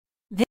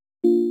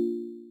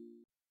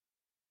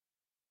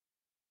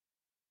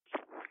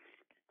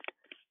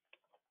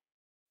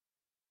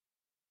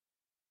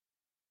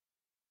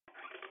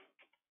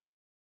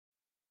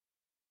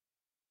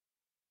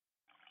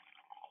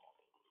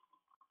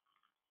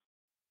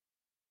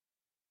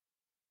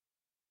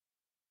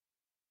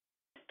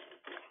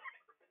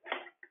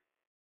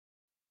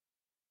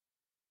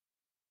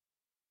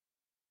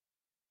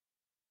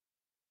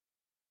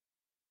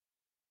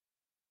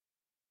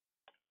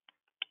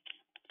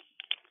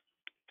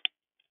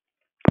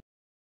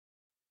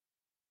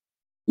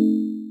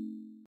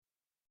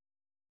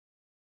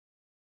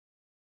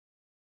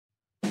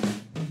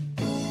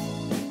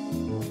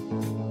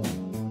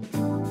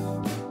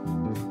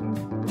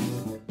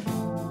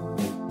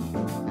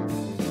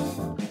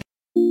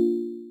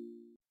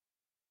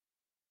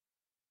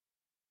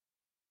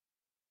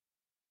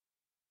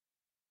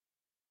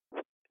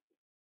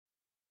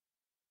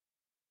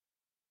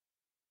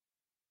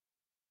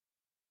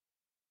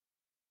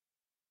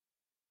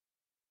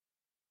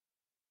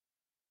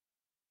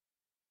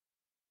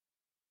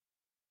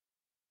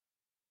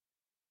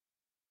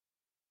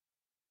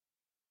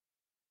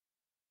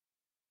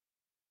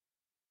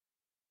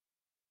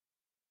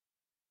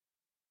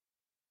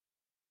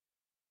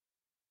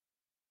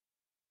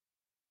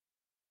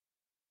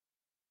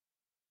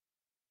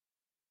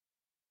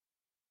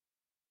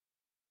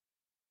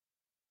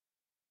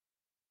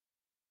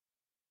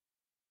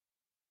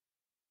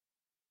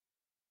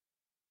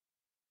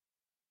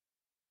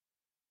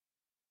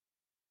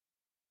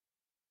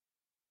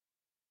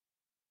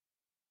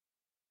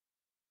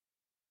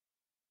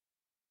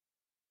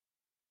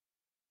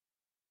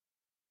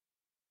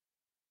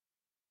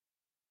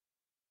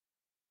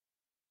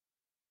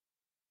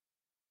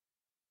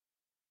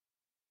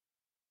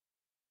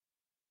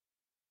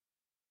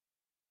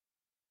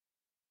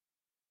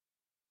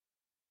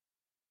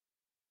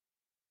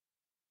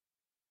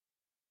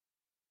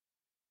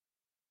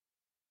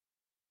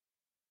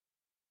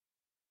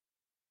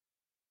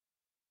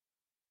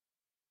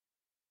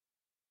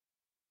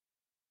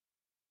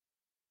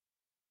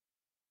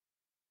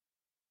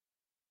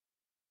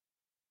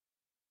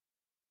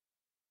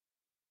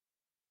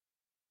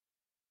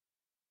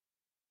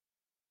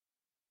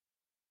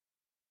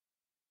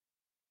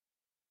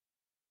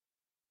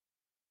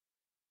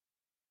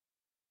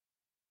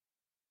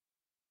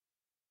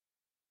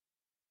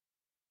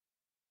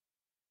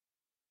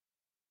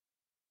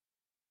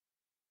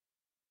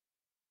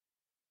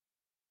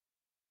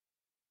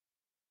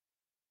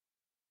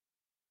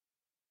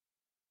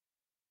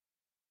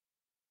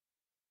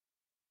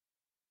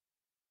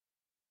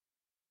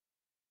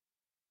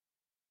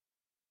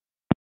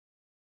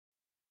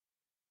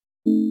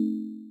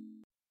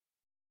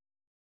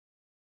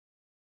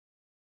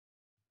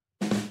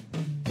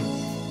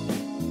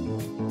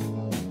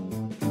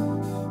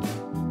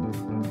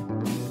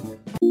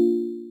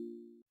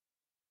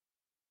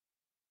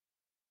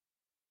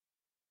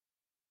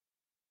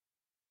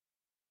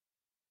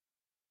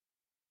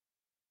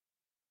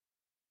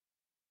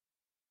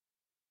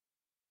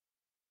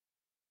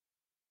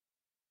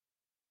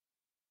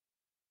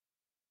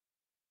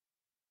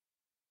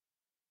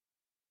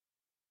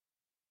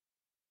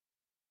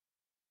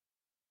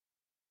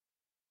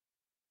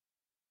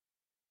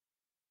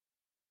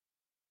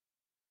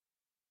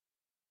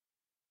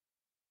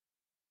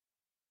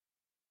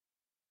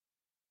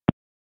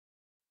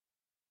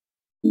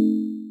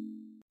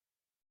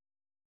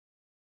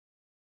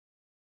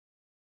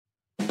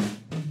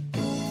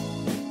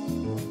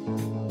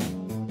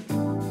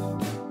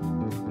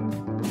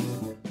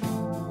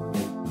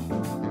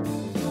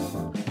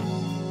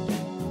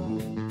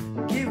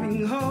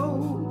Giving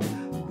hope,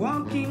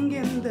 walking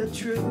in the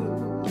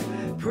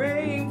truth,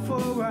 praying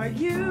for our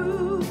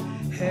youth,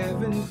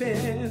 having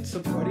been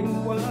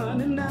supporting one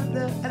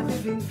another. A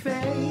living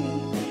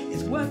faith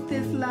is what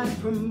this life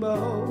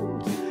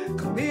promotes.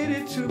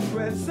 Committed to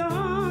press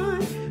on,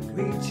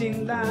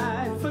 reaching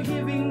life,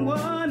 forgiving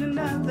one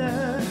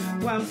another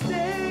while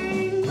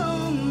staying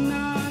on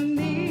our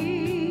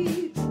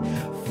knees.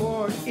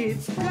 For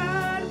it's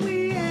God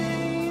we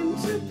aim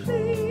to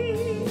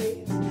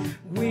please.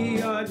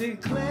 We are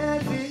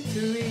declared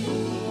victory.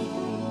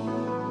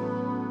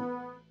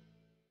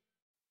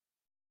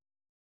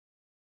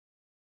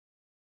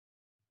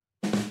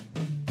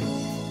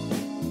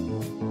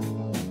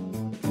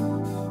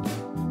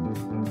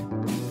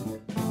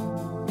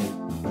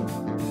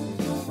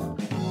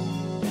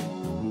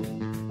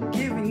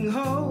 Giving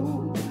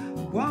hope,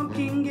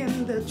 walking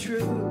in the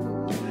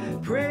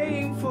truth,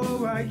 praying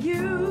for our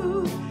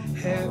youth,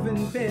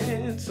 having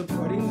been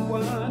supporting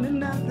one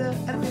another.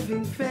 A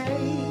living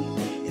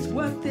faith is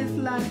what this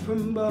life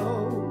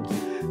promotes.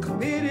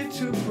 Committed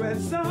to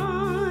press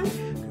on,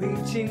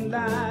 reaching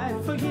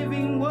life,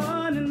 forgiving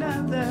one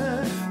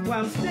another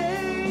while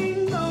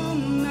staying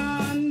on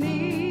our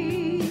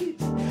knees.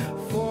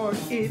 For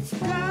it's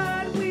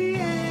God we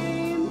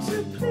aim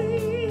to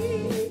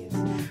please.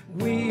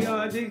 We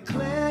are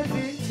declared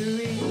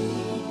victory.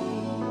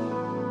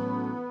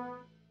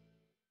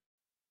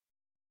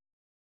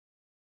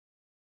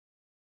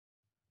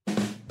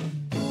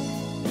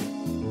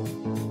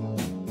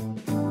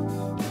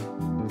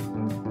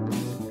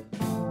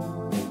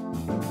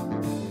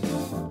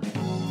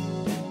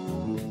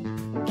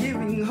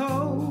 Giving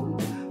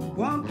hope,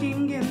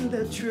 walking in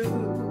the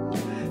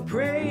truth,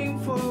 praying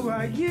for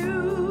our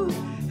youth,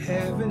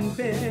 having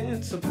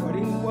been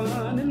supporting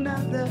one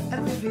another.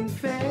 A living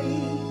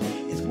faith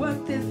is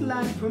what this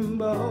life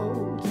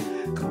promotes.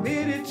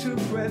 Committed to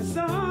press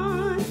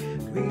on,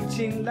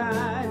 reaching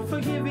life,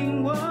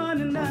 forgiving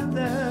one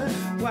another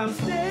while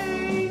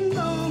staying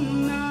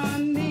on our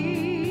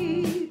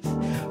knees.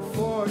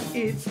 For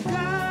it's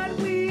God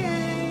we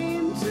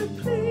aim to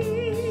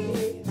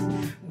please.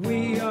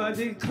 We are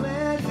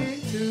declared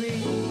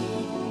victory.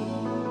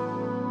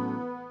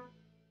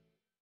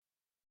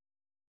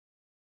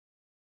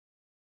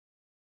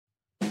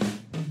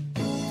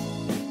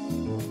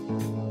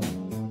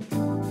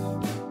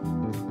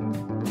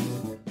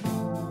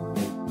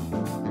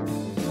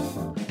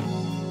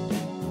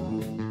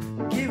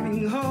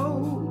 Giving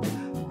hope,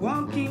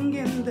 walking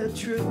in the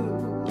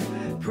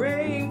truth,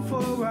 praying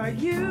for our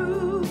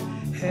youth,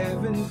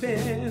 having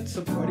been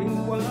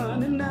supporting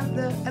one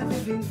another. A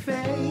living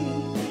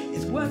faith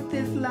is what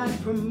this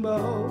life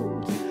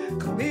promotes.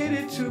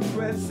 Committed to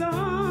press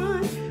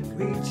on,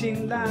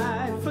 reaching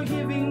life,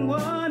 forgiving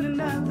one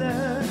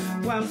another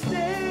while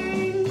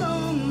staying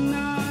on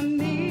our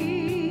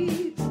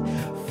knees.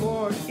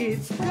 For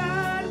it's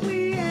God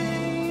we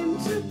aim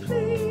to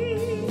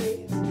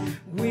please.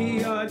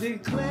 We are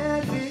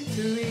declared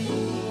victory.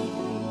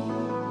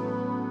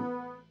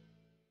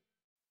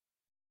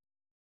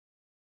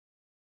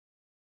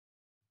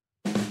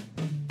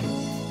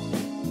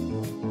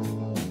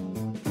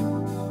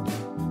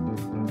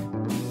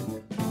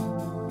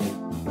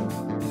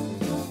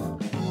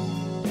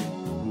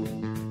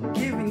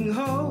 Giving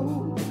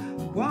hope,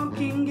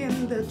 walking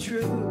in the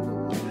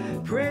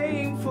truth,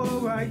 praying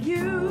for our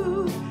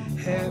youth,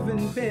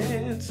 having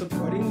been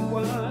supporting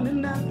one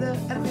another.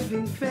 A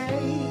living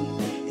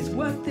faith is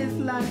what this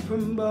life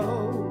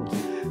promotes.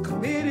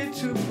 Committed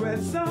to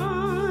press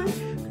on,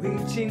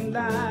 reaching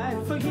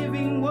life,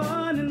 forgiving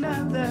one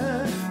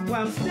another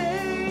while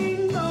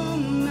staying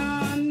on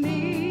our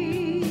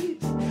knees.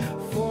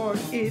 For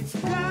it's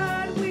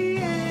God we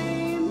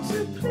aim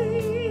to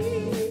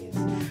please.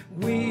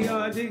 We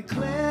are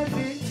declared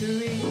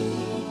victory.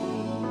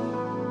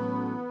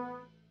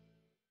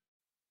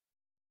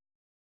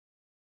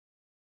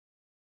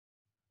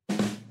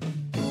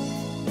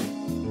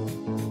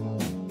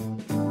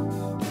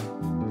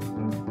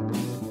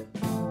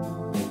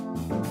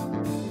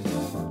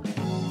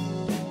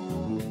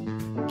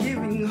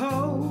 Giving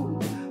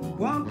hope,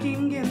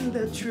 walking in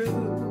the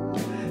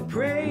truth,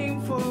 praying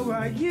for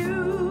our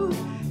youth,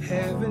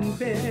 having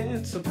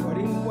been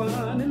supporting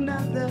one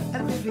another.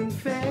 A living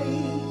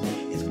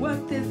faith is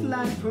what this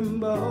life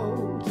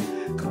promotes.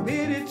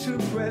 Committed to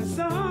press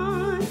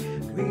on,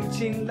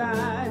 reaching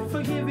life,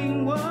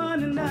 forgiving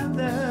one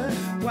another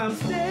while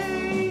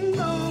staying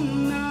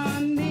on our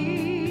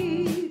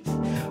knees.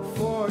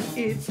 For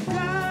it's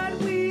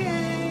God we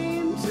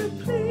aim to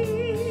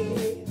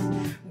please.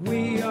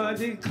 We are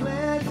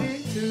declared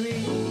victory.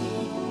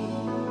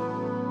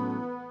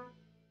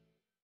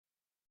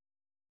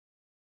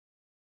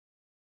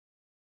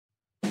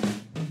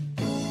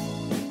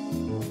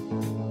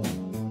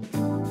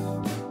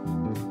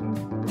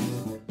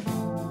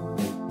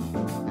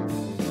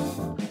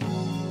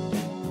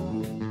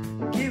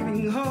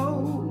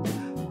 Hope,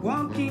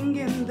 walking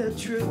in the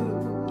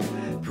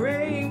truth,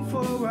 praying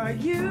for our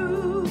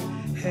youth,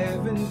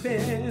 having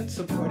been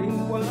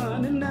supporting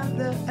one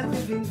another. A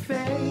living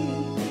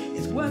faith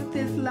is what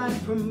this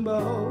life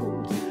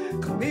promotes.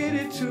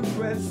 Committed to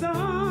press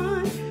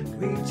on,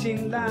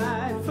 reaching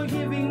life,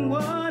 forgiving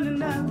one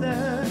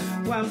another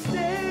while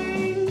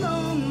staying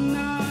on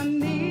our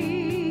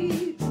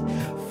knees.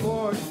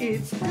 For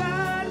it's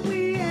God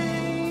we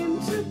aim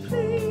to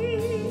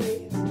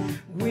please.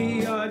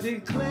 We are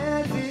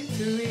declared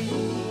victory.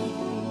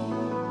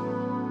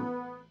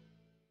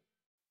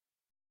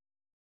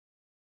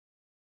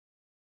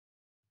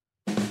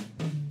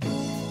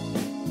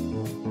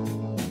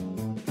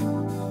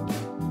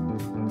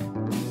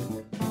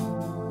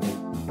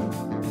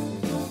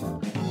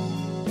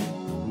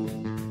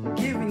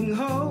 Giving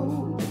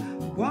hope,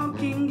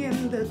 walking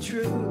in the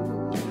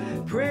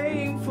truth,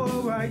 praying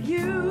for our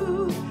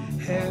youth,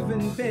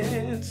 having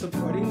been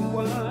supporting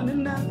one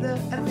another.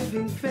 A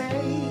living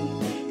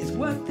faith is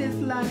what this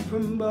life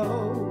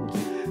promotes.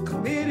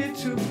 Committed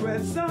to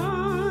press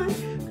on,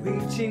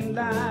 reaching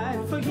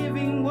life,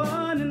 forgiving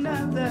one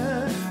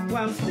another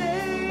while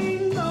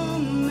staying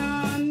on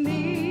our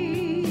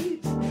knees.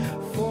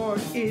 For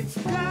it's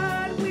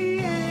God we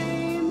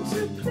aim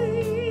to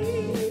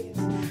please.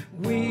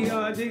 We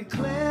are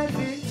declared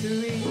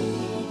victory.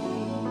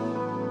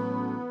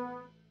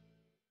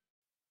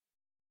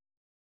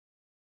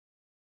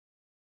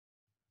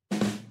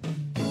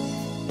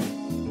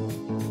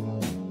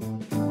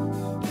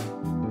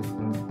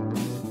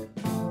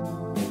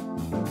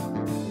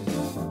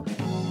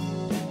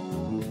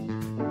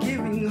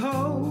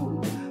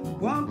 Hope,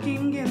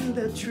 walking in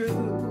the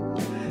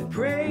truth,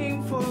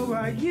 praying for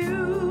our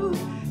youth,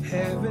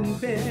 having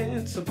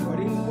been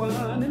supporting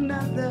one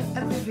another.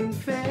 A living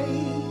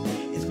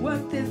faith is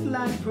what this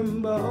life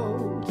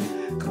promotes.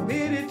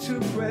 Committed to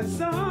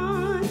press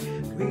on,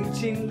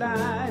 reaching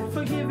life,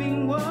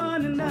 forgiving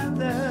one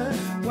another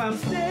while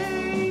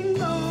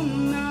staying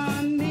on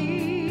our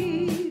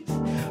knees.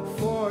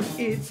 For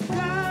it's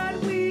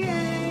God we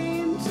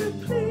aim to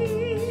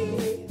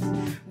please.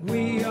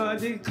 We are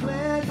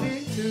declared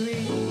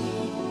victory.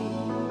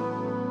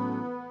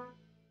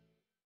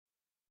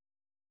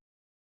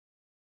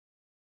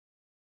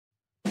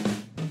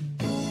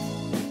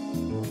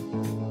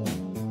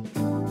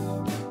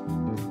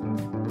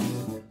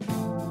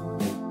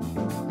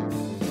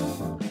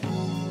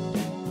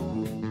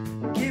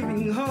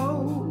 Giving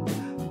hope,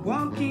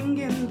 walking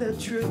in the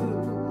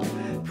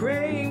truth,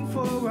 praying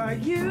for our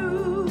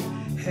youth,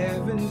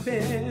 having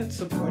been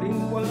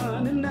supporting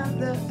one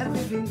another. A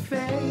living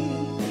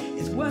faith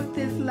is what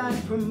this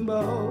life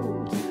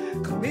promotes.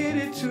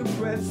 Committed to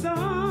press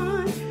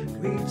on,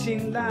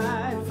 reaching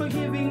life,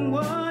 forgiving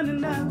one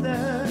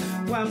another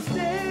while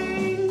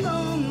staying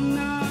on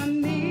our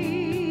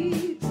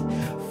knees.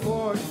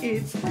 For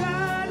it's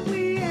God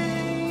we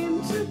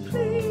aim to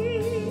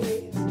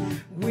please.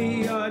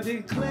 We are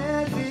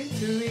declared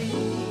victory.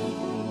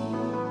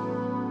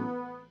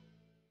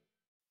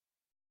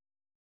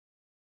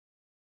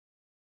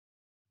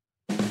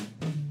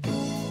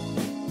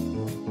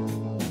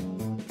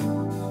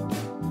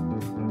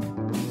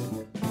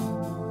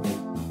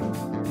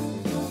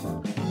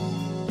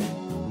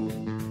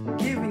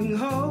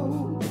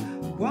 Hope,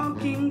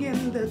 walking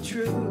in the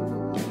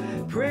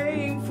truth,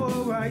 praying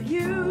for our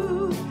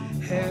youth,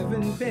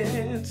 having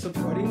been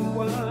supporting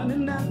one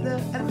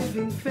another. A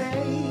living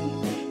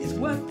faith is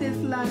what this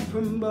life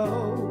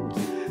promotes.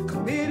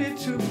 Committed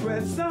to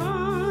press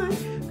on,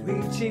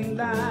 reaching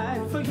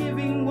life,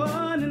 forgiving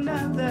one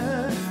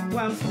another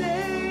while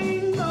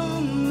staying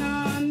on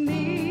our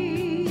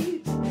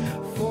knees.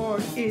 For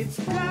it's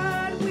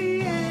God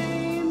we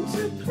aim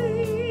to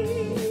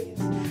please.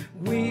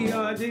 We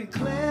are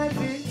declared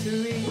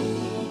victory.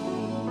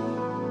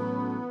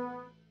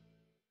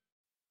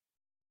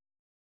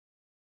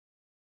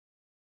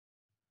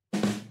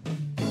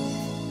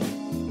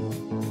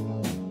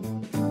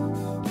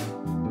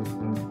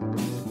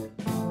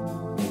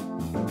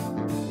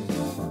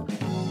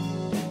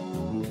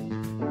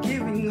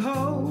 Giving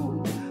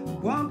hope,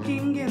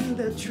 walking in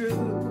the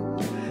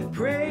truth,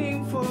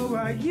 praying for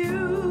our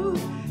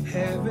youth,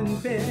 having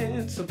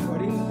been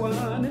supporting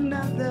one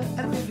another.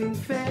 A living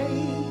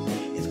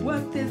faith is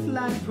what this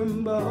life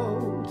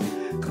promotes.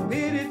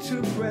 Committed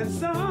to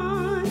press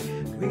on,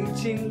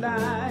 reaching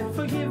light,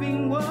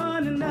 forgiving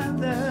one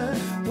another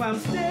while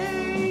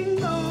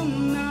staying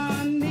on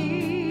our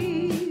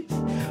knees.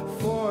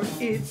 For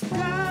it's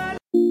God.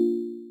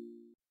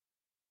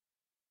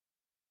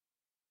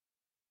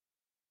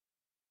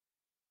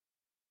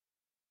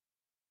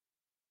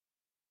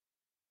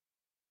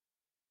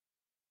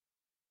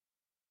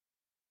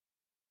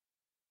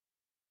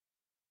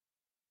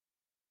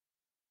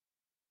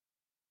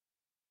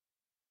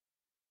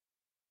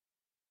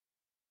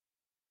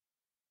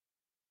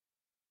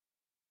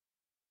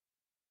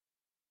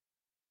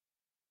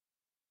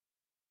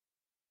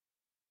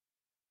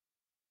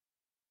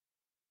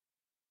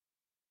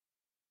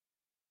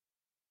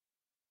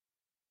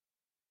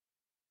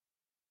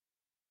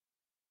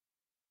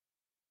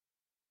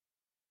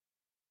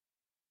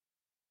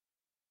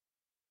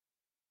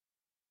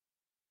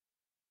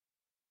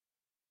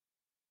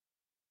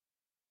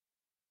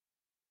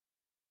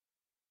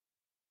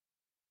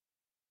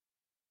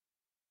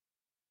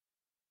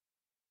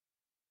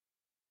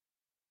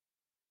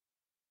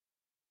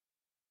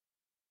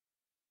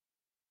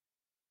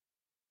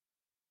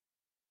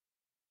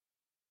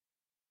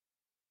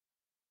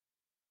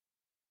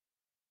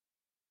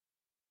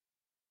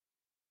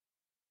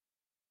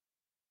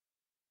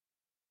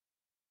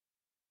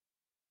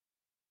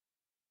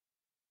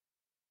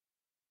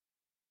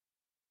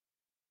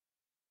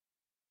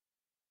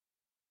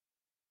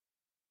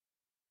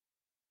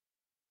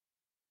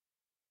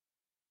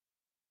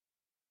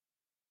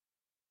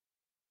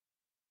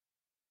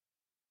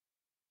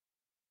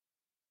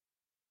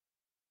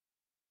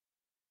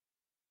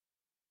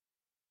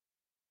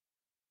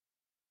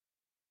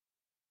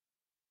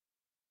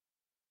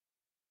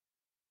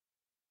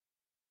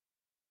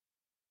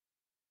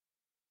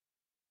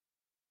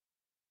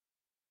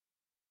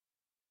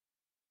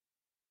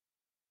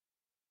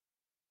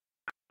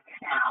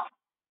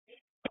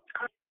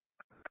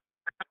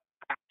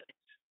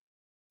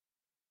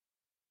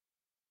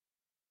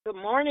 Good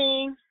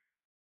morning.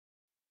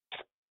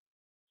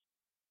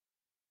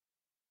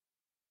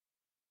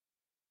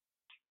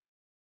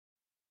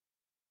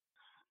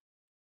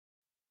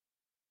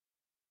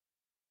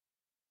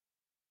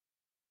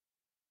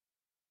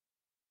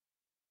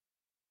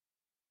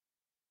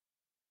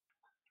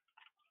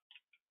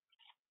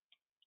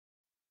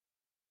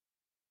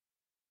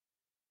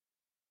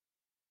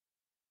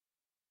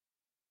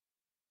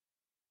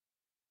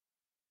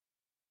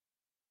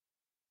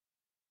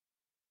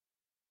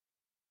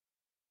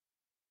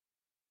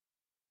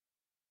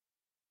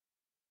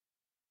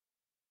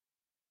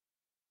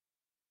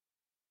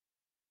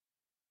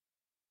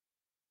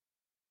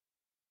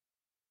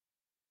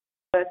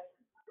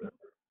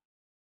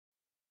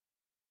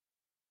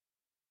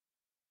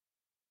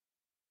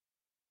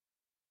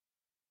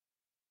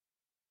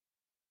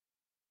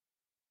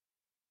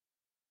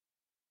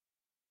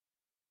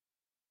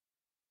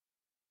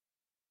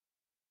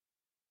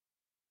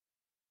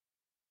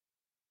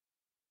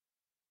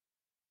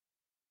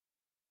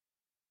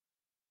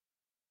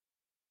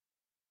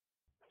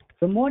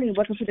 Good morning.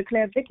 Welcome to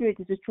Declare Victory.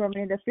 This is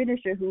Truman, the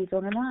finisher, who's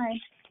on the line.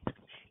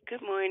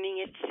 Good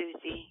morning, it's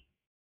Susie.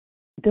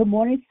 Good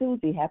morning,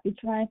 Susie. Happy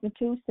Triumphant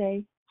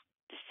Tuesday.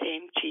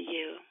 Same to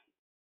you.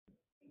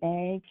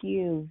 Thank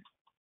you.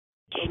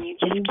 Can you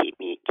just keep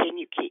me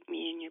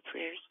in your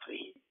prayers,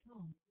 please?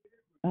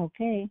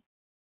 Okay.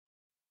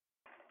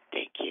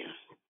 Thank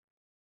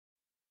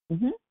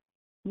you.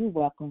 You're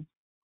welcome.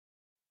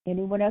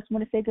 Anyone else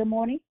want to say good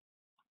morning?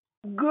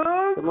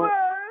 Good morning.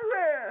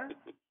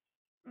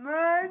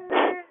 My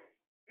name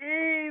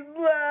is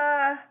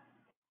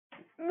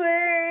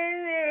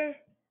Mary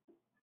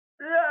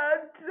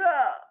Lata.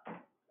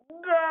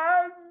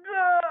 God,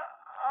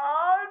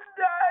 all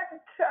the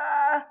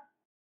time.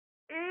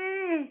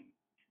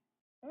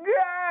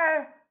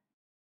 Yeah,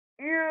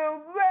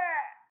 you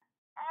bet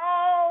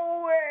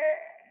always.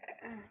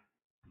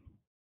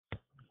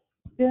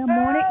 Good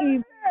morning,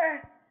 Eve.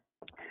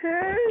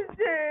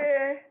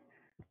 Tuesday.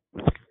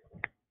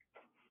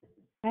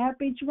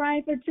 Happy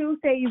Triumphant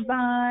Tuesday,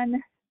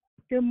 Yvonne.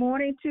 Good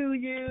morning to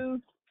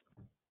you.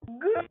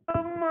 Good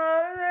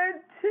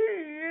morning to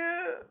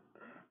you.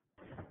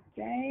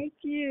 Thank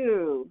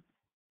you.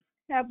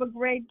 Have a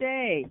great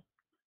day.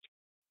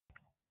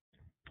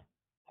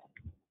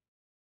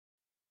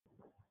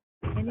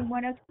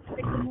 Anyone else want to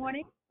say good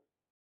morning?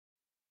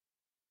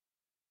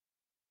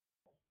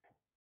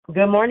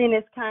 Good morning,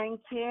 it's Kind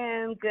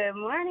Kim. Good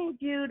morning,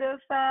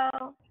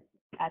 beautiful.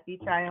 Happy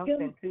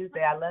Triumphant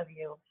Tuesday. I love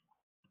you.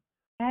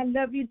 I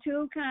love you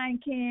too,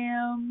 Kind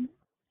Kim.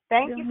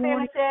 Thank you,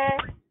 finisher.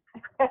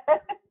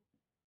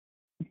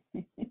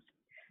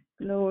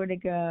 Glory to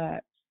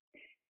God.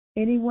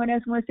 Anyone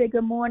else want to say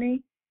good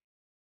morning?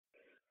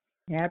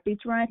 Happy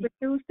Triumphant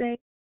Tuesday.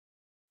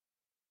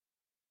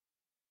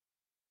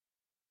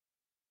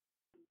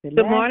 Good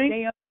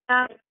morning,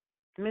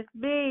 Miss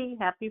B.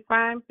 Happy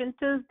Triumphant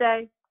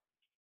Tuesday.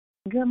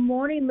 Good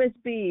morning, Miss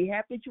B.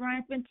 Happy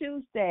Triumphant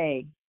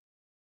Tuesday.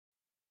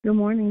 Good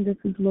morning, this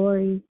is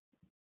Lori.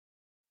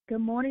 Good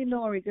morning,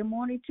 Lori. Good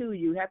morning to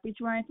you. Happy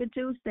Triumphant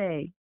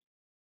Tuesday.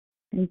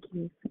 Thank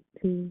you.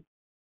 Too.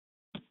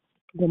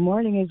 Good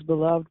morning, it's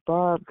beloved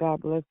Barb.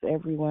 God bless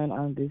everyone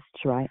on this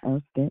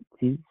triumphant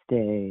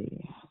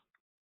Tuesday.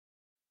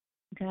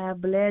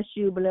 God bless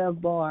you,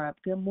 beloved Barb.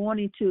 Good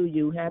morning to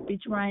you. Happy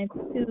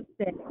Triumphant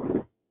Tuesday.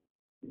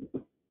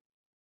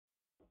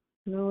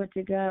 Glory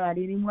to God.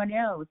 Anyone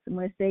else? I'm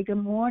going to say good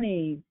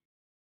morning.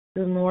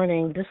 Good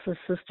morning. This is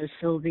Sister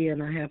Sylvia,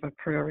 and I have a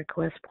prayer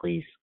request,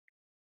 please.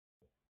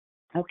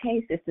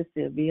 Okay, Sister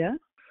Sylvia.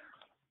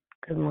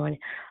 Good morning.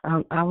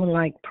 I would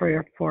like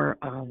prayer for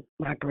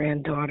my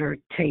granddaughter,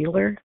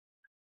 Taylor.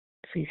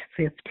 She's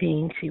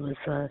 15. She was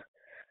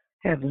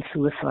having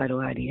suicidal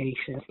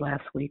ideations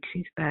last week.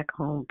 She's back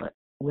home, but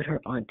with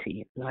her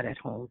auntie, not at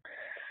home.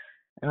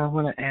 And I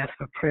want to ask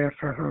for prayer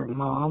for her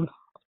mom,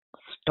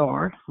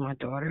 Star, my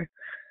daughter,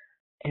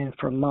 and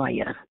for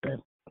Maya.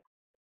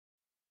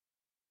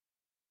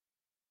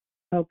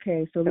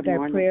 Okay, so we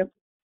got prayer for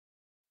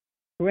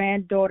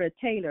granddaughter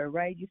Taylor,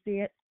 right? You see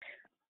it?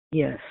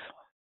 Yes.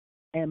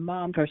 And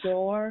mom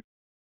Star.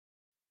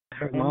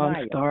 Her mom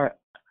Star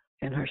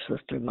and her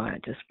sister Maya.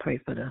 Just pray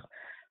for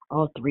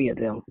all three of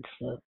them.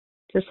 It's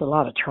just a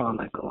lot of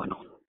trauma going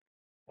on.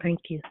 Thank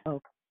you.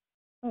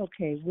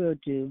 Okay, will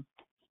do.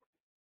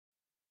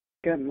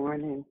 Good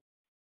morning.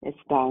 It's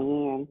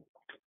Diane.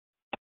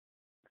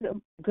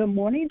 Good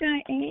morning,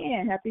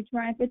 Diane. Happy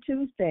Triumphant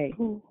Tuesday.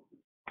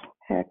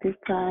 Happy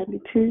Friday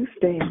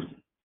Tuesday.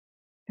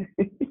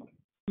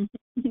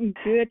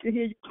 Good to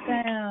hear your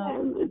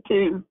sound. Happy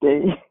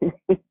Tuesday.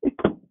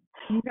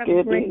 You have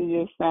Good to hear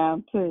your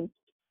sound too.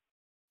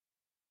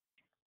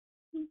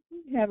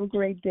 Have a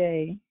great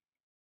day.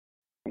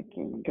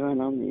 Okay, I'm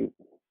going on mute.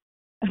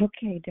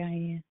 Okay,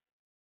 Diane.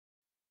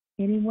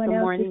 Anyone Good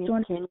else?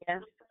 Morning,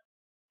 Kenya.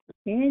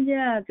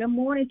 Kenya, good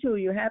morning to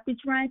you. Happy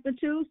Triumphant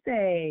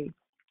Tuesday.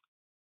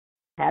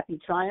 Happy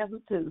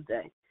Triumphant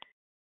Tuesday.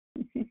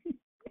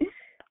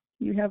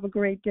 You have a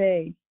great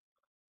day.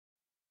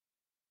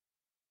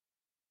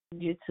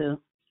 You too.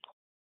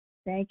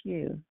 Thank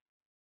you.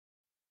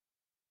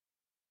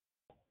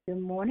 Good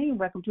morning.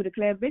 Welcome to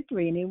Declare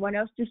Victory. Anyone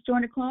else just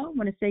joined the call?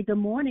 Want to say good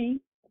morning?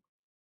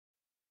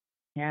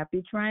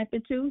 Happy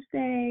Triumphant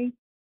Tuesday.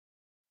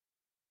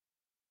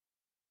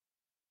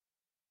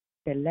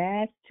 The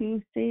last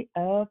Tuesday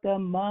of the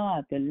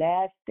month, the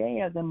last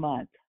day of the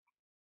month.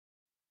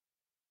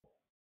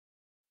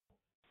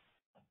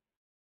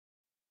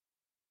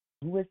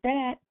 Who was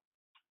that?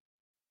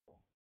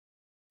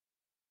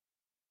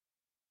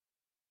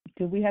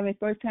 Do we have a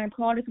first-time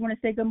callers who want to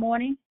say good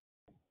morning?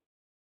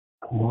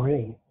 Good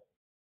morning.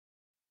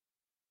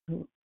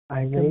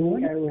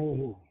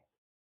 Irene.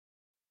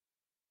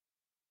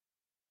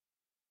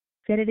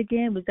 Said it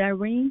again. Was that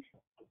Irene?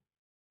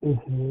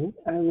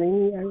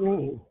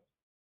 Irene.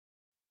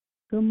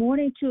 Good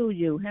morning to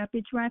you.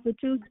 Happy Triumphant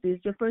Tuesday. Is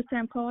your first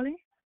time calling?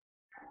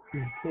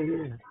 Yes,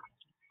 it is.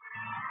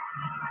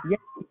 Yes,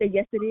 you say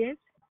yes, it is?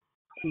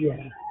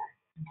 Yeah.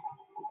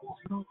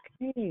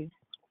 Okay.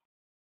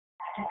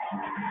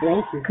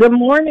 Thank you. Good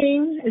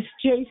morning. It's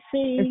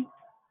JC.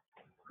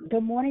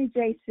 Good morning,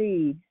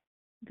 JC.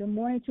 Good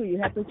morning to you.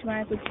 Happy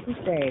Triumphant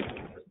Tuesday.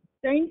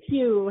 Thank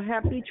you.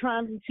 Happy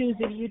Triumphant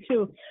Tuesday to you,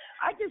 too.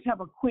 I just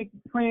have a quick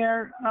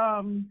prayer,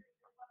 and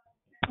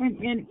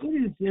it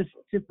is just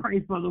to pray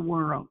for the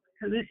world,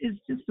 because it's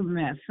just a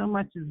mess. So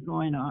much is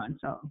going on.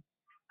 So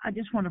I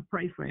just want to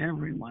pray for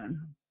everyone.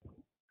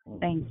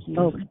 Thank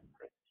you.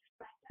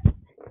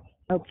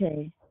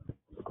 Okay.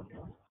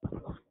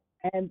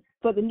 And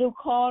for the new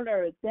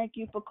callers, thank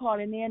you for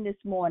calling in this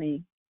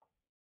morning.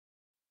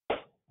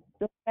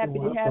 So happy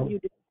to have you.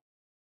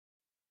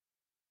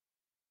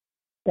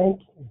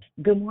 Thank you.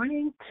 Good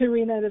morning,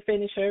 Serena the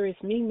Finisher.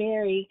 It's me,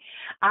 Mary.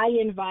 I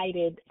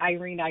invited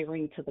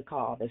Irene to the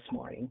call this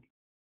morning.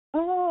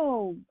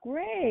 Oh,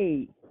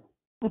 great.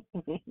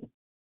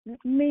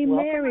 Me, Welcome,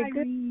 Mary.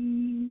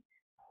 Irene.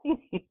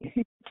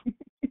 Good.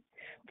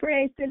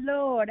 Praise the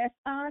Lord. That's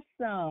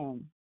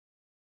awesome.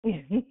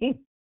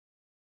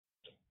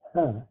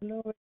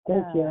 Lord,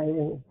 thank you,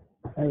 Irene.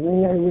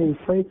 Irene,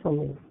 pray for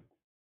me.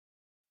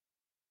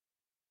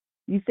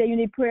 You say you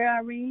need prayer,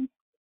 Irene?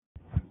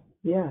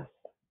 Yes,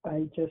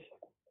 I just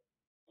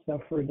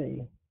suffered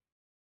a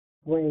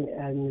brain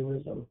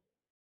aneurysm,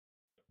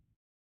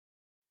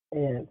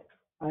 and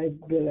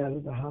I've been out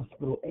of the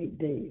hospital 8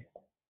 days.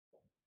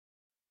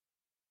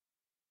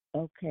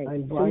 Okay.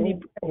 I'm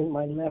blind in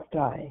my left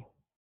eye.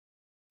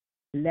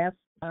 Left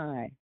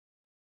eye.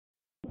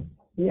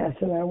 Yes,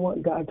 and I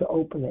want God to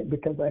open it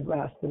because I've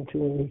asked him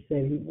to, and he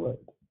said he would.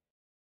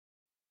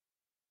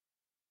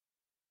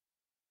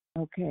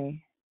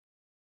 Okay.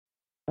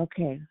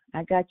 Okay,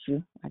 I got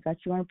you. I got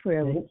you on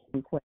prayer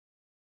request.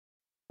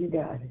 You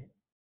got it.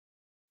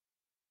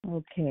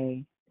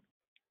 Okay.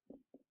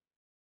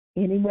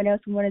 Anyone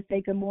else want to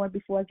say good morning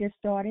before I get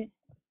started?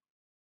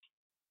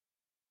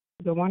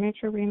 Good morning,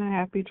 Serena.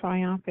 Happy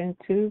Triumphant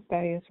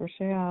Tuesday. It's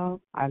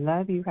Rachelle. I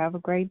love you. Have a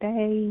great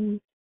day.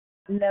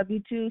 Love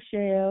you too,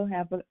 Shell.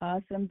 Have an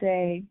awesome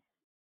day.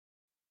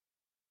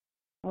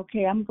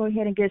 Okay, I'm going to go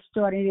ahead and get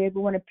started.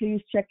 Everyone,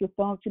 please check your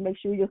phone to make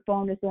sure your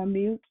phone is on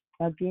mute.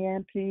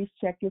 Again, please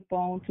check your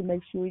phone to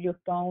make sure your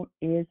phone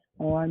is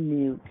on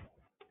mute.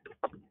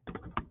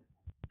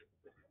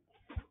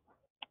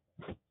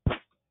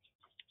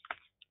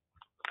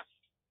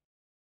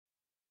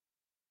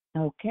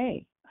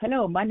 Okay.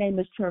 Hello, my name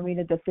is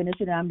Tarina the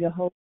Finisher, and I'm your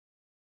host.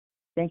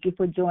 Thank you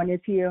for joining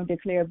us here on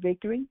Declare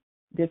Victory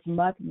this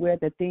month, where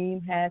the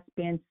theme has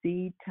been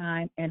seed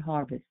time and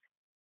harvest.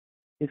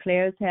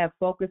 Declarers have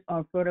focused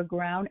on fertile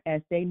ground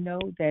as they know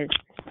that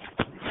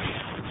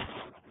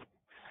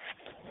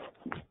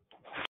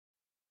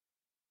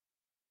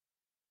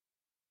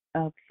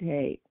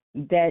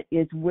that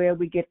is where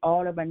we get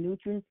all of our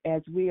nutrients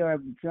as we are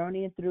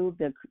journeying through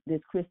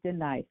this Christian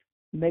life.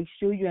 Make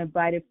sure you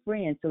invited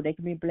friends so they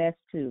can be blessed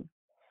too.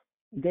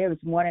 There is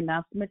one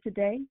announcement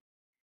today.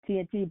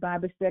 TNT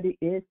Bible study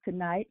is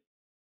tonight.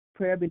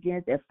 Prayer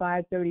begins at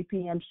 5:30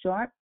 p.m.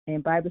 sharp,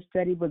 and Bible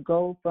study will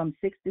go from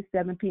 6 to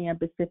 7 p.m.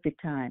 Pacific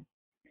time.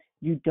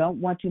 You don't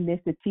want to miss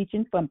the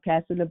teaching from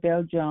Pastor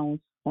Lavelle Jones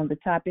on the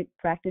topic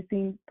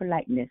Practicing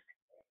Politeness.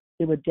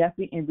 It will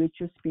definitely enrich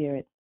your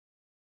spirit.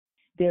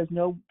 There's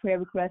no prayer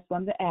request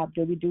from the app,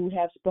 though we do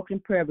have spoken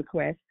prayer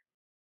requests.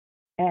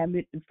 And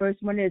the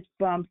first one is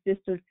from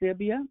Sister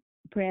Sylvia,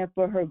 praying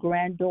for her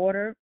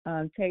granddaughter,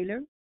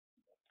 Taylor,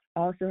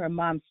 also her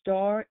mom,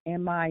 Star,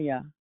 and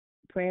Maya,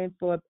 praying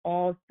for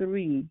all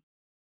three.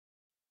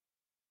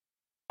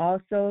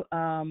 Also,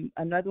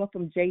 another one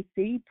from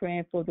JC,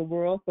 praying for the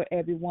world, for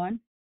everyone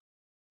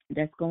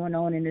that's going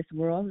on in this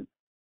world.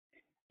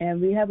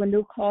 And we have a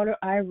new caller,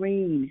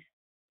 Irene,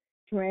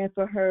 praying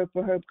for her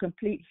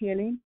complete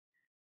healing.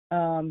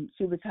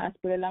 She was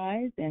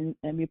hospitalized, and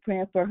we're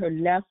praying for her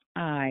left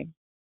eye.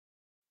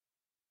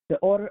 The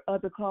order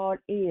of the call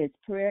is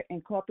prayer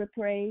and corporate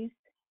praise.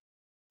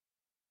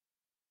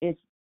 It's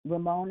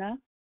Ramona,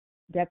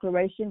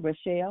 declaration,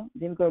 Rachelle.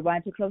 Then we go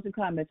right to closing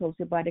comments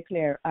hosted by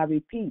Declare. I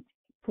repeat,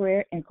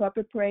 prayer and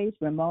corporate praise,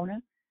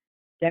 Ramona,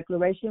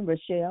 declaration,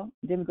 Rachelle.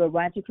 Then we go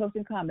right to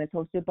closing comments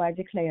hosted by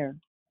Declare.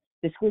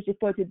 The scripture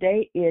for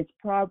today is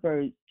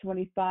Proverbs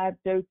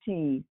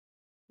 25:13.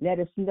 Let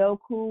a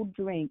snow-cool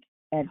drink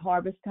at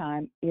harvest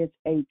time is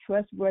a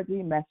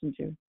trustworthy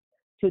messenger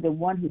to the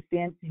one who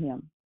sends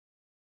him.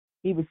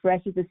 He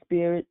refreshes the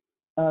spirit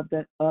of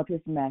his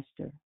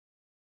master.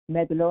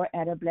 May the Lord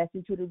add a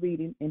blessing to the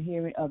reading and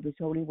hearing of his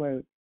holy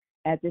word.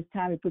 At this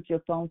time, you put your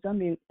phones on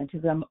mute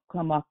until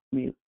come off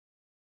mute.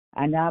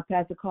 I now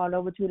pass the call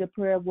over to the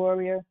prayer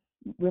warrior,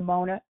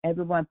 Ramona.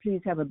 Everyone,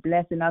 please have a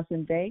blessed and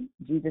awesome day.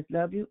 Jesus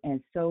loves you,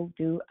 and so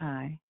do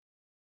I.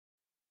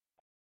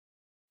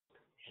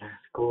 Yes,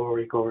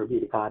 glory be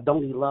to God.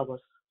 Don't he love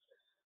us?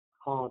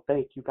 Oh,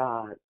 thank you,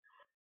 God,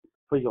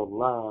 for your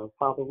love.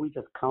 Father, we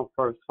just come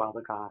first,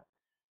 Father God.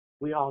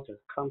 We all just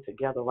come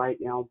together right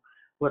now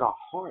with our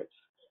hearts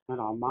and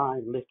our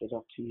minds lifted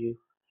up to you.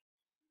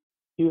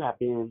 You have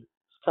been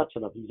such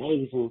an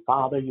amazing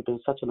Father. You've been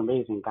such an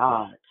amazing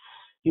God.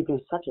 You've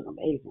been such an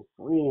amazing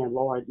friend,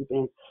 Lord. You've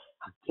been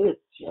a good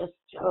just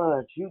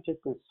judge. You've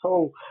just been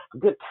so a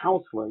good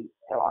counselor,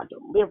 our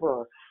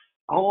deliverer,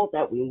 all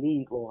that we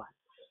need, Lord.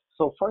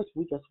 So first,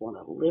 we just want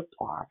to lift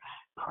our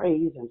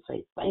praise and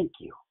say thank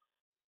you.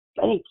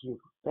 Thank you.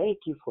 Thank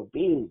you for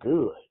being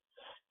good.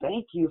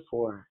 Thank you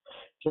for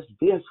just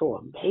being so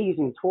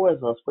amazing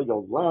towards us, for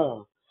your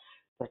love,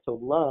 that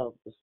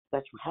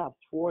you have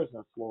towards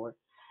us, Lord.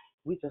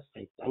 We just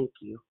say thank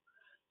you.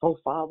 Oh,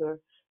 Father,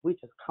 we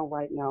just come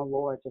right now,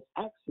 Lord, just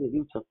asking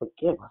you to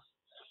forgive us.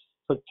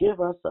 Forgive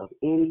us of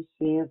any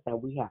sins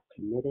that we have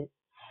committed,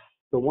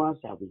 the ones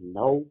that we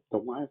know, the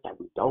ones that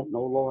we don't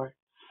know, Lord.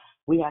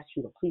 We ask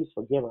you to please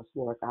forgive us,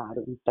 Lord God,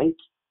 and we thank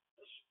you.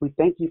 We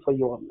thank you for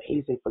your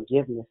amazing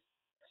forgiveness.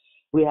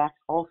 We ask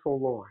also,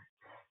 Lord,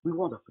 we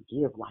want to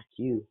forgive like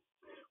you.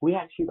 We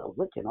ask you to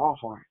look in our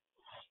heart,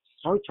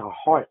 search our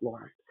heart,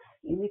 Lord.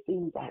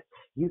 Anything that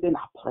you did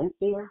not plant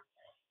there,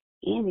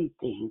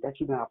 anything that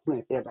you did not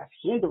plant there that's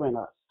hindering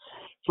us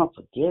from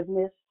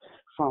forgiveness,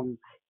 from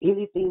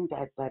anything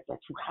that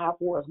you have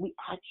for us, we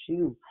ask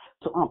you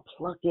to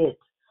unplug it.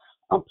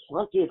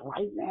 Unplug it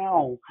right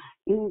now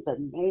in the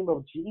name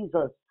of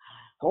Jesus.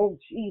 Oh,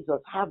 Jesus,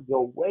 have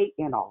your way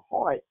in our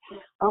heart.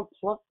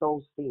 Unplug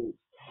those things.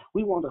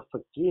 We want to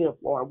forgive,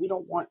 Lord. We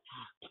don't want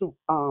to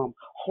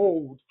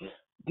hold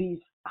these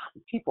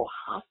people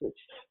hostage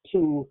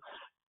to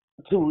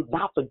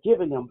not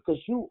forgiving them,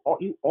 because you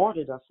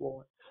ordered us,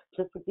 Lord,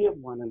 to forgive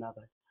one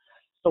another.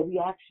 So we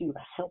ask you to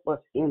help us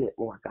in it,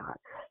 Lord God.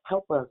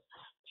 Help us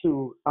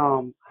to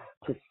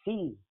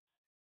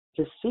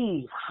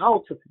see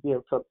how to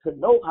forgive, to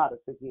know how to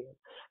forgive.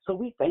 So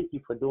we thank you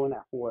for doing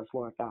that for us,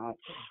 Lord God.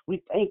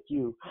 We thank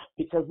you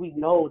because we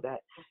know that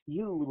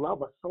you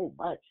love us so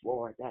much,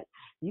 Lord, that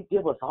you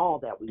give us all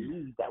that we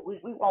need, that we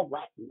won't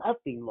lack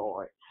nothing,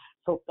 Lord.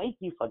 So thank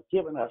you for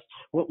giving us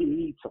what we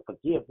need to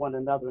forgive one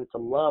another and to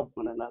love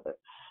one another.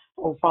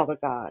 Oh, Father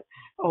God,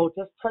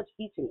 just touch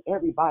each and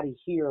everybody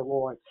here,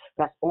 Lord,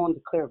 that's on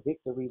Declare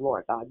Victory,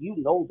 Lord God. You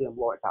know them,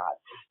 Lord God.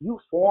 You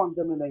formed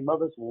them in their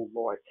mother's womb,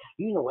 Lord.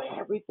 You know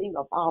everything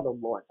about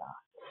them, Lord God.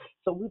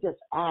 So we just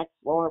ask,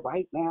 Lord,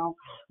 right now,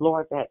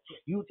 Lord, that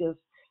you just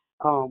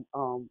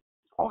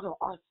order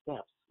our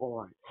steps,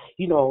 Lord.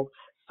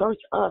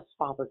 Search us,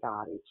 Father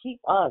God, and keep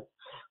us,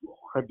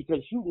 Lord,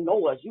 because you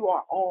know us. You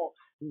are all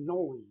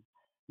knowing.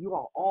 You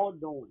are all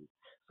knowing.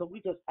 So we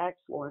just ask,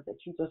 Lord, that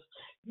you just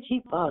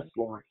keep us,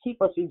 Lord.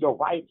 Keep us in your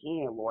right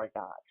hand, Lord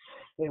God.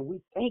 And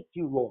we thank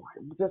you, Lord.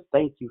 We just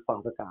thank you,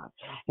 Father God.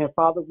 And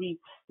Father, we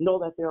know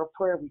that there are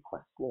prayer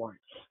requests, Lord.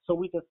 So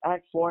we just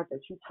ask, Lord,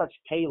 that you touch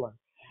Taylor.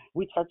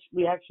 We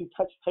actually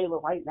touch Taylor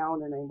right now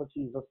in the name of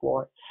Jesus,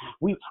 Lord.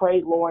 We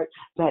pray, Lord,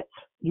 that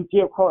you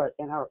give her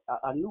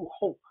a new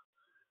hope.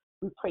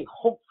 We pray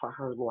hope for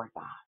her, Lord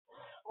God.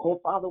 Oh,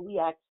 Father, we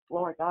ask,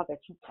 Lord God, that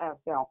you cast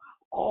down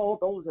all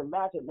those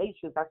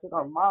imaginations that's in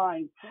her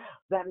mind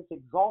that is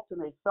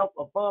exalting itself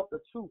above the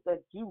truth, that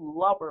you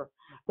love her,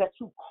 that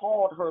you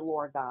called her,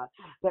 Lord God,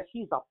 that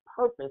she's a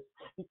purpose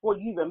before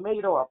you even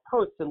made her a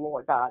person,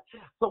 Lord God.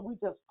 So we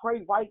just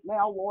pray right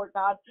now, Lord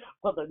God,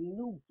 for the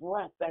new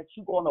breath that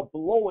you're going to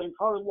blow in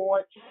her,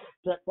 Lord,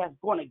 that's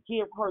going to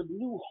give her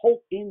new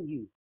hope in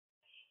you.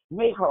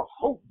 May her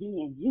hope be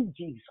in you,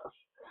 Jesus.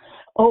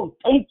 Oh,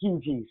 thank you,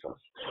 Jesus,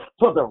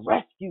 for the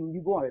rescue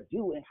you're going to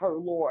do in her,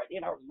 Lord,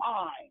 in her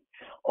mind.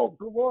 Oh,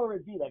 glory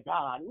be to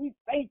God. We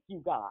thank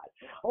you, God.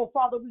 Oh,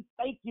 Father, we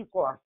thank you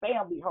for her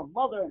family, her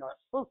mother and her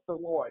sister,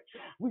 Lord.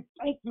 We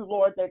thank you,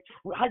 Lord, that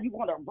how you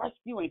want to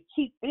rescue and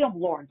keep them,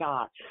 Lord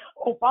God.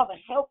 Oh, Father,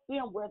 help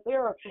them where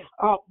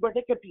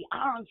they could be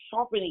iron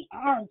sharpening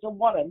iron to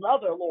one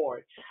another,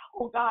 Lord.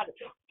 Oh, God,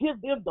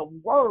 give them the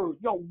word,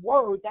 your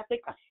word that they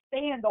can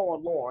stand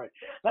on, Lord,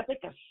 that they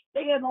can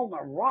stand on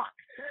the rock,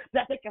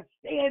 that they can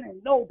stand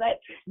and know that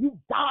you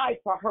died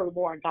for her,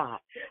 Lord God,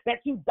 that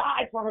you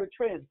died for her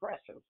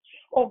transgressions.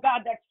 Oh,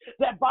 God,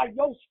 that by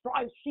your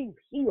stripes she's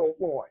healed,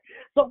 Lord.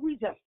 So we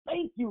just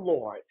thank you,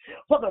 Lord,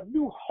 for the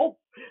new hope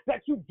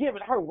that you've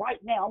given her right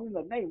now in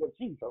the name of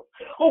Jesus.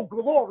 Oh,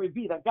 glory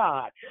be to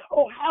God.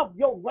 Oh, have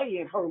your way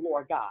in her,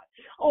 Lord God.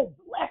 Oh,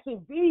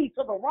 blessed be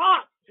to the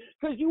rock,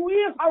 because you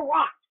is her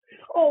rock.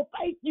 Oh,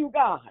 thank you,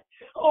 God.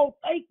 Oh,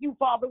 thank you,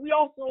 Father. We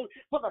also,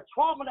 for the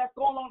trauma that's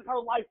going on in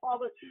her life,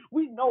 Father,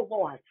 we know,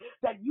 Lord,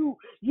 that you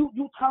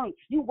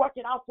work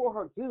it out for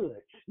her good.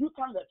 You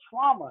turn the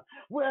trauma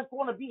where it's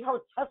going to be her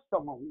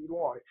testimony,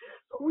 Lord.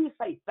 So we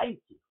say thank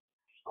you.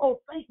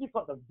 Oh, thank you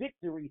for the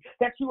victory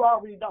that you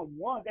already won,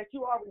 Lord,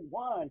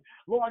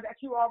 that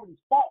you already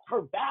fought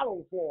her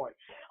battles, Lord.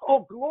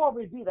 Oh,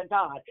 glory be to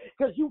God,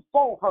 because you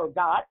for her,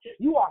 God.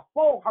 You are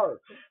for her.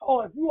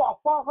 Oh, if you are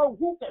for her,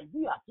 who can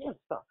be against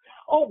her?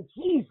 Oh,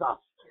 Jesus.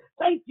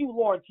 Thank you,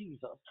 Lord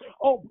Jesus.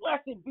 Oh,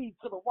 blessed be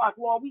to the rock,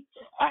 Lord. We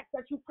ask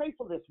that you pray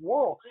for this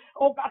world.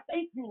 Oh, God,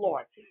 thank you,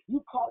 Lord.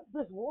 You call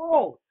this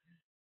world.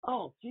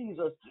 Oh,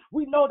 Jesus,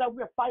 we know that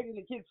we're fighting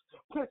against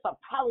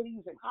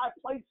principalities and high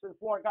places,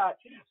 Lord God.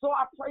 So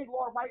I pray,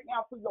 Lord, right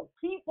now for your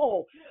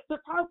people to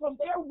turn from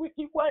their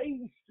wicked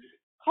ways.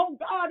 Oh,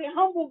 God, and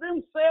humble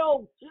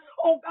themselves.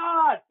 Oh,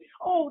 God,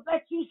 oh,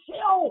 that you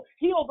shall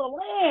heal the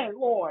land,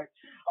 Lord.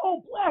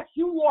 Oh, bless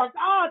you, Lord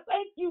God.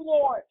 Thank you,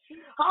 Lord.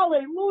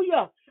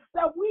 Hallelujah,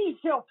 that we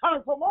shall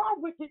turn from our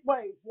wicked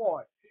ways,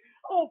 Lord.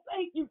 Oh,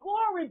 thank you.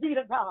 Glory be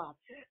to God,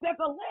 that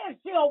the land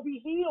shall be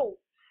healed.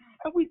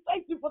 And we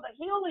thank you for the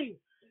healing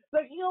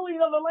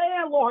of the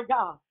land, Lord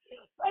God.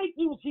 Thank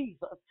you,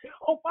 Jesus.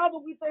 Oh, Father,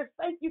 we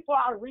thank you for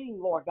Irene,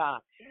 Lord God.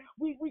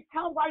 We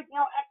come right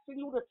now asking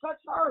you to touch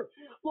her,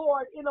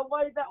 Lord, in a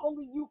way that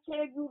only you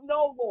can. You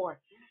know, Lord.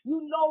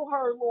 You know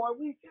her, Lord.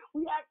 We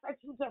ask that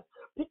you just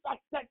pick that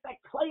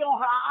clay on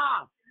her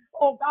eye.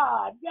 Oh,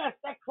 God, yes,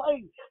 that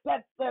clay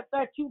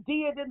that you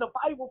did in the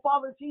Bible,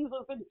 Father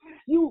Jesus, and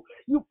you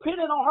put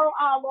it on her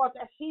eye, Lord,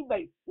 that she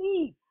may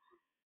see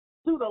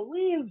through the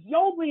lens,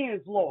 your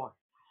lens, Lord,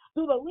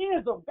 through the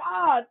lens of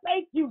God.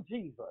 Thank you,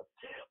 Jesus,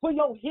 for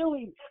your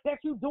healing that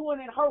you're doing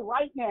in her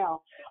right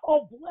now.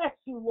 Oh, bless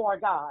you,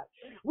 Lord God.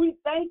 We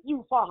thank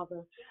you,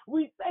 Father.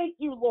 We thank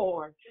you,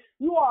 Lord.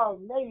 You are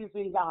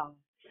amazing, God.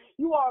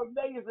 You are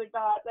amazing,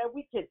 God, that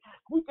we can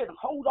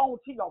hold on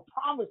to your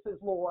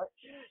promises, Lord.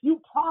 You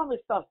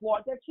promised us,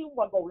 Lord, that you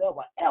weren't going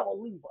to ever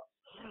leave us.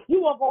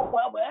 You are going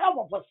to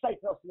ever forsake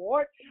us,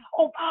 Lord.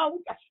 Oh, God,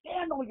 we can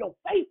stand on your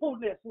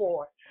faithfulness,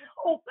 Lord.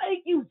 Oh,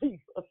 thank you,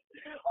 Jesus.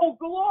 Oh,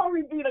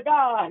 glory be to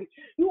God.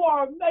 You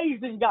are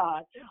amazing,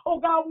 God. Oh,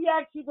 God, we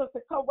ask you just to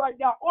come right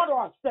now. Order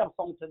our steps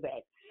on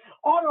today.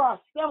 Order our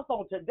steps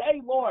on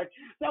today, Lord,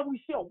 that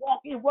we shall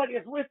walk in what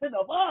is written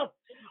of us.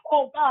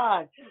 Oh,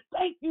 God,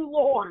 thank you,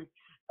 Lord.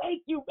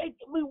 Thank you. Make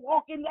me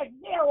walk in that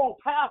narrow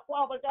path,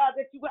 Father God,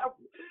 that you have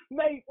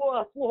made for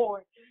us,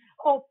 Lord.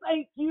 Oh,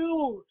 thank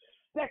you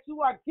that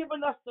you are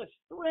giving us the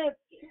strength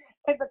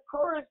and the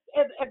courage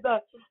and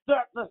the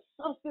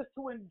substance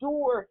to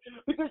endure,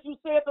 because you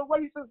said the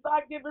race is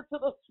not given to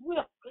the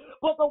swift,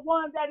 but the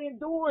one that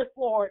endures,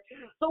 Lord.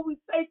 So we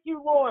thank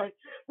you, Lord,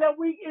 that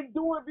we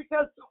endure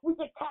because we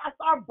can cast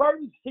our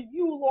burdens to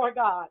you, Lord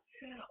God.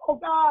 Oh,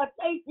 God,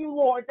 thank you,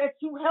 Lord, that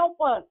you help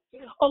us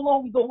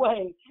along the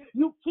way.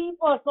 You keep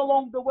us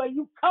along the way.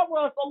 You cover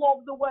us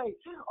along the way.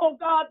 Oh,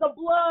 God, the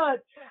blood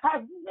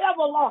has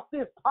never lost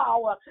its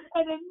power,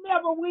 and it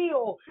never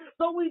will.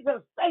 So we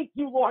just thank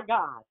you, Lord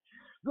God.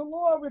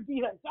 Glory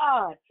be to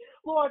God.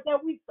 Lord,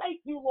 that we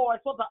thank you, Lord,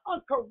 for the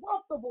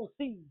uncorruptible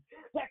seed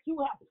that you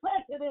have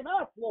planted in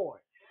us, Lord.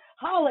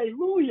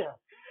 Hallelujah.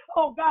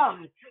 Oh,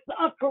 God, the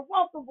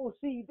uncorruptible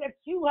seed that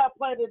you have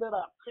planted in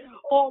us.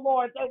 Oh,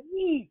 Lord, that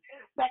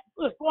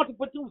is going to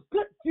produce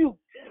good fruit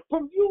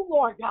from you,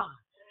 Lord God.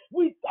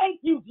 We thank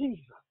you,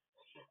 Jesus.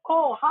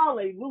 Oh,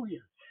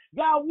 hallelujah.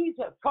 God, we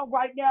just come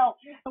right now,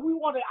 and we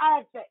want to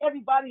ask that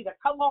everybody to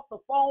come off the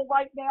phone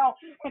right now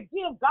and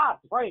give God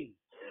praise,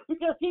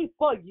 because he's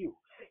for you.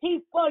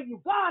 He's for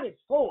you. God is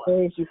for us.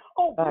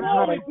 Oh,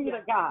 glory be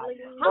to God.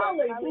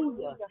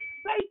 Hallelujah.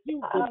 Thank you,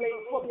 Jesus,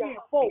 for being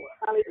for us.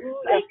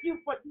 Thank you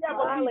for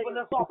never leaving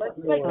us off the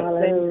face.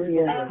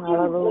 Hallelujah.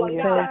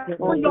 Hallelujah.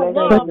 For your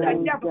love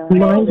that never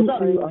fails us.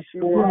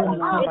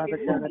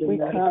 Hallelujah. We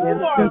come to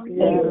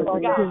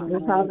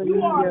you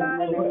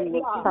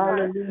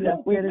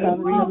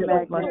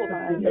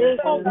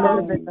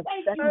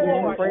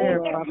magnify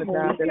prayer, Father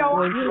God, that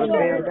we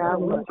bear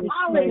God with you.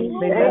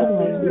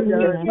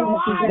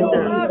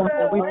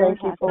 We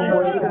thank you for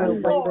waking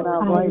us up in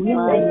our right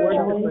mind,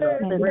 working with us.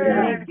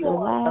 Thank you,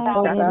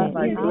 Father God.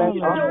 We bless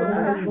you, Father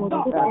God.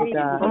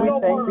 We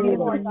thank you in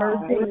the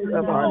first week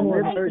of our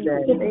listener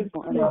day. Thank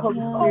you,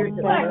 Holy Spirit,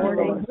 this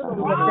morning.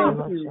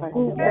 Thank you.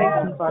 Thank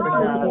you, Father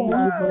God. We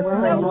give you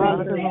praise,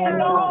 honor,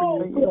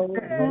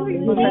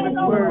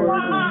 and word.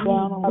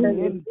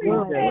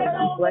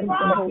 Bless the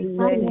holy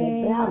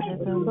name.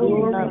 Glory to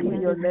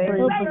your name.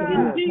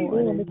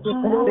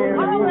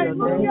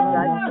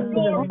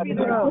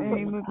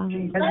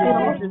 As it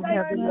is in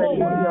heaven, let it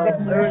be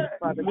on earth,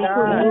 Father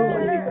God.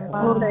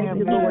 Thank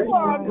you, Lord. You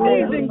are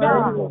amazing,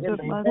 God.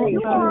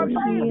 You are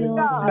amazing,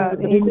 God.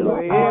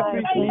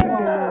 Everything,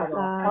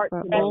 heart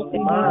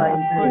and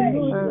mind,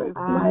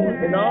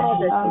 and all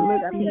that you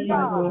have to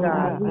do,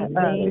 God.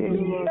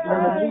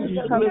 We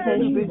come to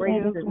you,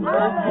 grace and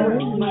mercy. We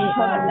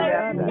come to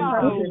that. We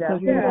come to that.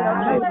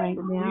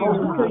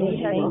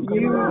 Thank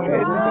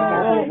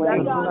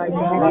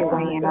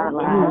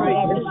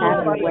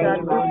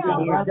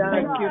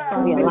you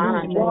for we align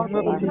ourselves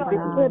with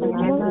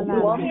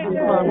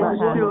our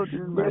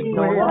children, in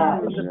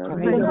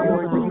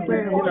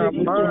our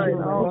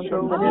mind,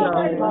 also in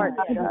our heart.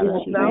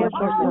 Acknowledge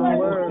your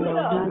word.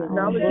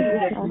 Acknowledge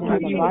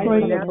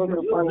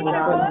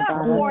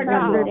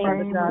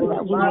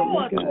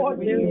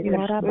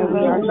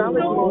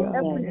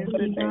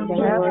that you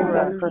are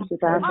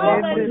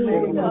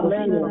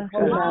natural,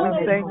 Father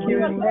God. Thank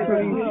you and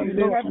praise you.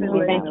 We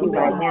thank you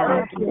right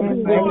now.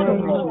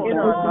 In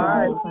our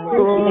lives.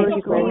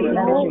 Glory, glory,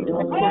 glory.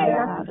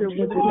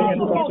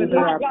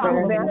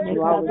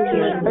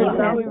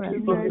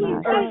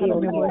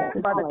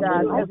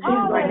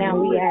 Right now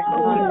we ask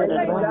that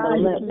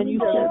you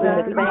would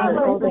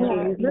anoint the lips, the same oil that you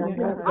used to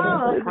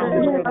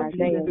consecrate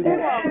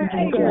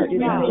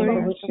Isaiah,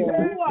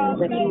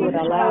 that you would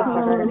allow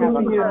for her to have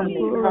a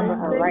cover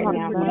her right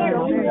now from the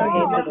top of her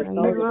head to the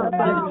soles of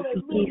her feet.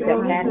 Peace that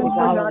passes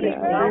all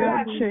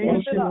understanding,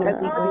 that she would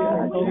decree and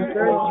declare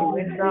that you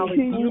acknowledge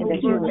you, and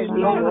that you would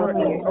speak over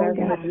your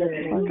servant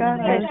listening.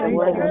 That's the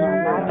word of our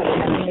mouth and the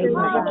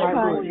meditation of our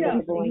heart be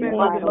acceptable in your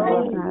sight, O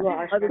Lord. You are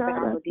our strength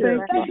and redeemer.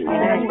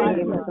 And ask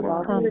forgiveness of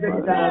all sins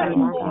and glory,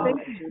 my God.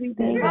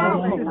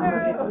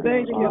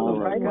 Thank you,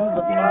 Lord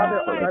God. Father,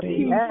 on our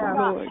behalf,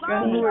 Lord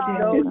God. Lord,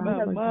 knows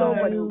my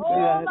mind, God.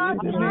 In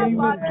the name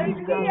of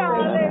Jesus,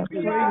 I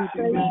praise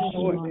you this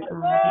morning.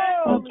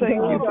 I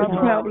thank you for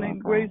traveling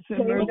grace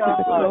and mercy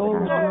for all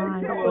of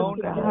those who are on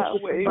the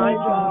highway.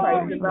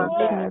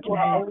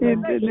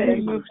 In the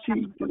name of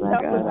Jesus, God, I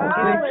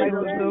thank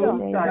you for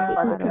those who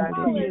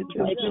continue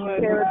to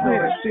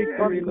declare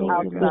victory,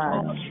 Lord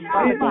God. In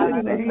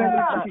the name of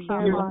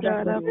Jesus,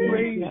 God, I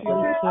praise you,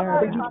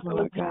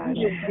 Lord God. I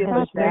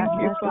thank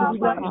you for the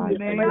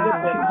name of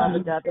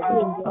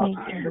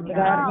Jesus.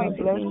 God, we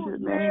bless your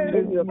name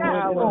this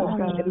morning, Lord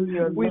God.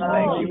 We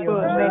thank you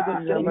for another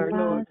day,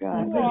 Lord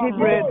God.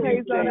 Bread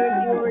this day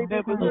we've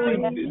never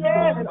seen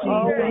before.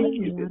 Thank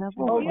you this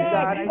morning.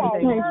 Thank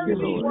you,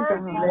 Lord God.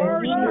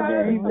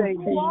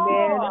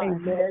 Amen,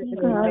 amen,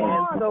 amen.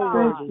 So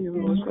worthy,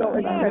 so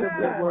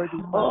incredibly worthy.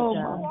 Oh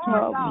my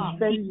God.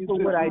 Thank you for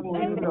what I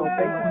do know.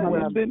 Thank you for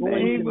what I'm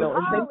going to know.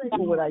 And thank you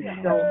for what I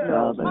don't know.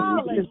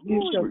 Because you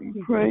shall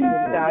praise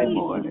God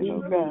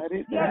morning, God.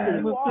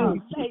 And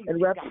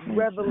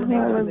revelation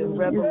and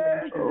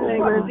revelation.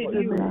 Thank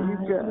you,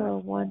 God. You're a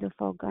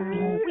wonderful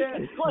God.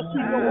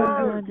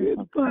 Good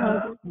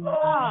Father.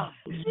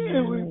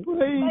 And we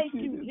praise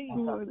you this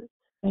morning.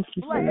 Thank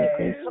you for your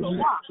grace and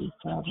mercy,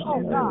 Father.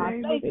 Oh, God,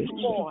 thank you,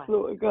 Lord.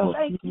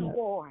 Thank you,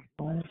 Lord.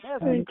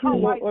 As we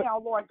come right now,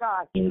 Lord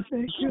God,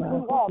 giving you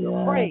all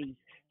the praise,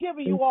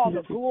 giving you all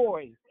the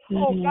glory,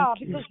 Oh God,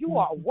 because you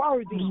are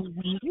worthy.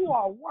 You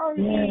are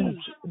worthy.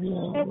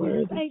 And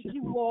we thank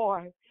you,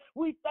 Lord.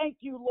 We thank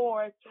you,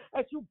 Lord,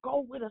 as you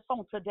go with us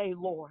on today,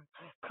 Lord.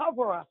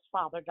 Cover us,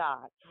 Father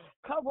God.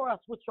 Cover us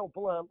with your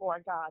blood,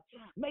 Lord God.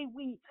 May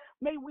we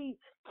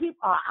keep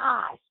our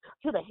eyes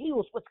to the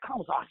hills which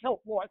comes our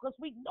help, Lord, because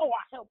we know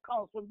our help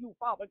comes from you,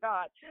 Father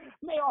God.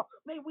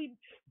 May we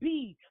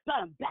be the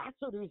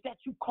ambassadors that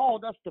you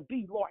called us to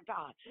be, Lord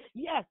God.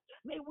 Yes,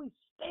 may we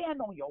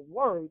stand on your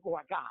word,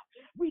 Lord God.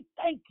 We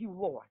thank you,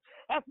 Lord.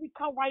 As we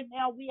come right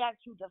now, we ask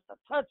you just to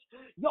touch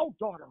your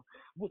daughter,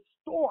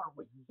 restore,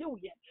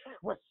 resilient,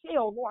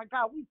 Rachelle, Lord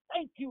God. We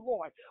thank you,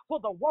 Lord, for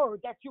the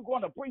word that you're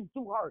going to bring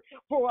through her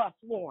for us,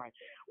 Lord.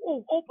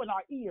 Oh, open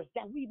our ears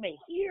that we may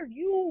hear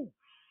you.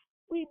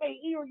 We may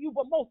hear you,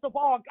 but most of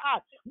all,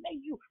 God,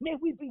 may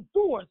we be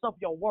doers of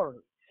your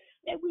word.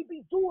 May we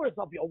be doers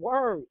of your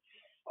word.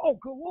 Oh,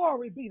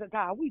 glory be to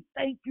God. We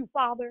thank you,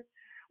 Father.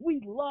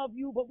 We love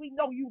you, but we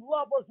know you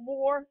love us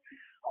more.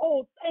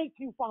 Oh, thank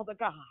you, Father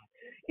God.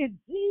 In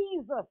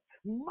Jesus'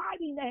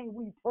 mighty name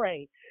we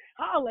pray.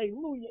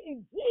 Hallelujah.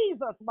 In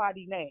Jesus'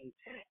 mighty name.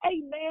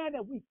 Amen.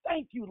 And we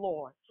thank you,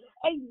 Lord.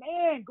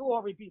 Amen.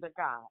 Glory be to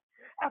God.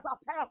 As I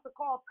pass the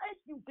call, thank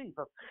you,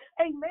 Jesus.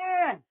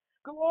 Amen.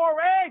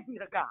 Glory be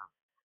to God.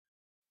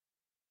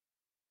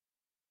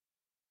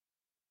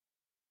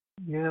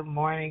 Good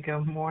morning.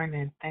 Good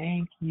morning.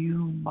 Thank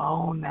you,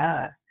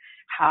 Mona.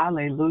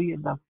 Hallelujah.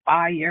 The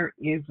fire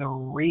is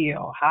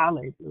real.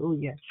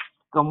 Hallelujah.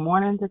 Good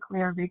morning,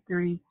 Declare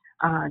Victory.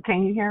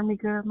 Can you hear me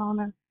good,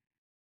 Mona?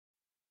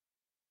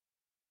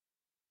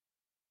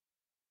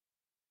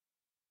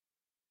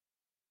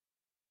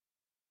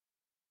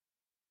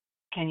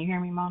 Can you hear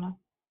me, Mona?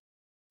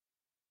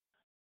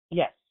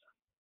 Yes.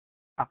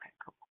 Okay,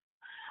 cool.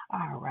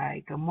 All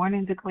right. Good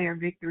morning, Declare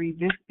Victory.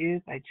 This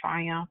is a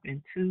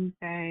Triumphant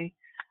Tuesday.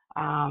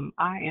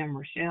 I am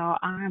Rachelle.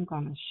 I'm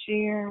going to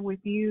share with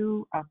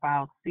you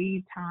about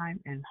seed time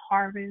and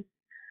harvest.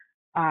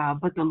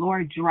 But the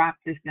Lord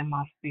dropped this in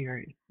my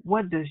spirit.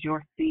 What does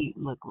your seed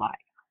look like?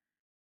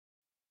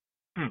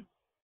 I'm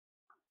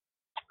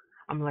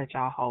going to let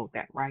y'all hold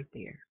that right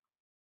there.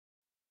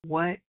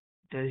 What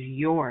does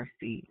your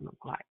seed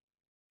look like?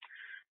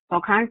 So,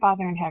 kind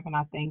Father in heaven,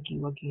 I thank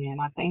you again.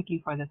 I thank you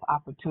for this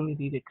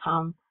opportunity to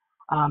come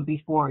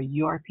before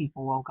your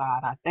people, oh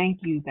God. I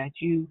thank you that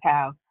you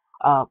have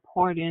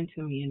poured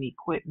into me and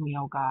equipped me,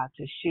 oh God,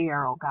 to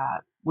share, oh God,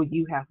 what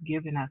you have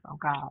given us, oh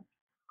God.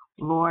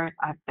 Lord,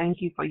 I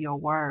thank you for your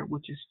word,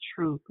 which is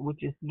truth,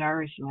 which is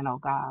nourishment, oh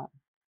God.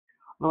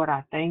 Lord,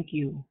 I thank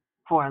you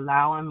for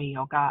allowing me,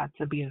 oh God,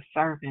 to be a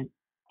servant,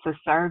 to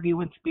serve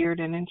you in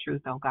spirit and in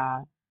truth, oh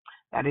God,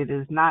 that it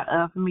is not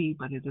of me,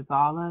 but it is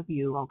all of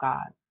you, oh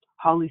God.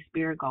 Holy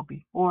Spirit, go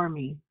before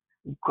me.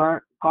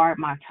 Guard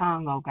my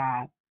tongue, oh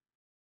God.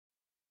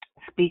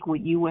 Speak what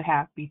you would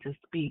have me to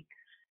speak.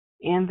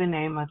 In the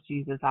name of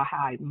Jesus, I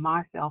hide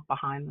myself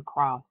behind the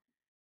cross.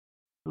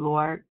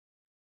 Lord,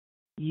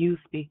 you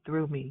speak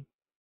through me.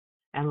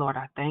 And Lord,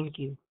 I thank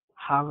you.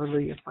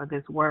 Hallelujah. For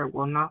this word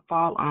will not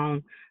fall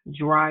on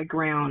dry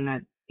ground,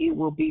 that it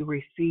will be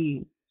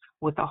received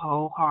with a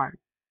whole heart,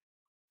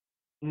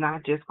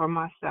 not just for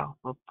myself,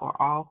 but for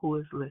all who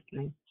is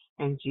listening.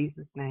 In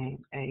Jesus'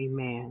 name,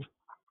 amen.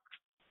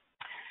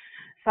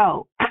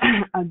 So,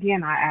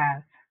 again, I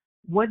ask,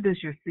 what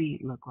does your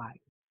seed look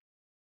like?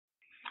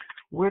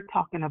 We're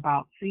talking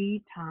about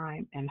seed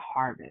time and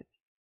harvest.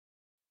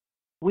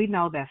 We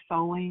know that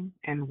sowing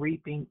and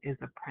reaping is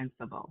a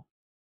principle.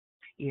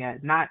 Yeah,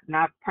 not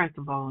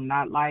principle,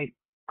 not like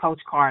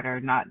Coach Carter,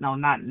 not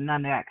none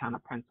of that kind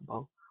of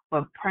principle,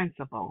 but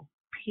principle.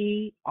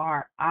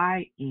 PRINCIPLE.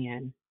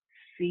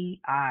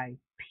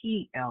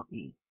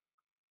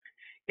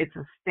 It's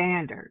a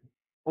standard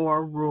or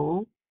a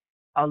rule,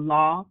 a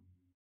law,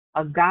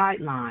 a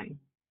guideline,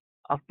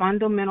 a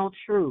fundamental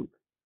truth,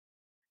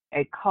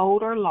 a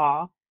code or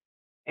law,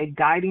 a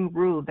guiding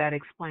rule that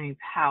explains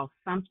how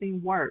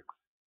something works,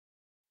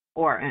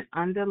 or an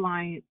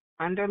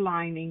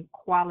underlining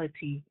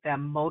quality that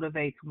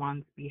motivates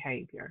one's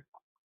behavior.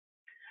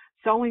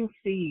 Sowing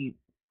seeds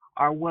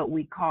are what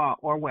we call,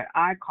 or what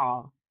I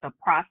call, the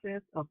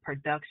process of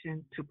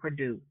production to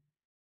produce.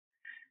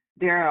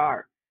 There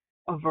are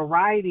a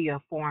variety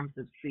of forms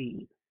of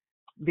seeds.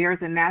 There's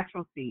a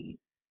natural seed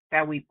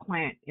that we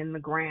plant in the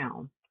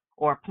ground,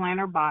 or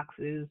planter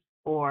boxes,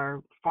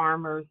 or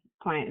farmers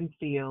plant in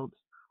fields,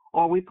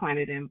 or we plant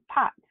it in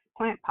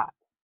plant pots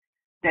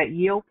that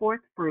yield forth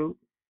fruit,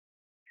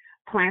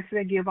 plants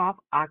that give off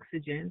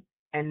oxygen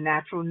and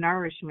natural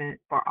nourishment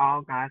for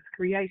all God's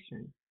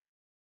creation.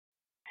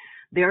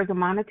 There's a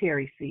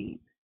monetary seed,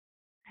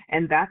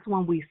 and that's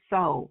when we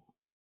sow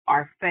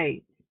our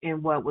faith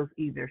in what was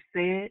either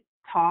said,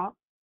 taught,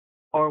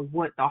 or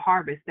what the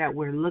harvest that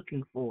we're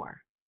looking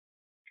for.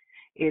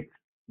 It's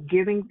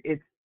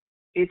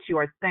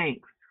your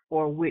thanks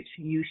for which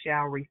you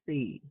shall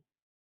receive.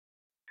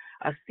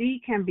 A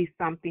seed can be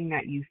something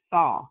that you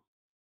saw,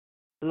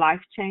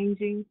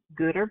 life-changing,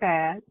 good or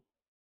bad,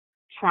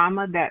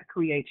 trauma that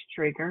creates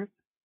triggers,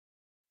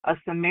 a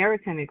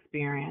Samaritan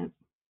experience,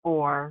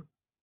 Or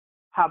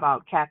how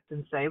about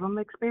Captain Save-'em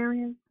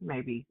experience?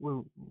 Maybe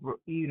we'll,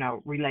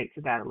 relate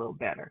to that a little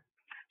better.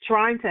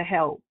 Trying to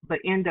help, but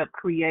end up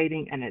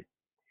creating an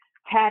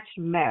attached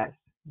mess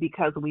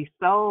because we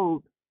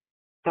sowed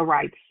the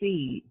right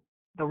seed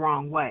the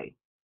wrong way.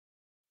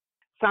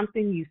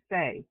 Something you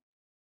say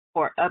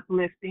or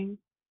uplifting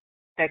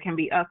that can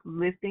be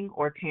uplifting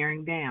or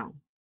tearing down.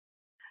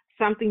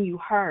 Something you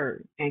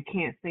heard and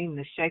can't seem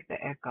to shake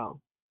the echo.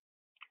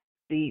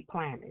 Seed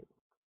planted.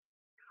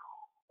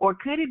 Or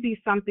could it be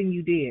something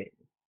you did?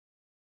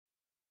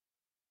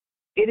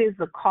 It is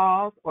the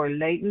cause or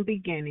latent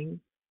beginning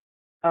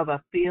of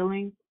a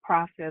feeling,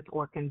 process,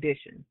 or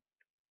condition.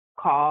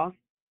 Cause,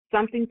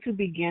 something to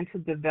begin to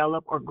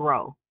develop or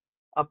grow.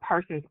 A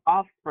person's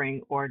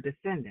offspring or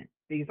descendant.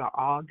 These are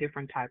all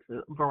different types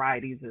of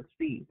varieties of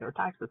seeds or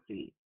types of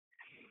seeds.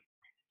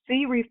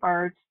 Seed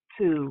refers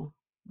to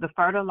the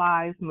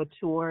fertilized,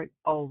 matured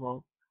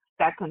oval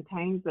that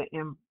contains the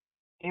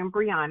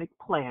embryonic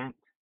plant,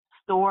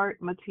 stored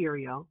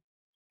material,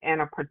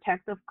 and a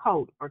protective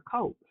coat or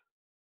coats.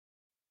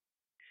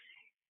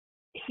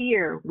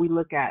 Here we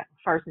look at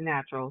first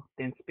natural,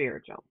 then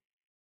spiritual.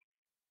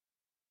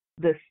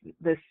 The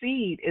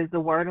seed is the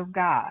word of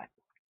God,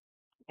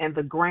 and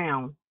the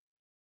ground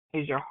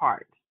is your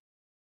heart.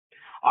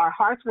 Our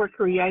hearts were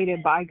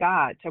created by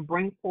God to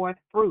bring forth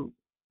fruit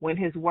when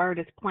his word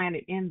is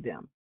planted in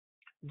them.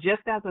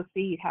 Just as a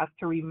seed has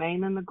to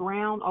remain in the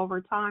ground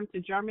over time to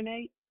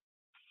germinate,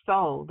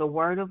 so the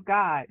word of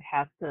God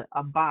has to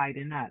abide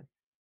in us.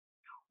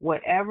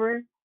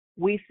 Whatever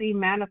we see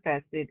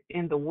manifested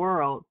in the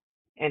world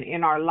and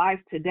in our life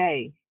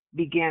today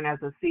began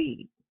as a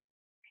seed.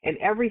 And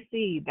every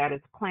seed that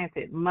is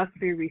planted must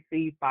be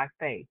received by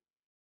faith.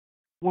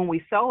 When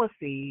we sow a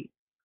seed,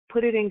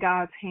 put it in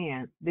God's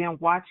hands, then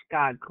watch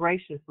God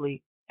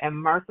graciously and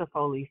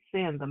mercifully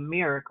send the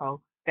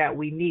miracle that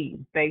we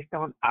need based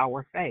on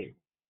our faith.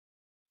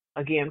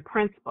 Again,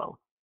 principle,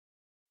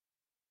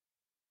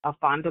 a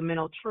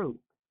fundamental truth.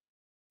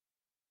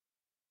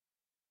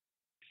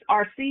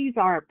 Our seeds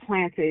are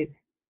planted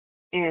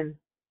in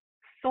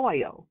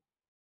soil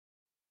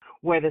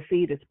where the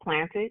seed is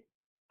planted,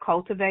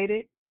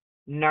 cultivated,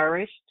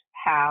 nourished,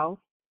 housed,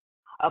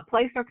 a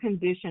place or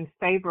condition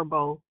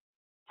favorable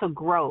to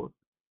growth,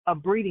 a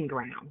breeding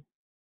ground.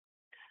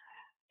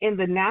 In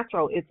the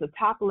natural, it's a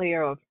top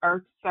layer of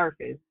Earth's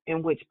surface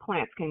in which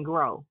plants can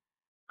grow,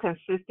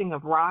 consisting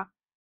of rock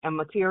and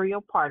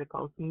material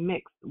particles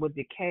mixed with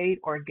decayed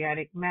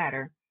organic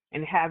matter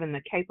and having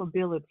the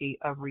capability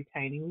of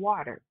retaining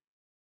water.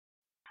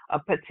 A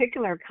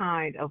particular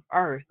kind of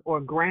earth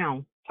or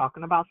ground,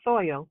 talking about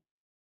soil,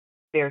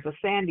 there's a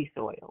sandy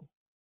soil.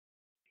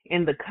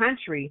 In the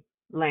country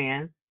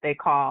land, they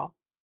call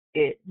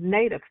it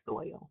native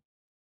soil.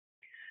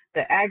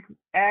 The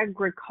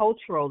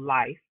agricultural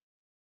life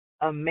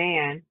of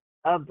man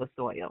of the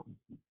soil.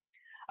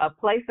 A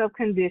place of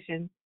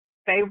condition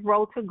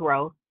favorable to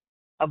growth,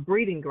 a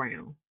breeding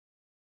ground.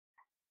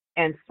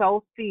 And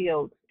sow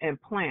fields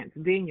and plants,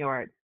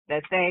 vineyards,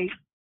 that they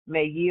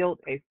may yield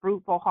a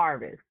fruitful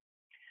harvest.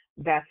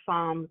 That's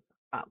Psalms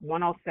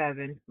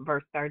 107,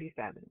 verse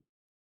 37.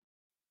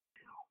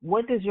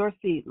 What does your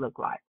seed look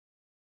like?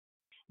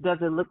 Does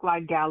it look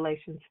like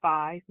Galatians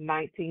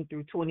 5:19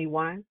 through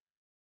 21?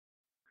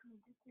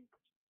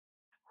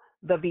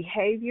 The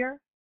behavior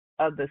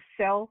of the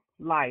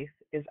self-life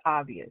is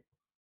obvious.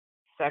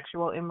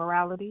 Sexual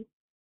immorality,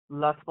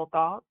 lustful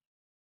thoughts,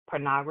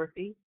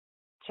 pornography,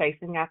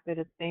 chasing after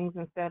the things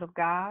instead of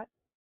God,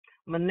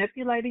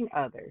 manipulating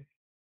others,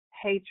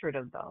 hatred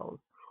of those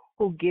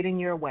who get in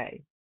your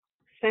way,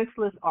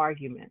 senseless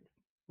arguments,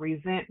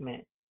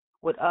 resentment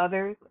with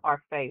others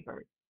are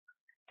favored,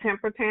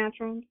 temper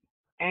tantrums,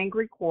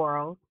 angry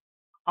quarrels,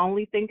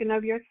 only thinking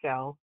of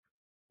yourself,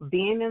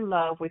 being in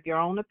love with your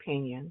own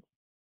opinions,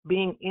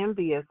 being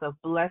envious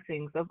of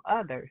blessings of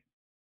others,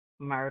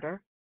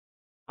 murder,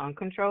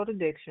 uncontrolled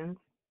addictions,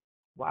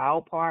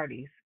 wild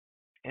parties,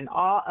 and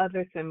all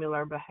other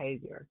similar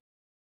behavior.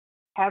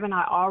 Haven't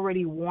I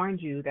already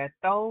warned you that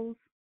those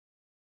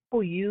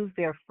who use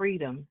their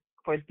freedom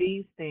for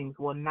these things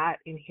will not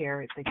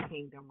inherit the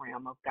kingdom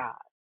realm of God?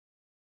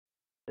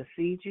 The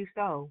seed you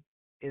sow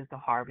is the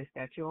harvest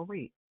that you'll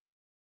reap.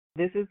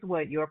 This is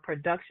what your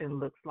production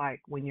looks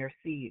like when your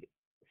seeds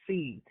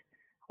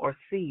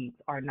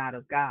are not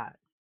of God.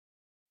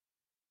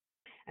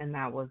 And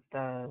that was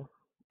the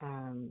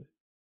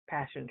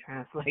Passion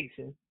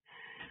Translation.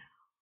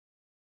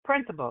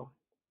 Principle.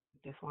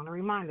 Just want to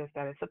remind us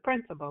that it's a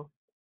principle.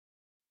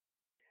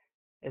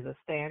 Is a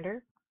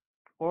standard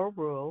or a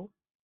rule,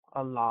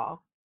 a law,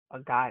 a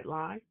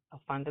guideline, a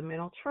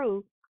fundamental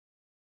truth,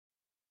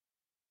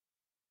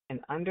 an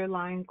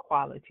underlying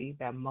quality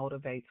that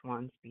motivates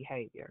one's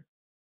behavior.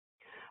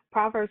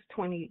 Proverbs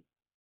 20,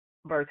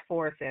 verse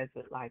 4 says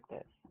it like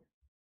this.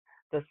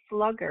 The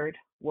sluggard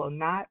will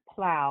not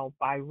plow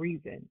by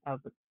reason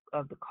of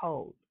the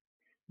cold.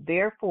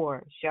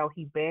 Therefore shall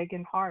he beg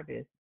in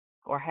harvest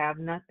or have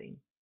nothing.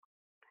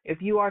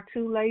 If you are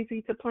too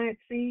lazy to plant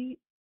seed,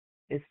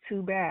 It's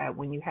too bad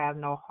when you have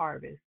no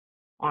harvest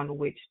on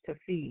which to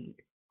feed.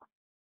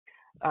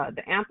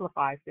 The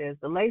Amplify says,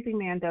 the lazy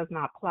man does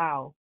not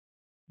plow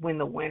when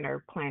the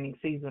winter planting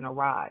season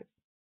arrives.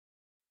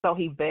 So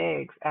he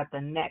begs at the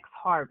next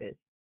harvest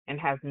and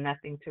has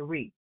nothing to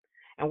reap.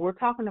 And we're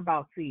talking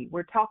about seed.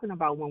 We're talking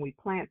about when we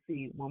plant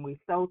seed, when we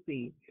sow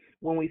seed,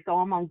 when we sow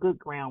them on good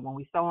ground, when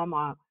we sow them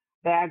on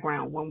bad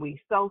ground, when we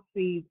sow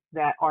seeds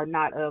that are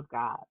not of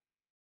God,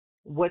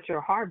 what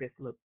your harvest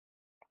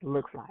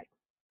looks like.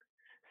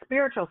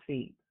 Spiritual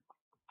seed,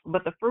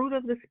 but the fruit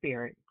of the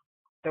Spirit,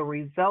 the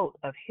result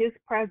of His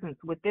presence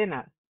within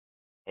us,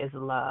 is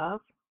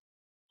love,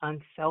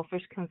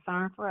 unselfish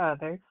concern for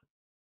others,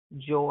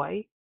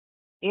 joy,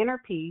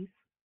 inner peace,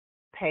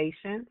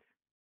 patience,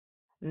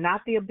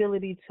 not the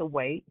ability to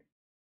wait,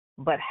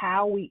 but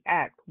how we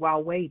act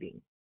while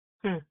waiting.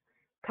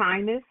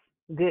 Kindness,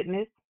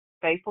 goodness,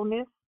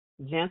 faithfulness,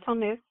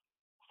 gentleness,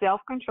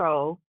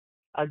 self-control.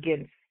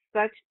 Against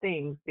such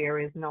things there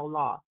is no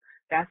law.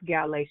 That's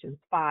Galatians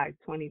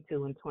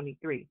 5:22 and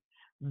 23.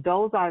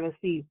 Those are the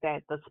seeds,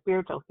 that the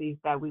spiritual seeds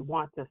that we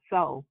want to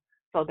sow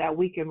so that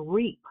we can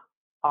reap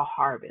a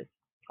harvest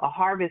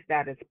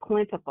that is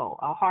plentiful,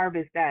 a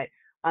harvest that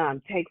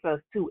takes us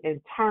to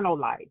eternal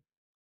life.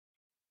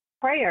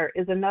 Prayer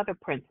is another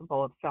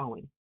principle of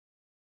sowing,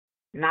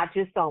 not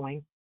just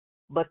sowing,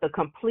 but the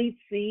complete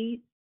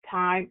seed,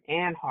 time,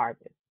 and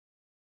harvest.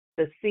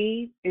 The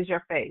seed is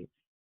your faith.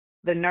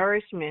 The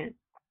nourishment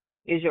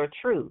is your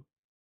truth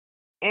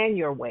and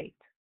your weight.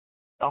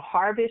 The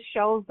harvest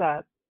shows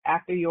up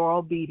after your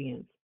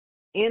obedience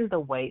in the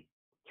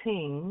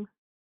waiting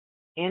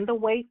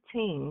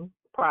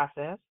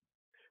process,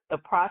 the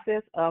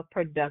process of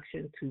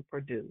production to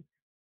produce.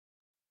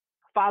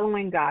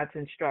 Following God's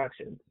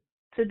instructions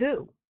to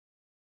do.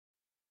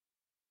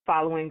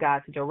 Following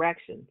God's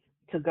directions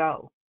to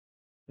go.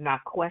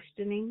 Not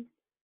questioning,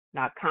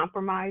 not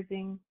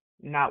compromising,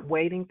 not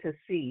waiting to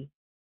see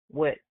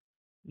what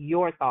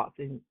your thoughts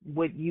and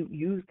what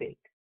you think.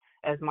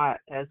 As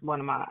one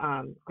of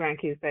my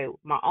grandkids say,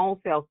 my own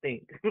self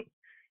think.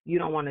 You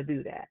don't want to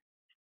do that.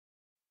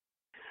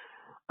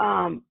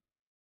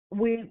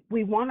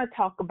 We want to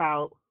talk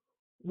about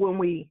when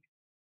we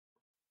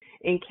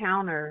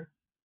encounter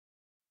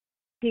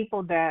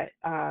people that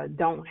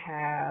don't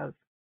have.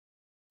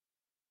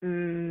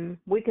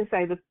 We can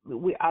say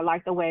I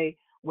like the way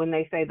when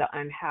they say the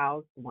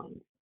unhoused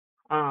ones.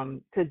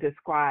 To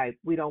describe,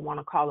 we don't want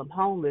to call them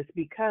homeless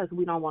because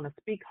we don't want to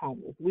speak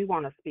homeless. We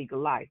want to speak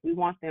life. We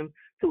want them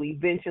to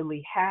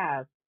eventually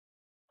have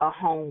a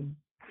home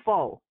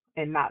full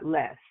and not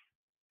less.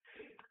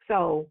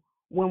 So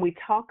when we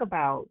talk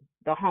about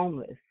the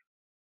homeless,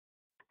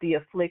 the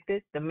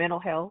afflicted, the mental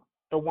health,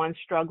 the ones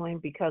struggling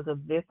because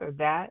of this or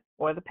that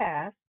or the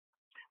past,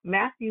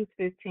 Matthew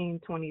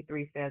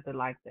 15:23 says it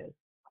like this.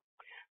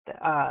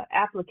 The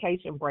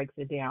application breaks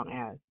it down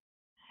as,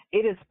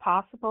 it is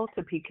possible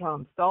to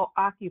become so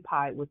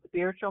occupied with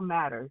spiritual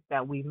matters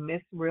that we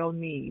miss real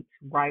needs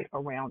right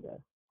around us.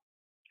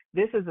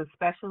 This is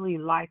especially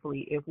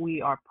likely if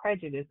we are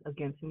prejudiced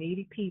against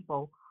needy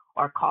people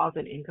or cause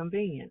an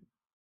inconvenience.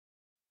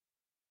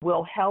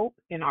 We'll help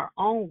in our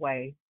own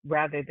way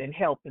rather than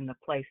help in the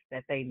place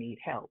that they need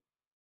help,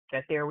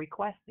 that they're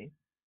requesting.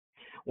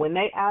 When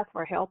they ask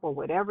for help or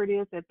whatever it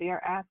is that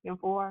they're asking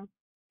for,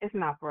 it's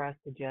not for us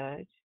to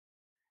judge.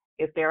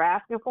 If they're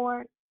asking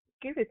for it,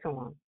 give it to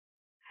them.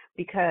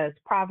 Because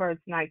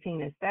Proverbs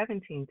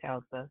 19:17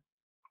 tells us,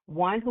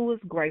 one who is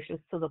gracious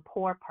to the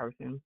poor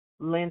person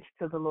lends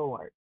to the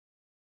Lord,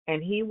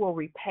 and He will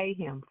repay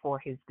him for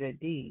his good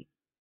deed.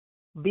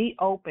 Be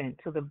open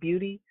to the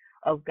beauty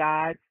of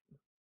God's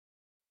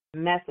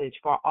message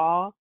for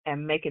all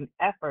and make an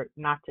effort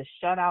not to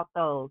shut out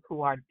those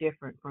who are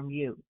different from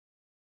you.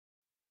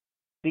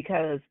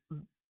 Because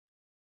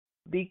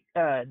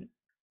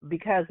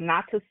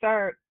not to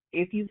serve,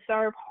 if you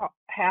serve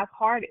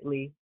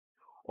half-heartedly,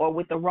 or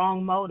with the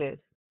wrong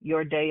motives,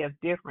 your day of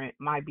different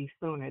might be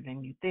sooner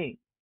than you think.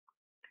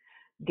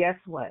 Guess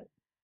what?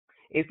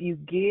 If you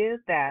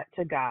give that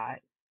to God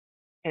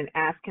and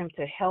ask Him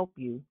to help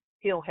you,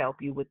 He'll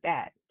help you with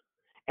that.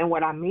 And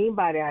what I mean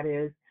by that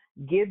is,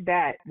 give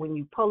that when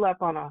you pull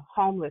up on a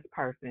homeless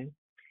person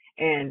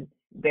and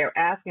they're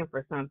asking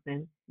for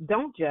something.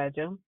 Don't judge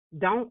them.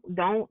 Don't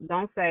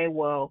say,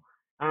 well,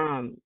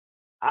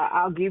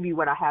 I'll give you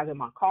what I have in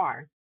my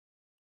car.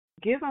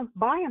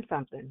 Buy him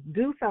something,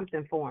 do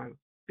something for him,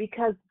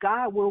 because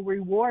God will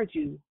reward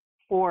you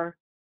for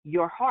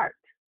your heart.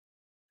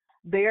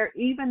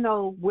 Even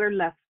though we're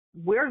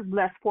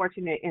less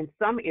fortunate in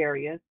some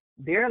areas,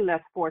 they're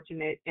less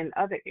fortunate in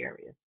other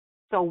areas.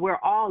 So we're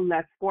all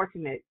less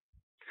fortunate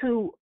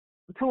to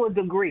a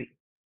degree,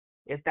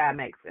 if that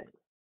makes sense.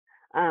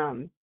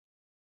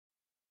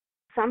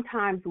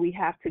 Sometimes we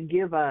have to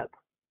give up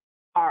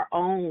our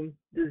own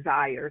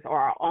desires or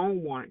our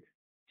own wants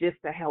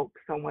just to help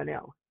someone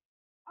else.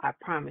 I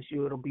promise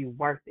you it'll be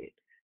worth it.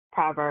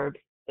 Proverbs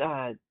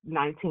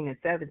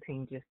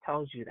 19:17 just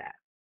tells you that.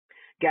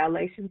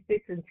 Galatians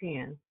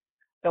 6:10,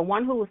 The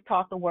one who is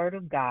taught the word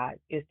of God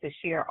is to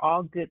share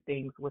all good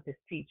things with his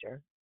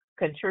teacher,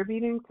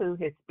 contributing to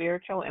his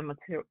spiritual and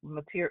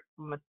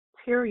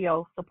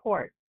material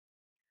support.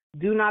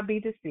 Do not be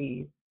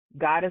deceived.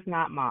 God is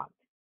not mocked.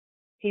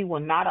 He will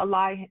not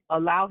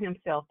allow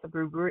himself to be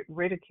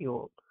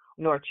ridiculed,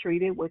 nor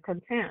treated with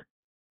contempt,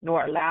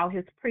 nor allow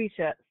his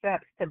precepts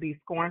to be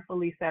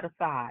scornfully set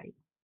aside.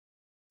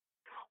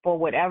 For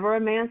whatever a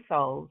man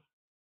sows,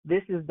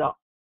 this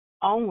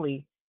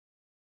only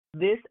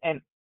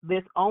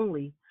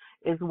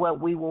is what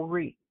we will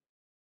reap.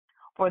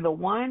 For the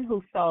one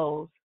who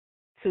sows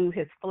to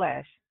his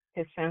flesh,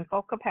 his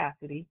sinful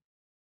capacity,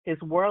 his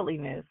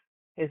worldliness,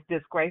 his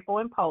disgraceful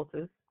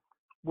impulses,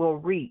 will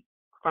reap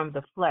from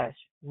the flesh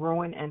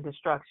ruin and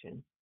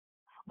destruction.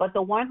 But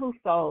the one who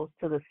sows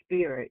to the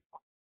Spirit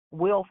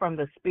will from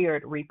the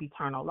Spirit reap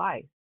eternal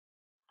life.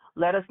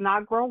 Let us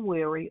not grow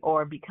weary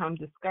or become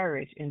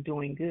discouraged in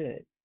doing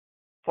good,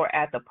 for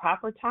at the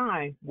proper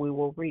time we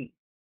will reap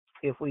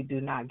if we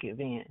do not give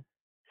in.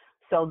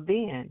 So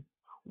then,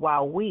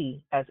 while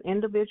we as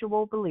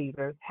individual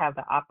believers have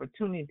the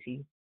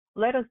opportunity,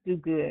 let us do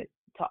good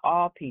to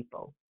all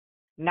people,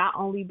 not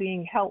only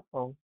being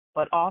helpful,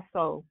 but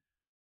also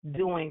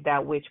doing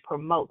that which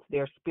promotes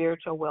their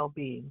spiritual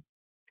well-being,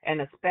 and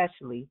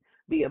especially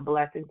be a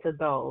blessing to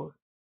those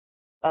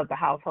of the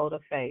household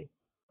of faith,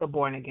 the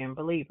born-again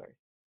believers.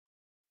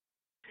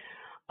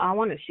 I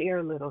want to share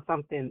a little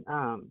something,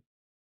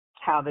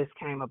 how this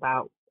came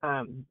about,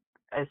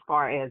 as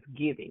far as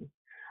giving.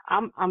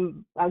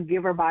 I'm a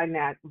giver by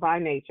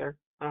nature.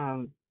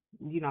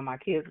 My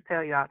kids will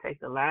tell you I'll take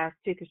the last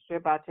chicken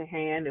strip out your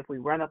hand. If we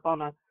run up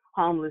on a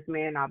homeless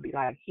man, I'll be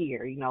like,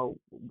 here,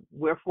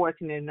 we're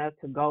fortunate enough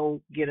to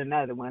go get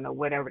another one, or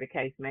whatever the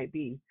case may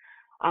be.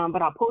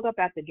 But I pulled up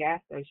at the gas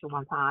station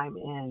one time,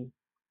 and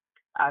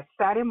I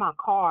sat in my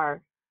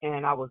car,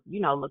 and I was,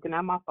 looking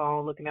at my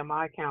phone, looking at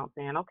my account,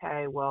 saying,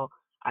 okay, well,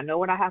 I know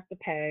what I have to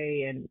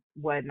pay and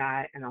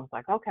whatnot. And I was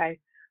like, okay.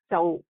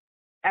 So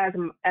as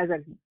I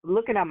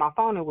looking at my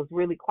phone, it was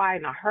really quiet,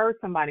 and I heard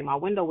somebody, my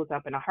window was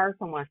up, and I heard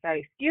someone say,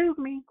 excuse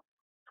me.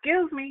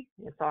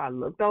 And so I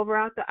looked over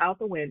out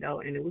the window,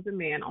 and it was a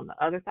man on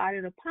the other side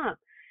of the pump.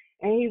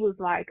 And he was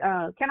like,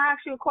 can I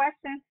ask you a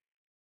question?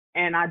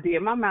 And I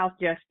did my mouth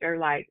gesture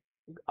like,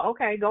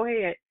 okay, go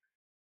ahead.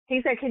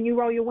 He said, can you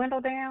roll your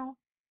window down?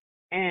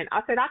 And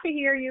I said, I can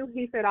hear you.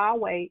 He said, I'll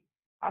wait.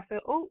 I said,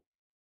 oh,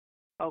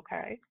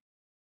 okay.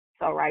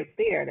 So right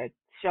there, that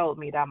showed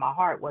me that my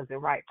heart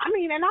wasn't right.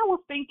 And I was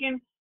thinking,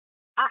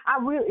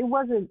 I really, it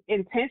wasn't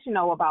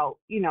intentional about,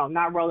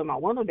 not rolling my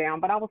window down,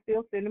 but I was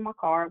still sitting in my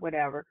car,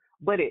 whatever.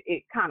 But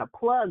it kind of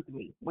plugged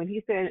me. When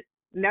he said,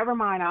 never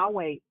mind, I'll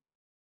wait.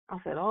 I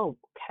said, oh,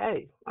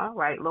 okay. All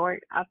right,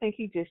 Lord. I think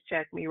he just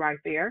checked me right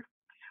there.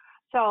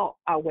 So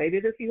I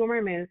waited a few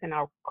more minutes, and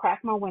I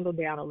cracked my window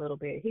down a little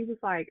bit. He was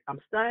like, I'm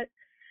stuck.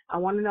 I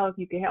want to know if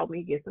you can help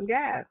me get some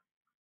gas.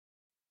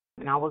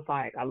 And I was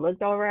like, I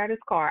looked over at his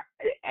car,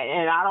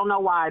 and I don't know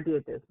why I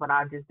did this, but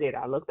I just did.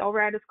 I looked over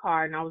at his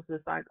car, and I was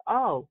just like,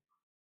 oh,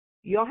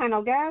 you don't have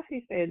no gas?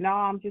 He said, no,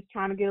 I'm just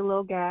trying to get a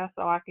little gas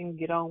so I can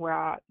get on where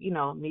I,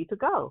 need to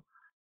go.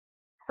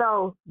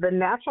 So the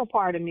natural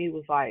part of me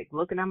was like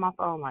looking at my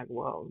phone like,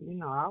 well,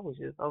 I was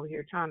just over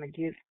here trying to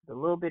get the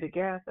little bit of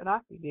gas that I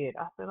could get.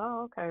 I said,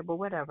 oh, okay, but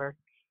whatever.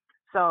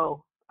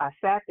 So I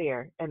sat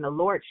there, and the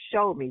Lord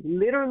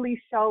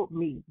literally showed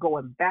me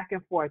going back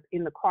and forth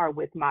in the car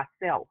with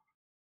myself,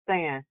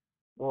 saying,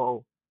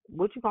 well,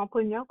 what you going to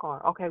put in your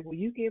car? Okay, well,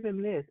 you give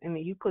him this, and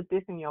then you put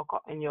this in your car,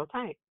 in your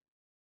tank.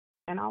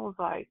 And I was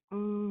like,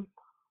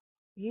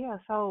 yeah,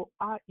 so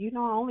I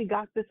only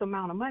got this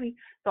amount of money.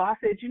 So I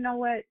said, you know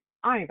what?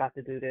 I ain't got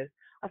to do this.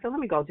 I said, let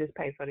me go just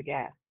pay for the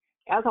gas.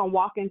 As I'm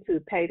walking to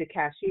pay the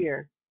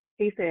cashier,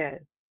 he said,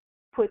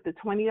 put the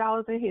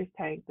 $20 in his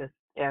tank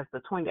as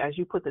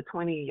you put the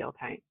 20 in your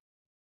tank.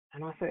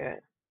 And I said,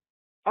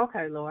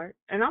 okay, Lord.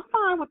 And I'm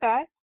fine with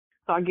that.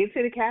 So I get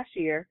to the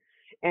cashier,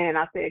 and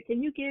I said,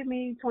 can you give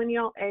me 20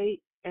 on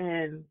 8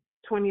 and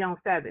 20 on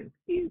 7?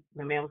 The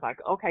man was like,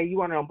 okay, you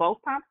want it on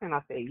both pumps? And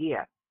I said,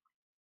 yeah.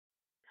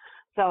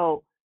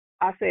 So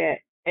I said,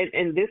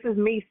 and this is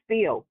me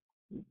still,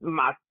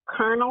 my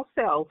carnal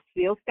self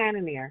still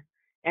standing there.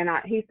 And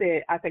I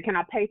said, can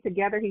I pay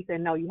together? He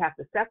said, no, you have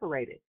to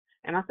separate it.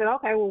 And I said,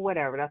 okay, well,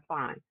 whatever, that's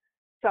fine.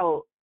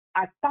 So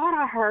I thought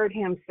I heard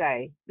him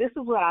say, this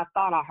is what I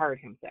thought I heard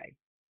him say,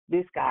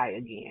 this guy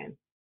again.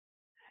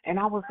 And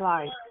I was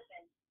like,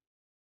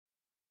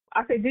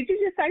 I said, did you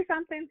just say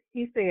something?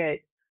 He said,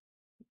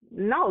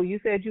 no, you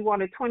said you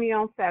wanted 20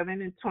 on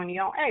 7 and 20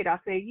 on 8. I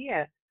said,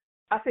 yeah.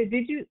 I said,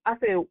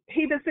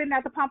 he been sitting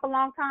at the pump a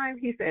long time?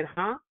 He said,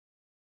 huh?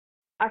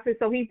 I said,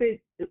 so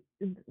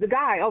the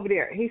guy over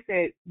there, he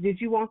said, did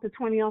you want the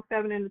 20 on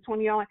 7 and the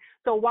 20 on 8?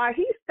 So while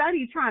he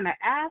studied trying to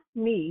ask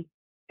me,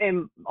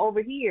 and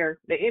over here,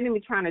 the enemy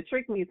trying to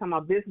trick me, talking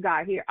about this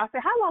guy here, I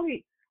said, how long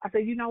I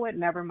said, you know what,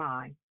 never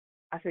mind.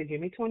 I said,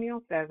 give me 20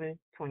 on 7,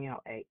 20 on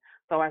 8.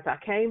 So as I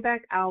came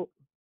back out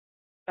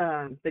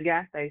the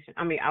gas station,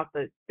 out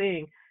the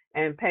thing,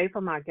 and paid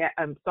for my gas,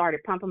 started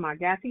pumping my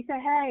gas, he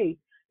said, hey,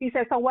 He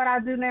said, so what I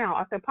do now?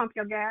 I said, pump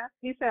your gas.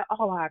 He said,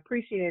 oh, I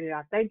appreciate it.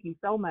 I thank you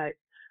so much.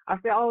 I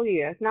said, oh,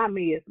 yeah, it's not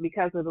me. It's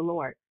because of the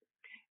Lord.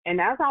 And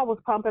as I was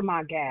pumping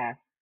my gas,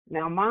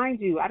 now, mind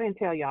you, I didn't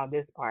tell y'all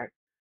this part,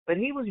 but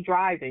he was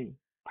driving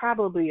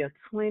probably a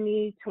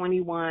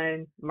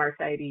 2021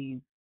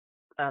 Mercedes,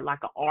 like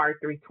a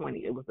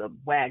R320. It was a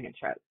wagon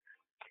truck.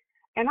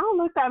 And I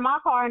looked at my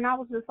car and I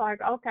was just like,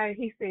 okay.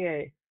 He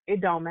said,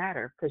 it don't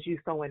matter because you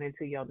sowing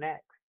into your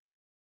next.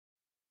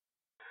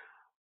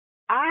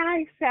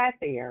 I sat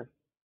there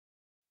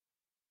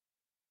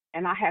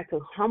and I had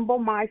to humble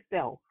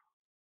myself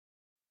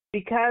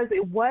because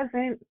it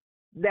wasn't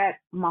that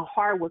my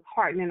heart was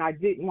hardened and I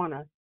didn't want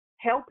to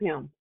help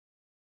him,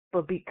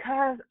 but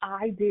because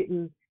I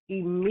didn't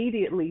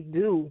immediately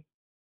do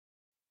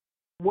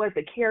what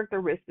the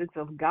characteristics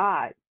of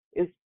God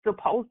is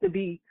supposed to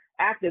be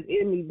active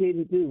in me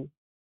didn't do,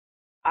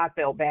 I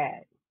felt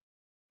bad.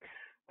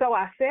 So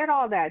I said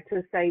all that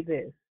to say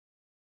this.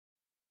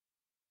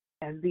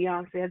 As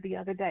Dion said the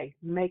other day,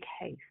 make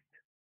haste.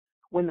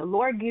 When the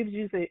Lord gives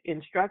you the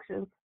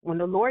instructions, when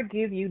the Lord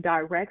gives you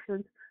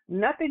directions,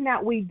 nothing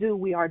that we do,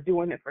 we are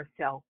doing it for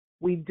self.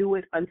 We do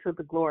it unto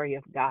the glory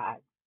of God.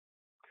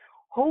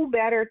 Who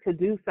better to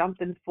do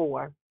something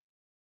for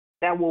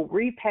that will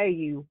repay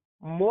you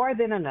more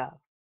than enough?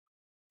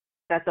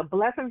 That the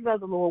blessings of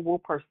the Lord will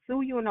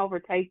pursue you and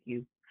overtake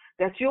you.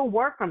 That you'll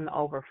work from the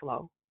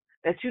overflow.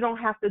 That you don't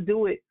have to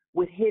do it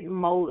with hidden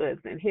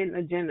motives and hidden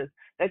agendas.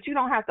 That you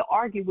don't have to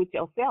argue with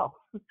yourself.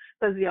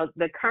 Because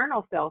the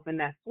carnal self in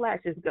that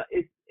flesh is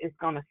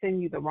going to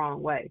send you the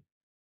wrong way.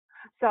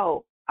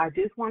 So I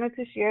just wanted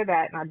to share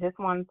that, and I just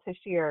wanted to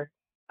share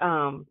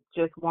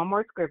just one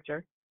more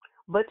scripture.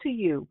 But to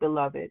you,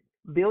 beloved,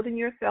 building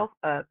yourself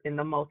up in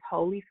the most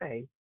holy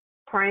faith,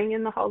 praying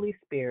in the Holy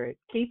Spirit,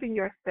 keeping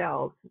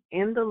yourselves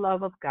in the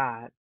love of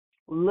God,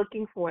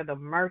 looking for the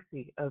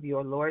mercy of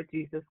your Lord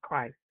Jesus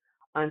Christ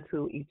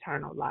unto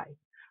eternal life.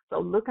 So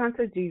look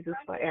unto Jesus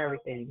for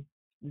everything.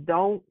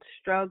 Don't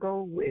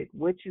struggle with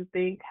what you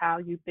think, how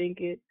you think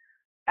it.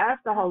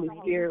 Ask the Holy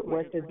Spirit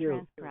what to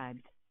do.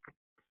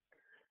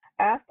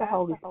 Ask the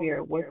Holy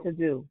Spirit what to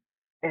do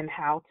and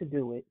how to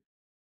do it.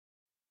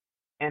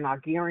 And I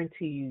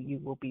guarantee you, you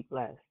will be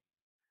blessed.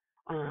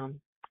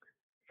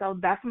 So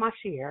that's my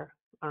share.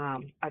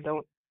 I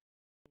don't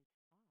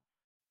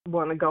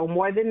want to go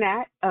more than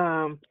that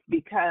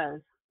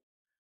because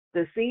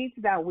the seeds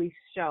that we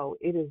sow,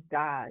 it is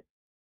God.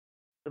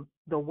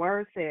 The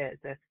word says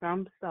that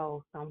some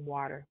sow, some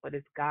water, but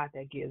it's God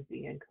that gives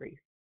the increase.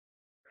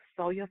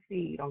 Sow your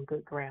seed on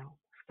good ground.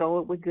 Sow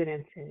it with good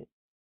intent.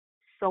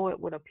 Sow it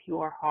with a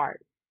pure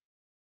heart.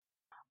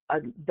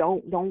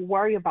 Don't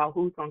worry about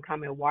who's going to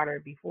come and water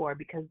it before,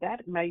 because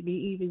that may be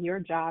even your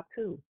job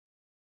too.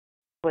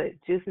 But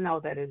just know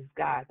that it's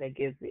God that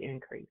gives the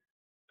increase.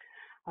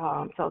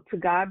 So to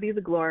God be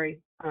the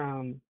glory.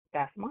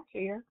 That's my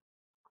share.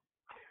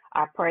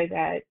 I pray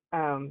that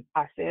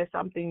I said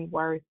something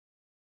worth,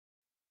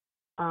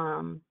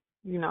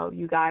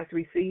 you guys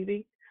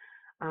receiving,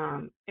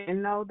 and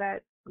know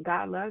that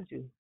God loves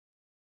you.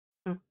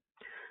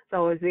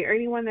 So is there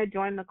anyone that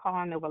joined the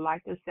call and that would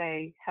like to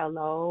say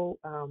hello?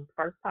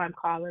 First-time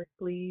callers,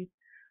 please.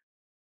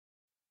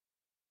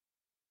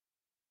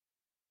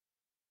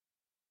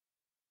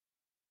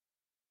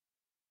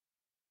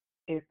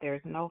 If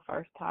there's no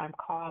first-time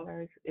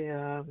callers,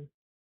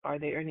 are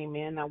there any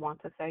men that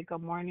want to say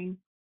good morning?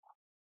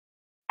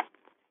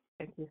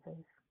 Thank you, sis.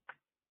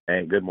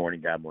 Hey, good morning,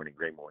 God morning,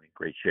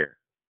 great share.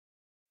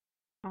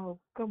 Oh,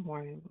 good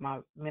morning, my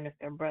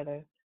minister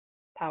brother.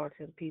 Power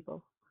to the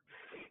people.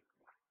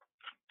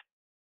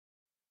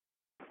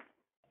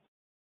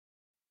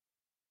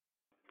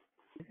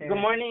 Good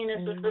morning,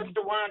 this is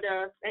Sister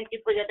Wanda. Thank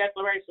you for your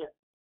declaration.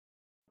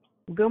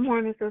 Good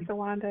morning, Sister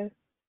Wanda.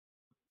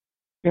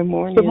 Good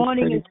morning. Good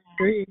morning, it's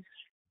Pretty.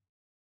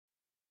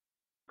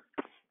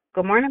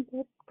 Good morning,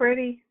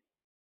 Pretty.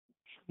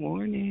 Good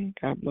morning.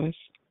 God bless.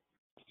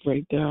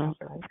 Great job.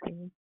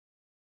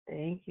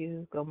 Thank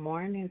you. Good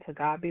morning. To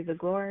God be the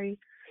glory.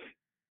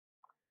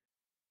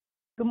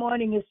 Good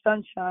morning, it's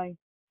Sunshine.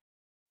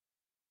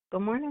 Good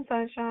morning,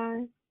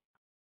 Sunshine.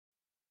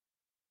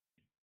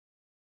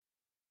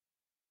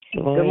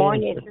 Good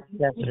morning.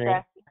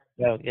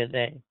 Good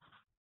day.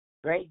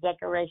 Great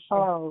decoration.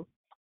 Oh,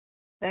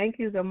 thank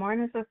you. Good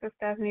morning, Sister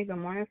Stephanie. Good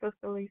morning,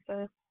 Sister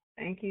Lisa.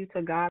 Thank you.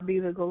 To God be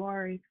the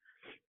glory.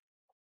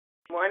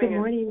 Good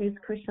morning, Ms.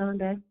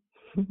 Krishanda.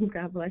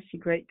 God bless you.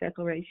 Great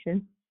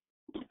declaration.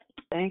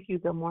 Thank you.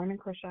 Good morning,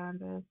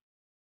 Krishanda.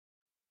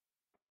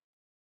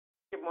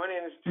 Good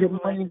morning. Good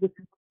morning.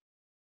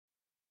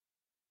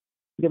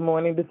 Good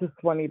morning. This is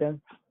Juanita.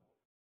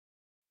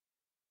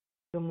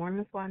 Good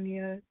morning,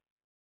 Juanita.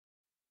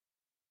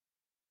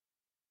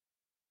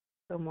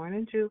 Good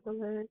morning,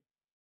 Jubilant.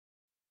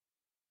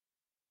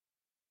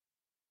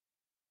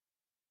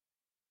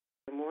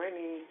 Good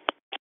morning.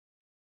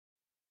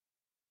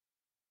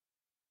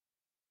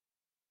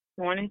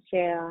 Morning,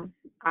 Shell.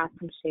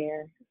 Awesome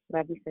share.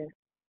 Love you, sis.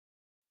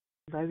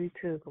 Love you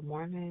too. Good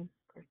morning,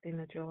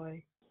 Christina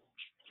Joy.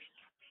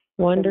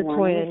 Wonder Good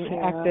morning, Twin,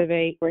 Michelle.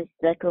 activate. Great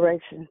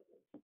decoration.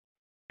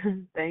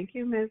 Thank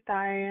you, Miss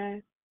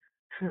Diane.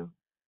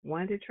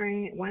 Wonder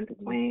Twin.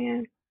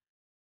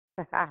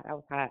 That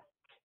was hot.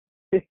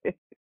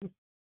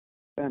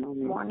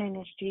 Morning,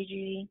 it's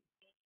Gigi.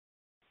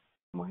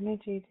 Morning,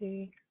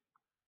 Gigi.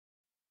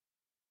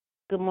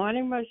 Good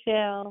morning,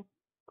 Rachelle.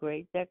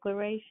 Great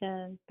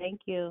declaration.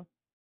 Thank you.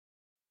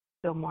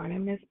 Good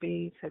morning, Miss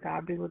B. To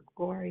God be the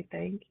glory.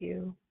 Thank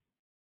you.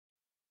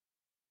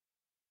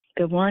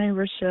 Good morning,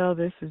 Rachelle.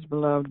 This is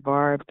beloved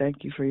Barb.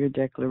 Thank you for your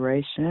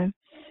declaration.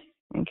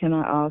 And can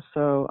I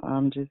also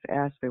just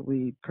ask that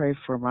we pray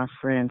for my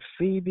friend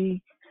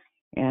Phoebe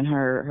and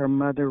her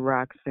mother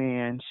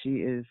Roxanne.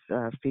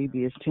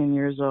 Phoebe is 10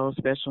 years old,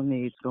 special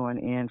needs, going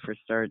in for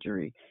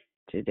surgery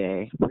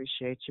today.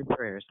 Appreciate your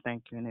prayers.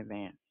 Thank you in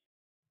advance.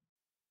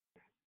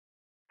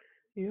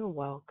 You're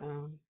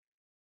welcome.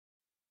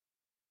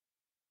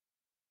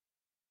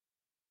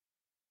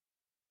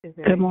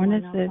 Good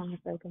morning, sis.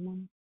 Good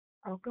morning?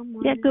 Oh, good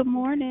morning. Yeah, good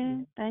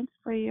morning. Thanks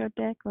for your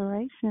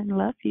declaration.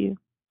 Love you.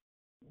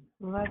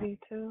 Love you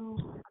too.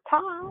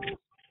 Tom.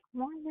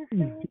 Morning,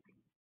 sis.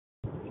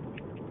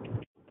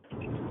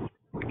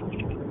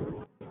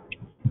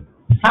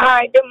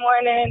 Hi, good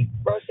morning,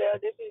 Rachelle.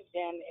 This is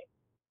Janet.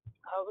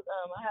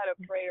 I had a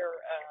prayer,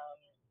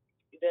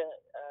 the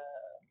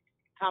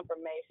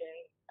confirmation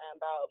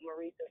about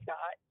Marisa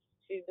Scott.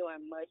 She's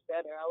doing much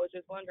better. I was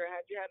just wondering,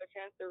 have you had a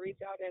chance to reach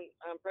out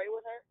and pray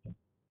with her?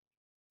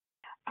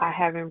 I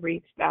haven't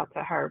reached out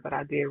to her, but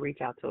I did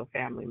reach out to a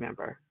family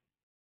member.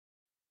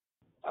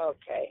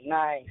 Okay,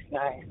 nice.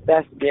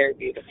 That's very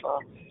beautiful.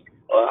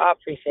 Well, I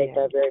appreciate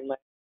that very much.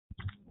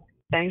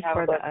 Thanks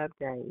for the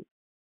update.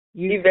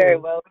 You're very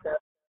welcome.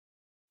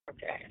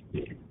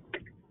 Okay.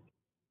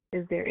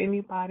 Is there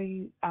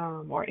anybody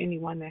or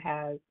anyone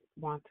that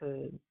want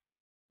to,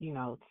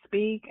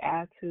 speak,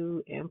 add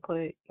to,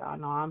 input? Y'all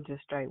know I'm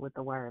just straight with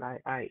the word.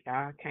 I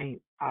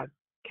can't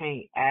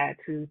add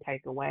to,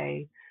 take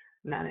away,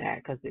 none of that,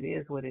 because it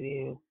is what it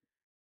is.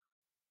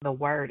 The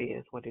word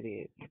is what it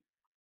is.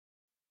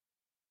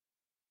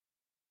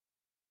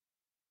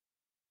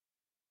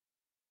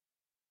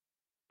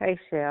 Hey,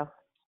 Shell.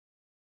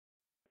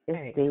 It's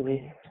Hey,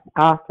 Dee.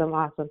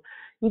 Awesome.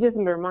 You just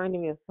been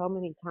reminding me of so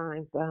many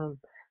times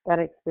that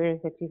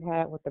experience that you've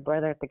had with the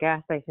brother at the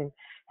gas station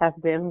has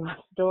been my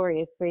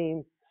story. It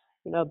seems,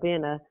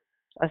 being a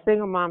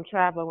single mom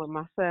traveling with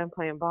my son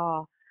playing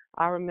ball,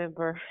 I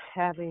remember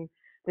having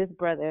this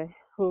brother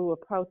who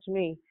approached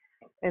me.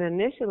 And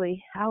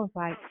initially, I was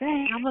like,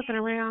 dang, I'm looking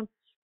around.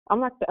 I'm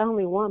like the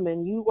only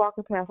woman. You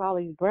walking past all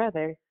these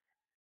brothers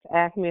to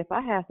ask me if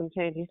I had some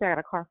change. You said I got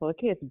a car full of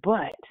kids.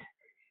 But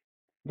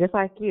just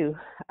like you,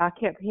 I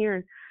kept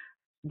hearing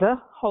the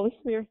Holy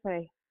Spirit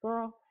say,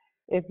 girl,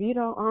 if I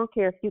don't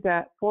care if you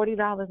got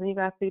 $40 and you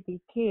got 50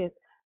 kids,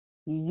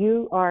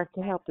 you are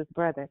to help this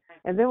brother.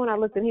 And then when I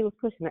looked and he was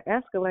pushing the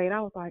Escalade,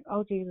 I was like,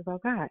 oh, Jesus, oh,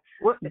 God.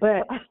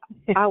 But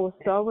I was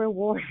so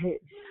rewarded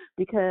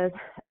because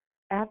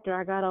after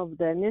I got over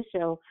the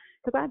initial,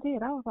 because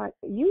I was like,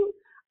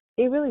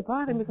 it really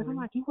bothered me because I'm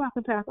like, you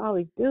walking past all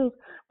these dudes.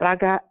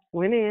 But I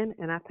went in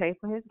and I paid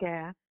for his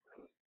gas.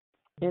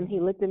 And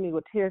he looked at me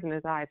with tears in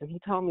his eyes, and he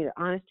told me the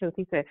honest truth.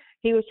 He said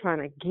he was trying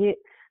to get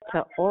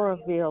to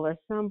Oroville or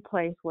some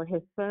place where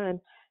his son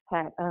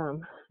had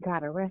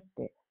got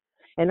arrested.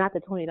 And not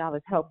the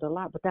 $20 helped a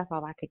lot, but that's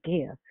all I could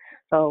give.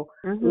 So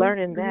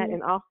learning that,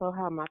 and also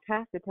how my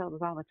pastor tells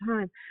us all the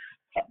time,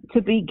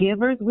 to be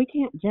givers, we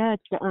can't judge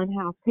the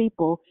unhoused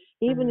people.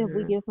 Even if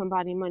we give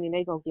somebody money,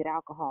 they go get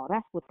alcohol.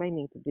 That's what they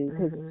need to do,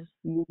 because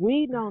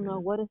we don't know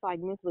what it's like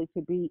mentally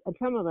to be, and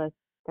some of us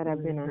that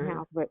have been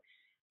unhoused, but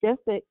just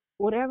that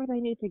whatever they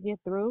need to get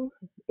through,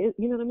 you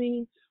know what I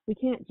mean? We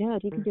can't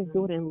judge. We can just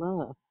do it in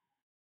love,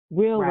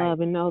 real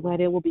love, and know that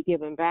it will be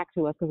given back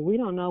to us, because we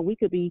don't know. We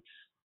could be,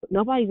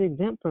 nobody's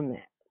exempt from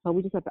that. So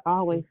we just have to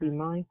always be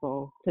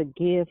mindful to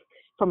give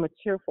from a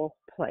cheerful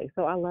place.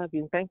 So I love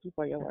you. Thank you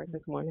for your work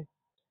this morning.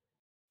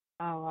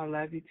 Oh, I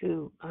love you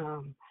too.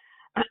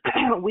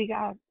 We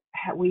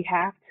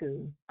have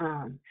to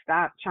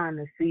stop trying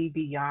to see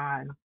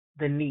beyond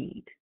the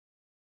need.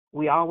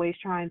 We always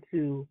trying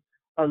to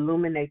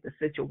illuminate the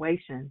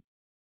situation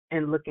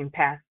and looking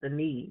past the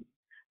need.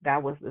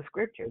 That was the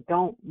scripture.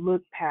 Don't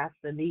look past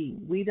the need.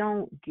 We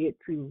don't get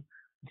to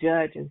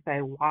judge and say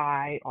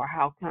why or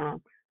how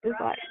come. It's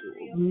like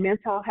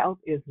mental health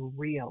is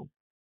real.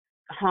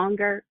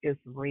 Hunger is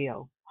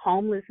real.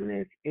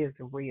 Homelessness is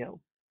real.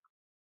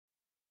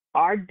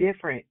 Our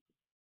different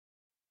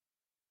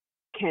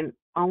can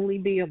only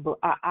be an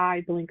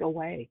eye blink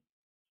away.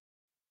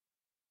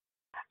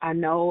 I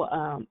know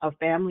a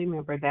family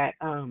member that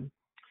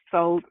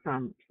sowed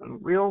some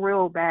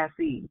real bad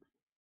seeds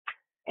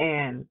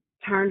and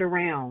turned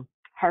around.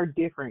 Her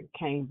different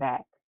came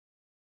back.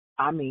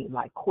 I mean,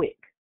 like quick.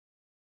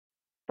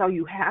 So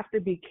you have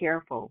to be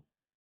careful.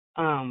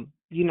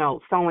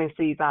 Sowing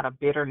seeds out of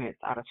bitterness,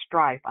 out of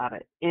strife, out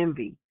of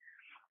envy.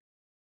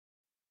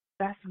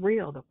 That's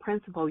real. The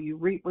principle, you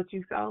reap what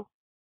you sow,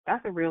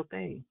 that's a real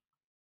thing.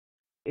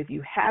 If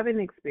you haven't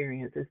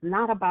experienced, it's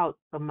not about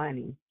the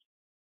money.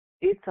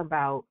 It's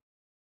about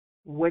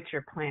what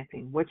you're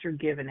planting, what you're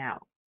giving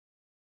out.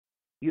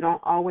 You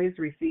don't always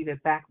receive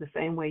it back the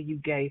same way you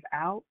gave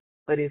out,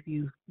 but if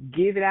you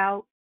give it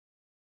out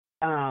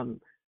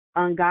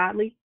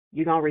ungodly,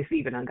 you're going to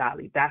receive it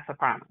ungodly. That's a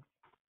promise.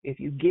 If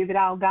you give it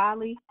out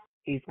godly,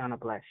 he's going to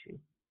bless you.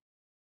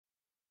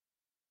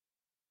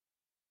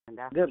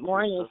 Good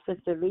morning,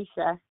 Sister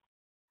Lisa.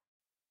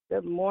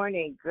 Good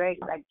morning. Great,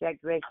 like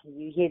that, Grace.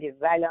 You hit it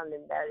right on the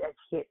nose. That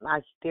hit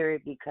my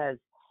spirit because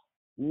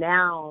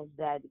now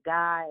that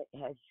God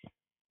has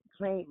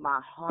cleaned my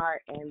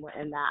heart, and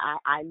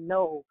I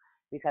know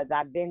because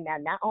I've been there,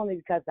 not only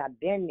because I've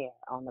been there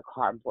on the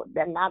cardboard,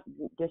 that not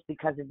just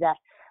because of that,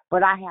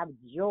 but I have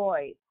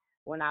joy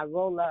when I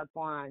roll up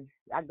on,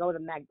 I go to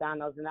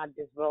McDonald's and I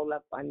just roll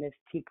up on this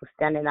people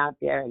standing out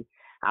there and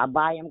I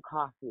buy them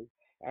coffee.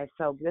 And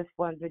so this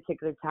one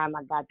particular time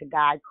I got the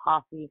guy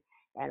coffee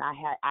and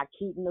I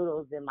keep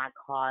noodles in my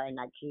car and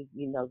I keep,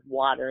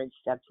 water and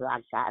stuff. So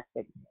I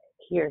said,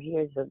 here's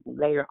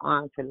later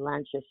on for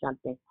lunch or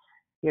something.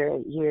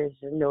 Here's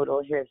a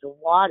noodle, here's the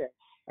water.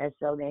 And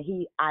so then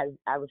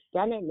I was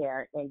standing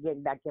there and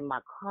getting back in my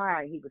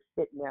car and he was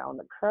sitting there on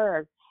the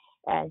curb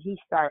and he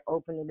started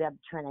opening it up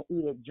trying to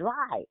eat it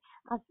dry.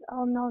 I said,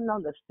 oh, no.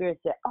 The Spirit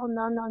said, oh,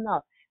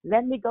 no.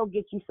 Let me go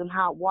get you some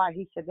hot water.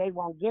 He said, they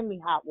won't give me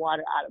hot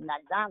water out of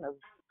McDonald's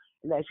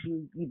unless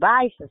you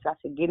buy some. So I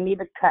said, give me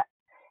the cup.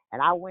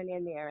 And I went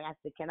in there and I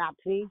said, can I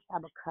please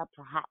have a cup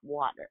of hot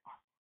water?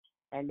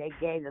 And the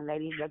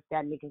lady looked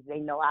at me because they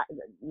know I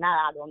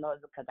don't know,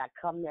 it's because I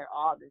come there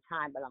all the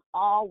time, but I'm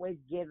always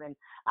giving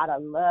out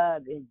of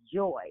love and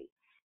joy.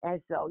 And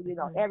so,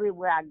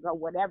 everywhere I go,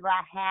 whatever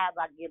I have,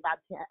 I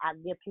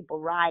give people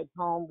rides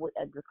home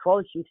at the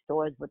grocery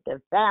stores with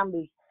their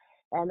families.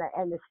 And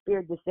the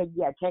Spirit just said,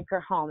 yeah, take her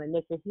home. And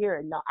they said,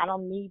 here, no, I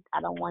don't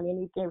want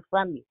anything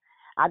from you.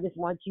 I just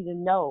want you to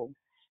know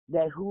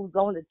that who's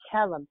going to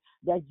tell them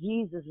that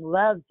Jesus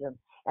loves them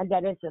and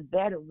that it's a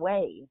better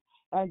way.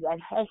 And that,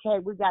 hey,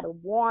 we got to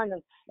warn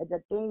them that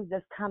the things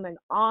that's coming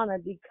on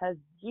them because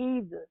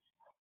Jesus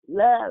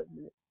loves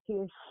them.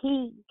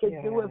 He can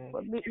do it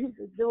for me. He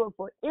can do it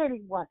for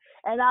anyone.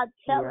 And I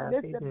tell him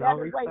this is a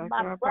better way.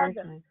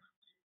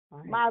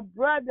 My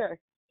brother,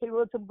 he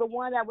was the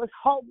one that was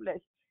homeless.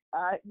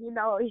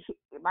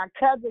 My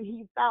cousin,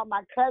 he found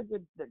my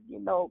cousin,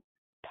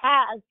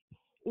 passed.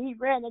 He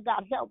ran and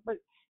got help. But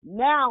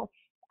now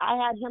I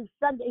had him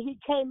Sunday. He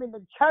came into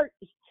church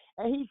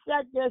and he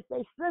sat there and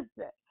said,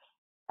 sister,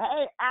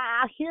 hey,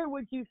 I hear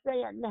what you're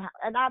saying now.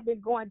 And I've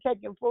been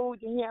taking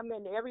food to him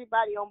and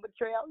everybody on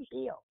Betrayal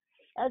Hill.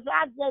 And so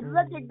I said,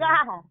 look at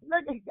God.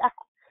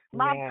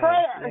 My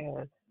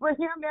prayer for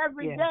him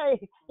every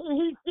day.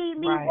 He see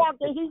me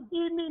walking. He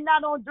see me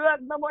not on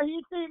drugs no more.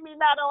 He see me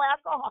not on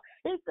alcohol.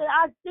 He said,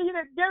 I see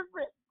the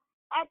difference.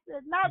 I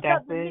said, not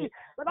just me,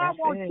 but I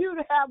want you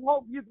to have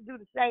hope you can do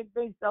the same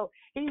thing. So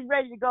he's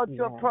ready to go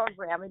to a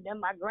program. And then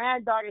my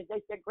granddaughters,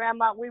 they said,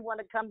 Grandma, we want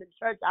to come to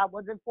church. I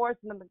wasn't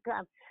forcing them to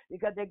come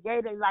because they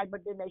gave their life,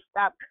 but then they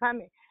stopped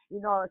coming.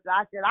 So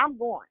I said, I'm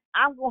going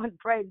to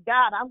praise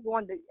God. I'm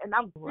going to, and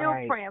I'm still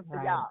praying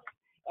for y'all.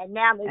 And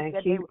now they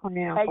said keep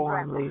praying for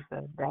him,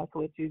 Lisa. That's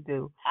what you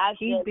do.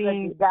 Keep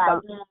being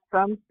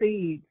some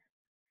seeds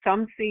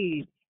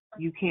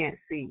you can't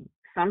see.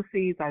 Some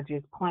seeds are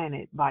just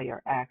planted by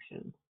your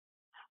actions.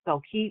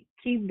 So keep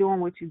doing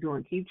what you're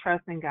doing. Keep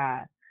trusting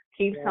God.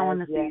 Keep sowing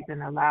the seeds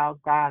and allow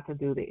God to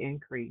do the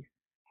increase.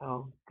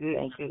 So good.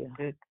 Thank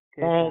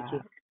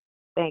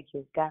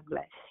you. God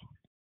bless.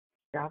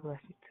 God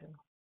bless you too.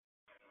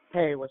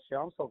 Hey,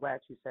 Rachelle, I'm so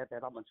glad you said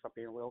that. I'm gonna jump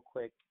in real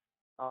quick.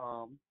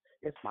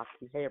 It's my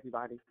hey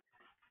everybody.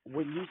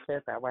 When you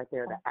said that right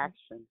there, the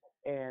action,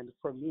 and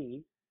for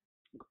me,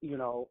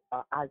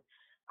 I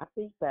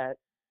think that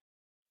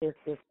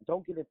it's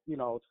don't get it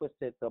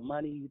twisted. The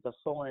money, the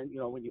sowing,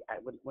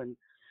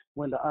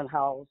 when the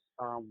unhoused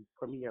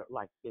for me are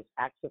like is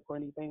active for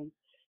anything,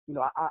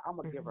 I'm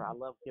a giver. I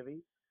love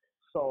giving.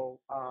 So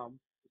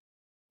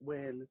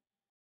when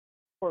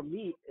for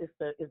me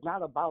it's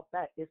not about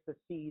that. It's the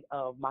seed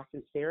of my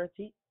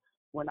sincerity.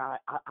 When I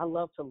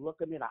love to look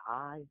them in the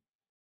eye,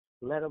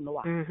 let them know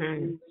I see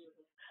you.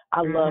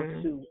 I love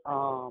to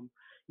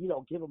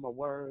give them a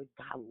word.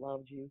 God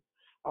loves you.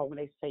 Or when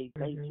they say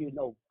thank you,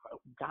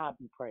 God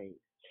be praised.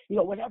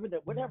 Whatever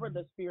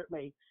the Spirit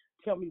may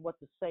tell me what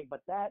to say,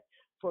 but that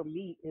for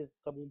me is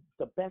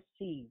the best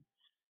seed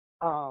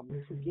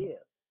to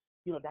give.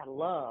 That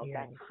love,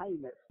 that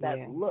kindness,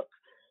 that look,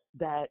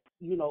 that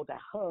that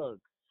hug,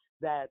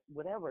 that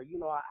whatever.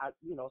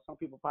 Some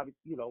people probably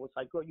it's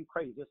like, girl, you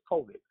crazy, it's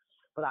COVID.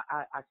 But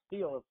I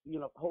still,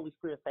 Holy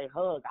Spirit say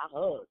hug, I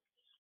hug.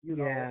 I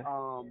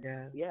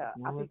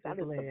think that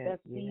is the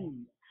best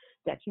seed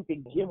that you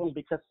can give them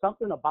because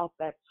something about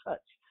that touch,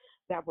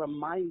 that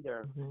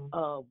reminder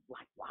of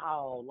like,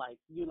 wow, like,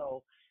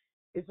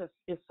 it's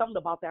something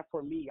about that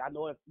for me. I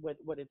know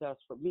what it does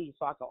for me,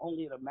 so I can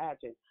only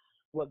imagine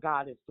what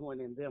God is doing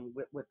in them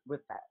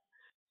with that.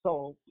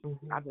 So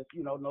I just,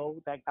 know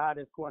that God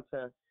is going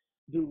to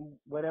do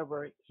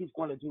whatever he's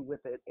going to do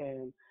with it.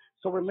 And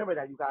so remember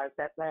that, you guys,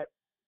 that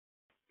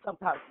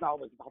sometimes it's not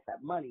always about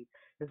that money.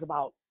 It's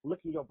about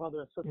looking your brother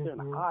and sister in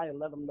the eye and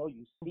let them know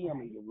you see them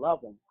and you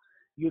love them,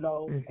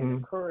 and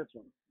encourage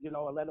them,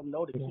 and let them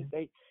know to keep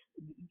they,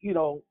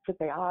 put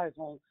their eyes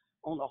on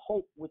the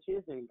hope which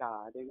is in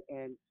God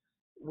and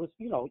which,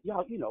 y'all,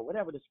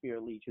 whatever the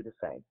Spirit leads you to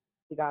say.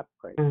 To God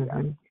praise.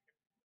 Yeah.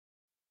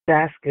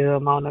 That's good,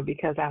 Mona,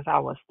 because as I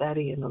was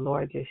studying, the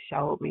Lord just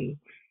showed me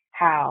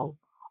how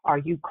are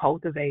you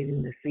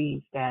cultivating the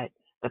seeds that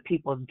the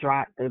people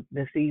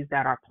the seeds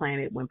that are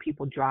planted when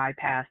people drive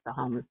past the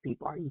homeless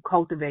people. Are you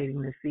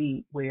cultivating the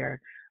seed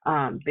where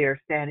they're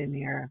standing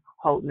there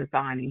holding the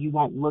sign and you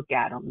won't look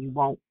at them, you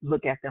won't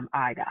look at them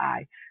eye to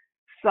eye?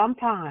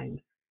 Sometimes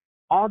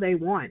all they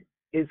want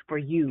is for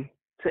you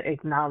to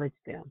acknowledge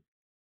them.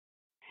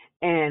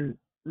 And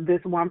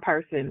this one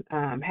person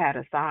had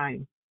a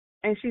sign,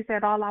 and she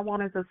said, "All I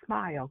want is a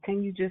smile.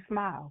 Can you just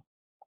smile?"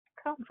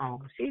 Come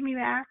on. She didn't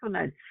even ask for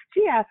nothing.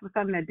 She asked for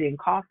something that didn't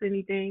cost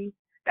anything,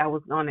 that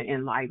was going to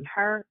enlighten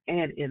her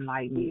and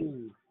enlighten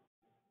you.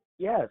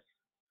 Yes.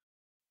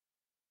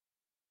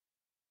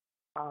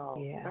 Oh,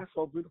 yeah. That's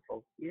so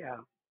beautiful. Yeah.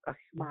 A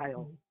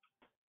smile.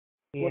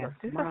 Yeah,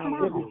 just a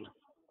smile.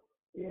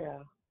 Yeah.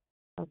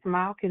 A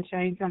smile can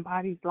change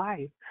somebody's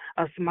life.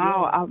 A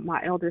smile,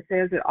 my elder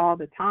says it all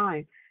the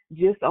time,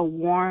 just a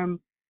warm,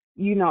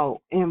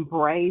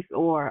 embrace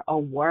or a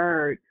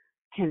word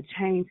can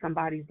change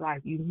somebody's life.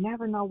 You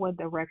never know what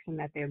direction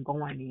that they're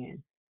going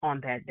in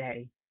on that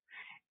day.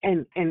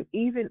 And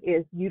even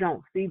if you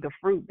don't see the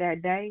fruit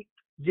that day,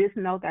 just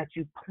know that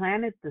you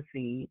planted the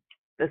seed,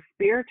 the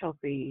spiritual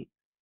seed,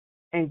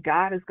 and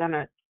God is going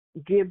to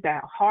give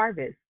that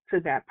harvest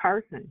to that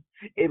person.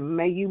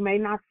 You may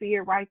not see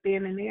it right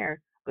then and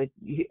there, but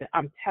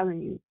I'm telling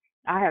you,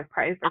 I have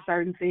prayed for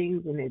certain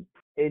things and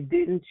it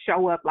didn't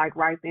show up like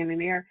right then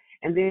and there.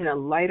 And then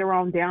later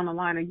on down the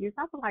line of years,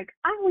 I was like,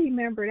 I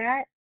remember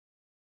that.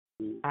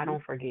 I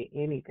don't forget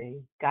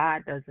anything.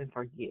 God doesn't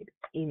forget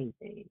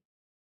anything.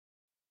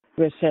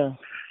 Rachelle,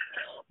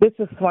 this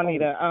is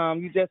Juanita.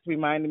 You just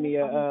reminded me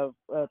of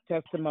a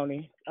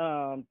testimony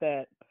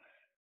that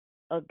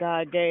a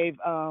guy gave.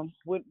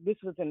 This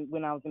was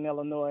when I was in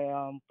Illinois,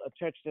 a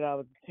church that I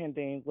was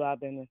attending. Well, I've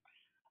been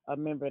a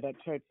member of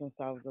that church since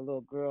I was a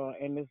little girl.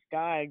 And this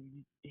guy,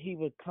 he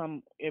would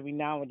come every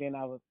now and then.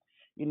 I would,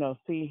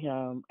 see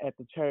him at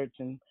the church.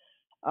 And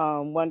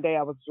one day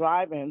I was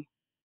driving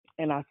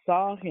and I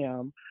saw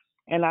him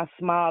and I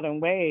smiled and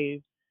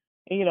waved,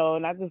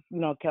 and I just,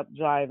 kept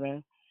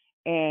driving.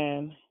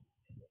 And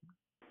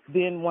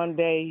then one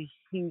day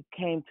he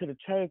came to the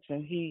church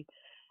and he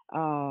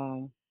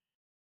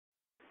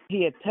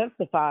had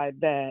testified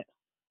that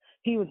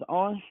he was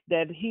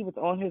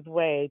on his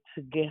way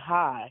to get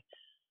high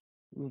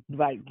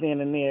right then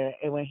and there.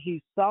 And when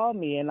he saw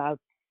me and I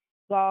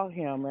saw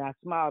him and I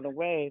smiled and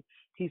waved,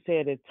 he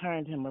said it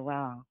turned him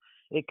around.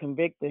 It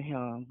convicted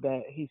him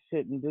that he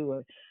shouldn't do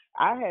it.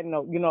 I had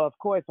no, of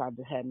course I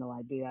had no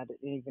idea. I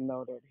didn't even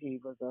know that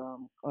he was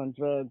on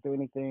drugs or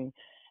anything.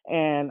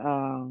 And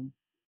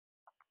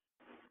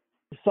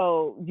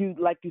so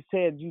like you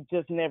said, you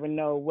just never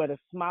know what a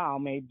smile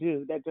may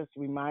do. That just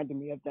reminded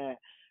me of that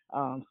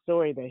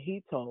story that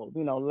he told,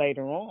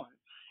 later on.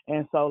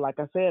 And so, like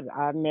I said,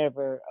 I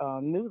never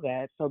knew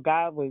that. So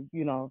God would,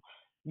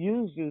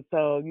 use you.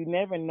 So you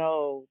never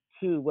know,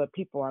 too, what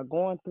people are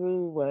going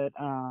through, what,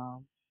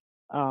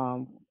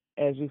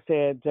 as you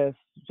said, just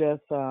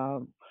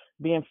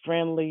being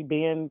friendly,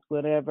 being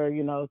whatever,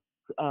 your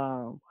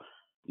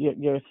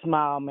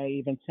smile may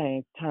even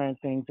turn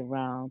things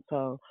around.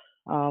 So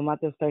I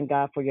just thank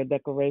God for your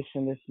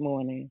declaration this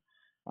morning.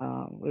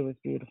 It was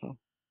beautiful.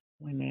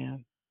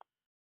 Amen.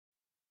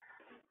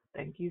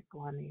 Thank you,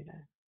 Juanita.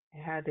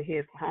 It had to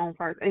hit home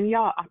first. And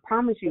y'all, I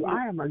promise you,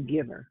 I am a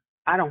giver.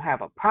 I don't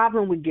have a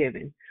problem with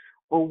giving.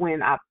 But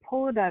when I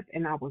pulled up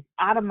and I was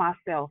out of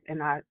myself and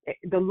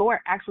the Lord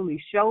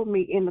actually showed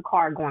me in the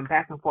car going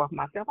back and forth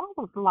myself, I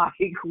was like,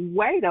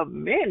 wait a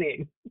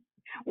minute.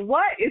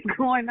 What is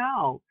going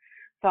on?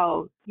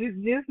 So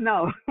just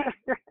know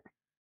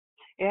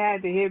it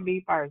had to hit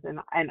me first. And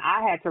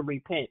I had to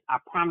repent. I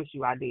promise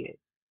you I did.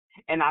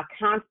 And I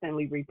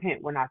constantly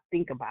repent when I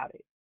think about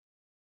it.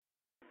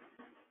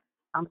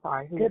 I'm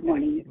sorry. Good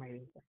morning.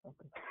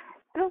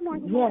 Good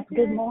morning. Yes,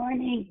 good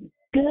morning.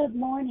 Good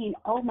morning.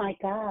 Oh, my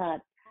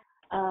God.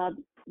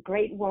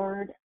 Great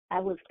word. I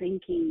was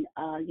thinking,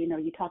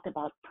 you talked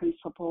about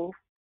principles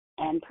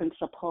and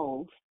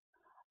principles,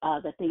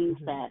 the things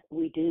that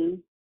we do.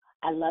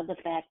 I love the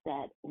fact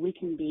that we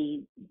can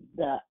be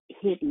the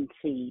hidden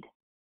seed.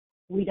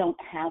 We don't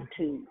have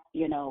to,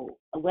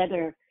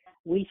 whether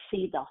we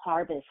see the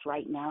harvest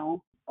right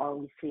now or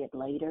we see it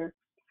later,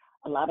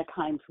 a lot of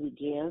times we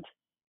give.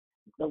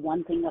 The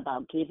one thing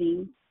about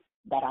giving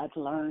that I've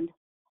learned,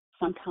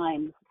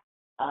 sometimes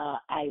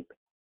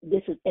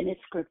this is, and it's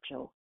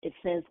scriptural. It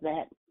says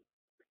that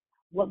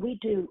what we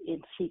do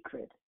in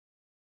secret,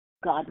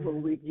 God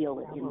will reveal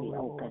it in the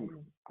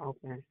open.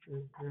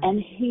 And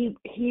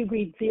he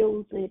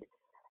reveals it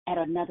at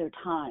another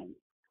time.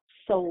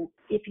 So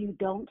if you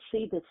don't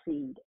see the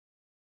seed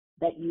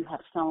that you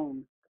have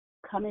sown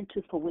come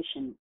into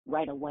fruition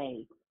right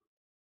away,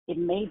 it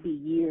may be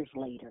years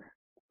later.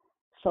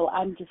 So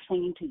I'm just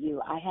saying to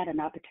you, I had an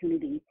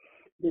opportunity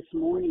this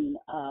morning.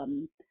 I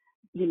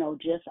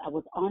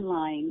was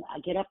online. I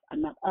get up,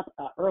 I'm up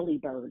early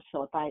bird.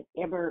 So if I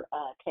ever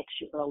text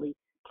you early,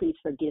 please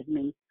forgive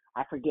me.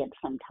 I forget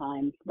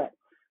sometimes, but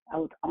I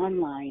was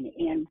online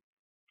and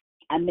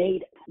I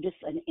made just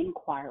an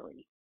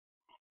inquiry,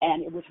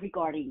 and it was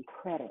regarding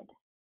credit.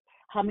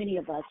 How many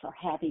of us are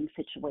having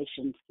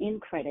situations in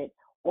credit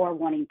or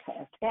wanting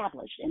to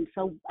establish? And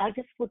so I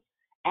just was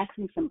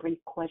asking some brief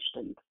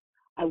questions.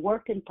 I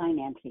worked in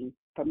financing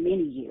for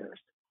many years,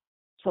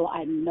 so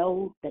I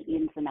know the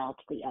ins and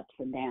outs, the ups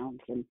and downs,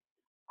 and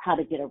how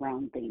to get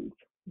around things.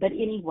 But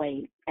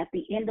anyway, at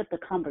the end of the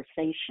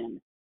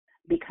conversation,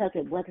 because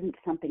it wasn't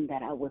something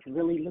that I was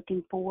really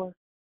looking for,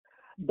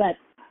 but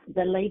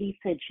the lady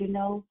said,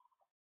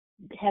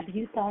 have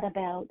you thought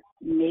about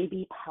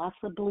maybe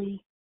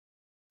possibly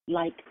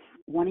like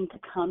wanting to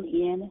come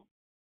in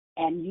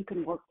and you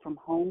can work from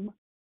home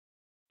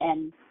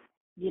and,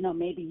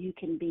 maybe you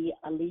can be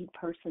a lead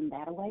person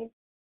that way?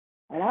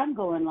 And I'm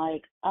going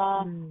like,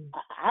 I'm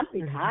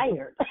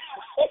retired.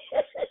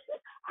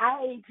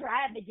 I ain't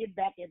trying to get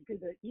back into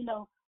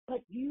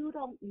but you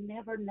don't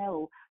never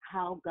know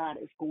how God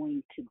is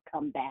going to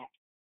come back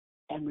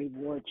and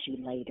reward you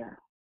later.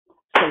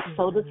 So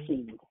sow the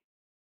seed,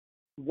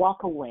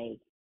 walk away,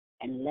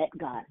 and let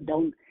God.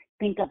 Don't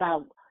think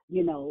about,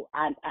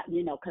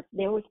 because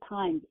there was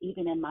times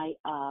even in my,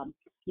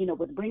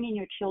 with bringing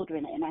your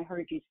children, and I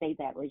heard you say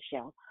that,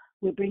 Rachelle,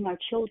 we bring our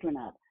children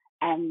up,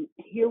 and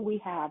here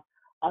we have,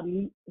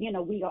 we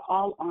are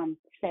all on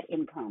set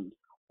incomes,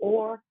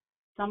 or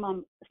some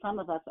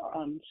of us are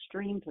on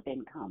streams of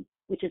income,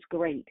 which is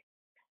great.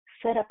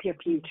 Set up your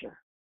future.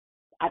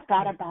 I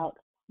thought about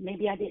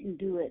maybe I didn't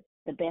do it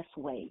the best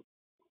way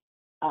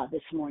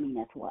this morning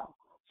as well.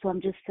 So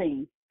I'm just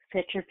saying,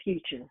 set your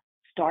future,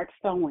 start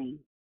sowing,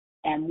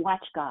 and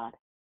watch God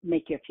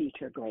make your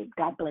future great.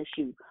 God bless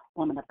you,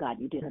 woman of God.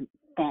 You did a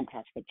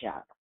fantastic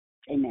job.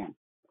 Amen.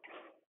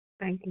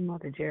 Thank you,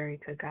 Mother Jerry.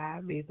 To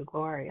God be the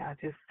glory. I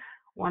just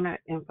want to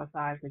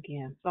emphasize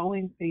again,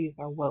 sowing seeds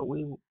are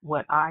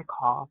what I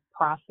call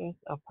process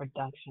of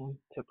production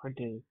to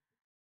produce.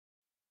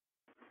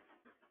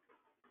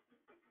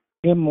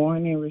 Good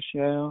morning,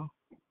 Rachelle.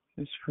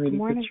 It's Pretty Good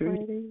morning,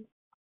 Patricia. Freddie.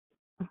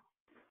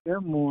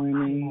 Good morning.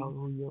 I know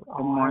who you Good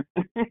are. morning.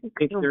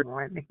 Good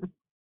morning.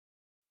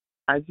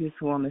 I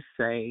just want to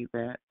say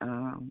that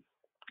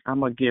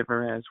I'm a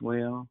giver as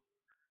well,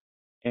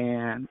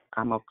 and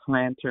I'm a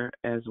planter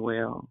as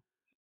well.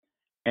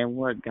 And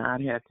what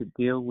God had to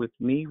deal with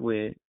me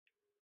with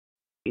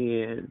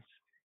is,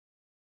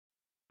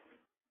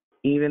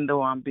 even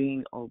though I'm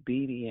being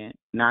obedient,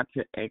 not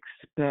to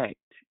expect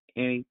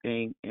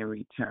anything in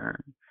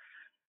return,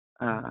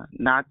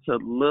 not to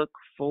look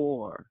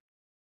for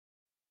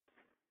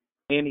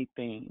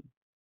anything.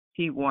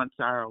 He wants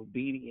our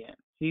obedience.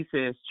 He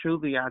says,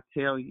 truly I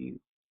tell you,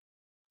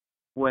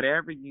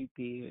 whatever you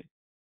did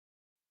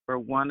for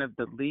one of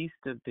the least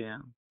of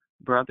them,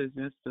 brothers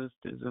and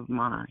sisters of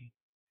mine,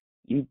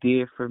 you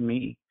did for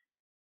me.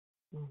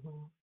 Mm-hmm.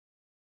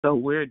 So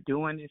we're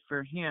doing it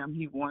for him.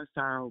 He wants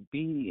our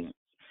obedience.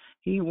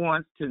 He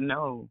wants to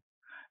know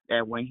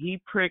that when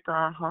he prick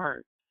our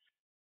heart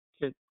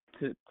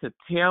to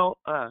tell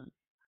us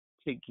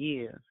to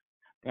give,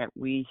 that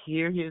we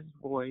hear his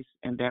voice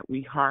and that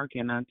we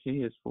hearken unto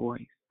his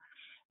voice.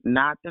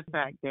 Not the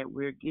fact that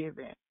we're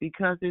giving,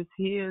 because it's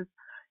his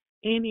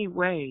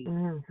anyway.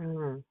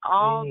 Mm-hmm.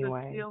 All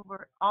anyway. the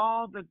silver,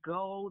 all the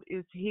gold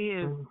is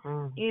his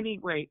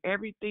anyway.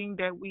 Everything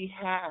that we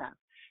have,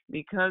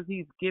 because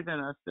he's given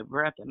us the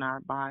breath in our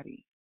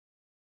body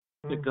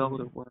to go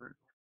to work,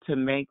 to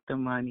make the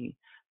money,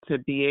 to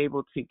be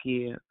able to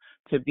give,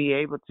 to be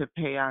able to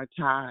pay our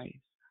tithes.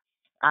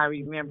 I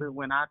remember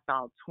when I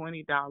thought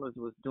 $20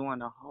 was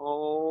doing a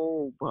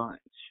whole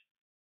bunch.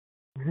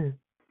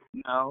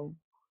 No,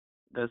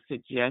 the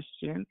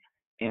suggestion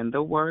in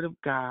the Word of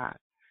God,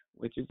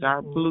 which is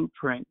our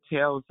blueprint,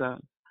 tells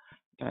us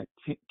that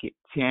get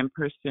 10%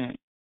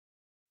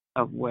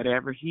 of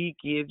whatever he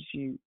gives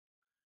you,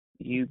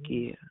 you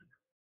give.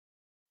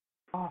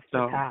 Off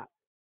the top.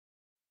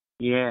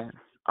 Yes,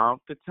 off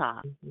the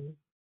top.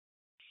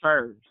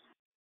 First.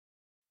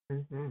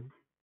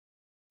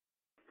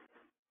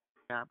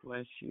 God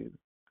bless you.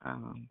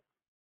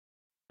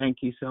 Thank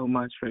you so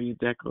much for your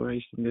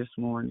declaration this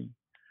morning.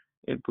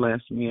 It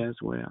blessed me as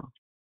well.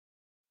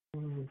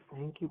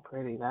 Thank you,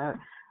 Pretty. That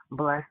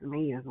blessed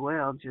me as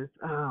well. Just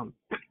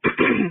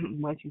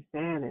what you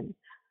said, and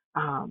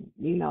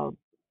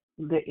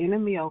the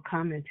enemy will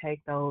come and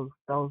take those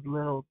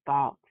little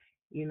thoughts.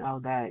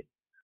 That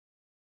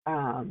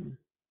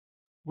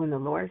when the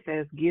Lord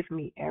says, "Give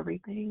me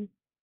everything,"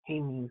 He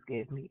means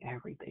give me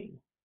everything.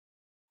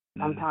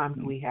 Sometimes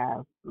we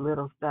have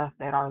little stuff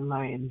that are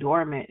laying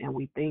dormant, and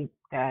we think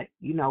that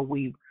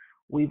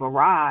we've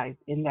arrived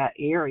in that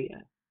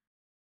area.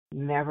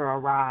 never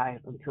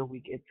arrive until we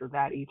get to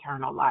that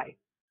eternal life.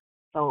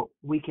 So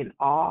we can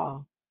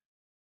all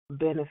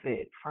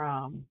benefit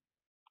from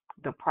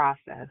the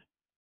process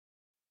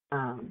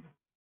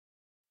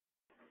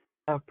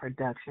of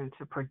production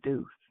to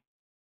produce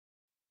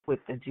with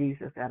the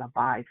Jesus that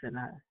abides in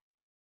us.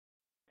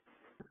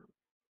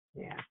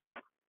 Yeah.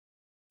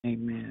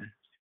 Amen.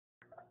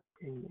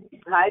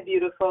 Hi,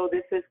 beautiful.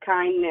 This is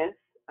Kindness.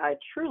 I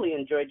truly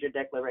enjoyed your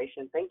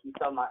declaration. Thank you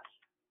so much.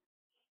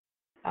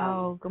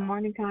 Oh, good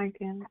morning,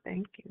 Duncan.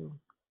 Thank you.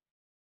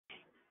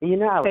 You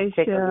know, I was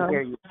Hey, tickled to Shell.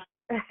 hear you.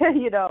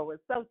 You know, I was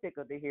so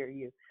tickled to hear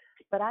you.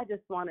 But I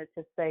just wanted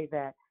to say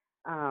that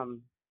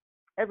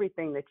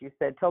everything that you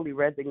said totally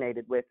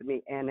resonated with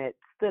me, and it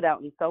stood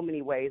out in so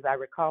many ways. I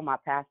recall my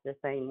pastor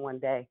saying one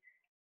day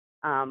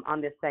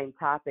on this same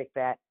topic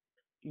that,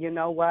 you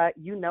know what,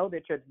 you know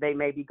that they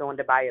may be going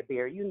to buy a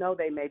beer. You know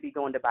they may be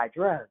going to buy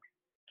drugs.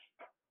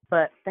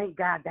 But thank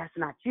God that's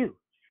not you.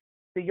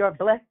 So you're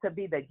blessed to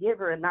be the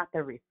giver and not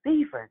the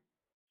receiver.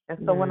 And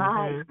so when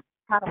I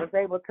kind of was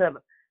able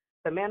to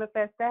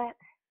manifest that,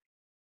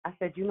 I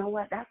said, you know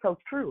what, that's so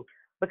true.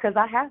 Because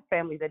I have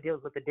family that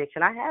deals with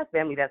addiction. I have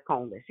family that's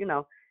homeless, you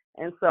know.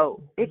 And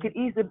so it could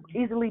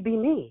easily be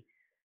me.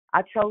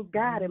 I chose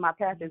God and my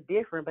path is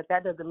different, but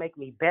that doesn't make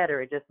me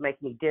better. It just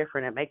makes me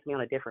different. It makes me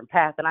on a different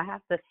path. And I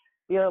have to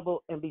be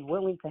able and be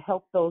willing to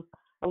help those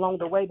along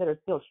the way that are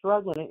still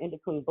struggling and in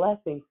between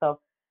blessings. So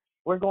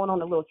we're going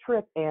on a little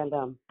trip.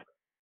 And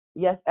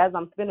yes, as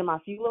I'm spending my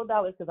few little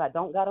dollars, because I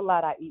don't got a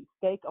lot, I eat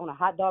steak on a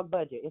hot dog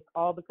budget. It's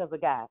all because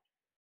of God.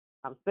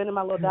 I'm spending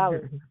my little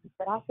dollars,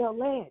 but I felt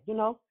led, you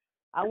know.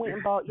 I went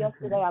and bought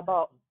yesterday, I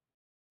bought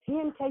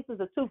 10 cases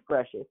of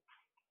toothbrushes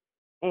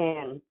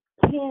and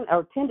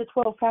 10 to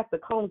 12 packs of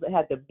combs that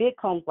had the big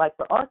combs like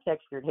for our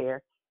textured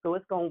hair. So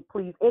it's going to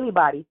please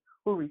anybody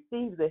who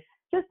receives it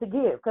just to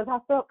give, because I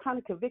felt kind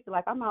of convicted,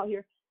 like I'm out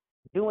here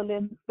doing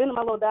this, spending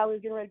my little dollars,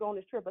 getting ready to go on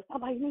this trip, but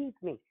somebody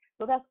needs me.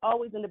 So that's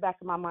always in the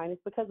back of my mind.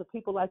 It's because of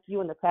people like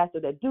you and the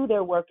pastor that do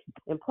their work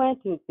in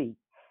planting seeds.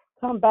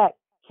 Come back,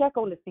 check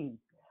on the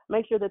seeds,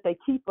 make sure that they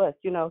keep us,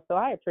 you know. So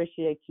I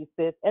appreciate you,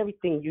 sis,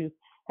 everything you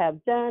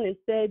have done and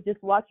said,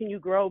 just watching you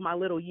grow my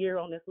little year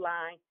on this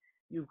line.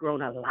 You've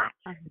grown a lot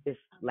this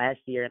last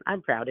year, and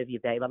I'm proud of you,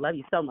 babe. I love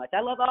you so much.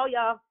 I love all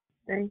y'all.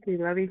 Thank you.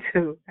 Love you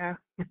too. Have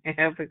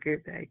a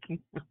good day.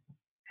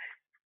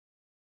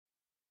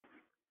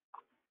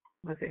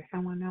 Was there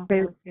someone else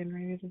that was getting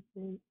ready to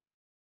speak?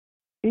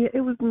 Yeah,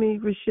 it was me,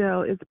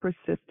 Rachelle. It's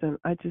persistent.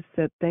 I just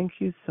said thank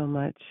you so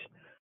much.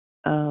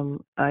 I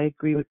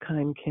agree with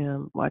Kind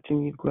Kim,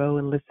 watching you grow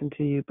and listen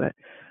to you, but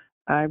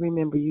I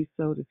remember you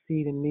sowed a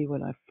seed in me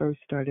when I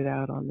first started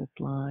out on this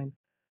line.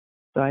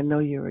 So I know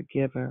you're a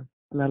giver,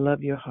 and I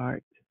love your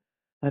heart.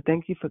 I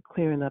thank you for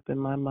clearing up in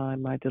my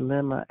mind my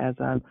dilemma as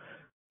I'm,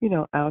 you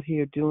know, out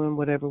here doing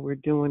whatever we're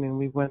doing, and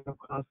we went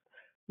across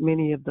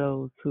many of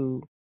those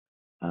who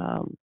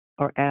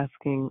are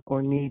asking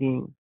or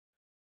needing.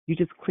 You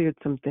just cleared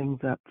some things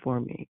up for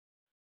me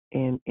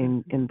in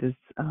this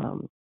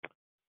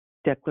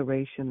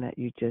declaration that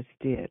you just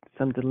did.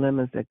 Some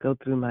dilemmas that go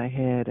through my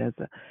head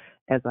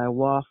as I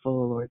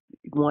waffle or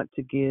want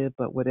to give,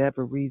 but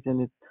whatever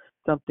reason, it's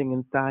something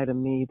inside of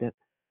me that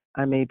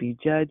I may be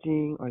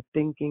judging or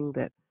thinking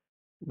that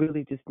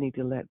really just need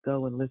to let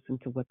go and listen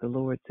to what the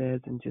Lord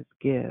says and just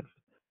give.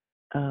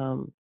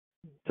 Because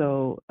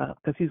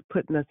He's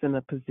putting us in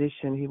a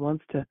position, He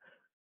wants to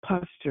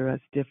posture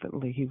us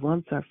differently. He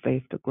wants our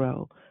faith to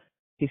grow.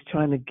 He's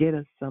trying to get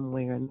us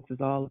somewhere, and this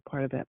is all a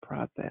part of that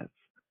process.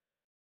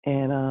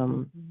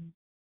 And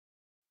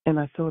and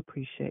I so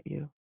appreciate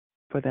you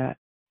for that,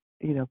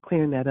 you know,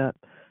 clearing that up,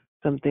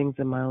 some things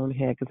in my own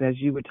head. Because as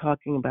you were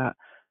talking about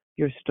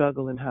your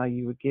struggle and how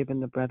you were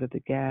giving the brother the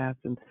gas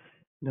and,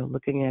 you know,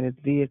 looking at his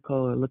vehicle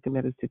or looking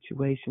at his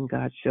situation,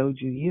 God showed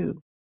you.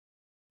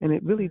 And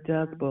it really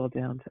does boil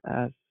down to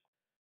us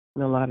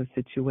in a lot of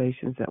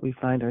situations that we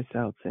find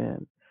ourselves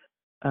in.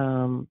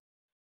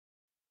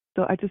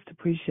 So I just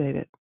appreciate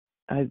it.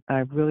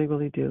 I really,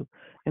 really do.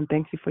 And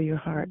thank you for your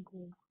heart.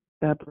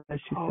 God bless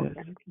you, sis.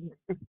 Thank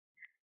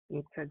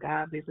you. To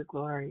God be the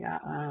glory.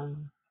 I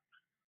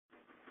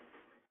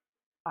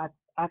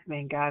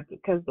thank God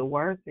because the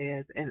word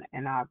says,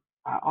 and I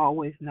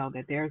always know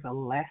that there's a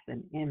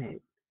lesson in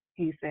it.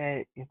 He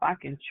said, if I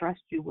can trust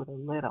you with a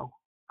little,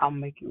 I'll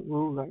make you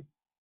ruler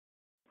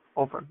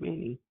over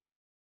many.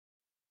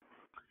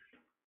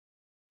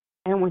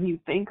 And when you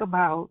think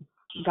about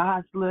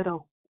God's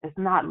little, it's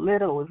not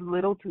little, it's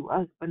little to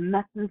us, but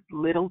nothing's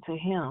little to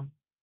Him.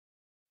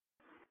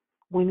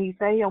 When He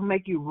say He'll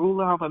make you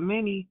ruler over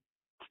many,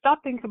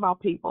 stop thinking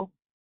about people.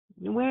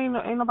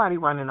 Ain't nobody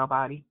running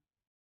nobody.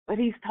 But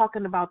He's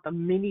talking about the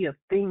many of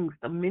things,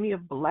 the many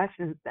of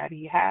blessings that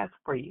He has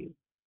for you.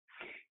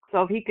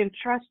 So if He can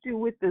trust you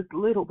with this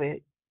little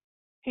bit,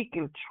 He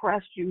can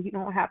trust you. He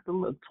don't have to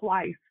look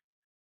twice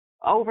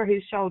over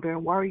His shoulder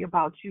and worry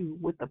about you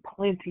with the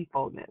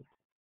plentifulness.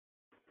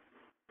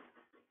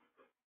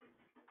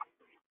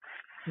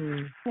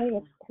 Hey,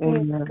 it's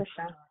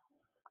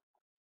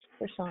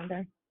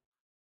Rashonda.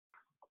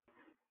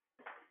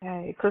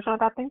 Hey, Krishna,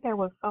 I think there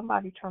was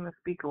somebody trying to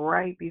speak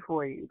right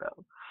before you,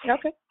 though.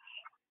 Okay.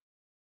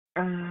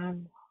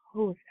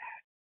 Who is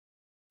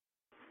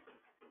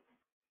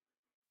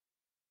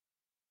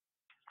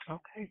that?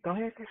 Okay, go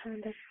ahead,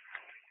 Krishna.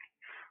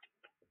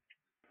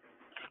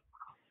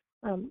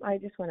 I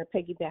just want to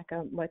piggyback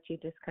on what you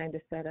just kind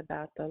of said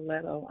about the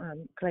little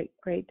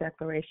great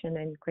declaration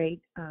and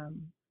great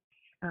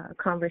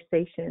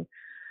conversation.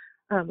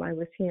 I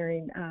was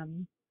hearing,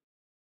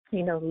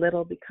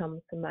 little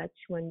becomes much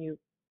when you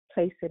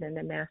place it in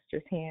the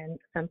master's hand.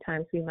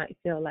 Sometimes we might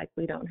feel like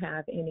we don't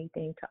have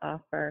anything to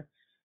offer,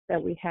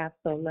 that we have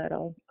so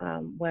little,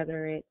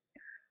 whether it's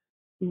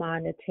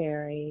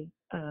monetary,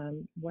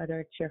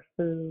 whether it's your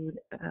food,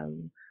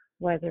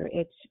 whether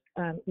it's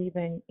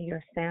even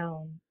your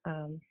sound,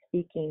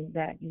 speaking,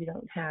 that you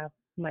don't have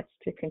much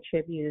to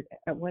contribute,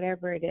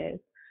 whatever it is.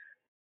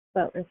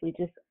 But if we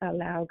just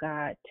allow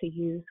God to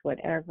use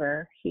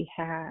whatever He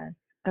has,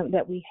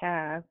 that we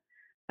have,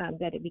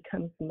 that it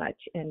becomes much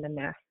in the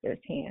Master's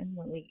hand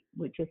when we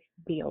would just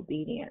be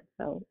obedient.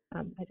 So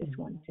I just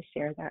wanted to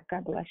share that.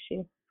 God bless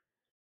you.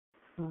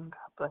 God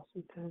bless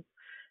you too.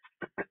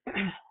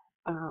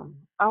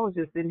 I was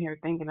just sitting here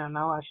thinking, I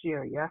know I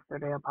shared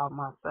yesterday about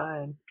my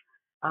son,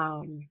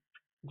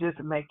 just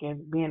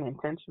being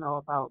intentional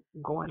about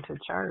going to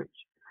church.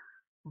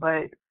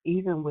 But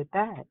even with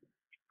that,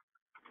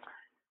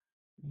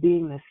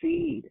 being the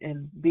seed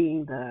and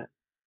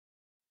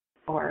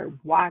or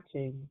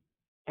watching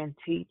and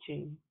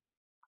teaching,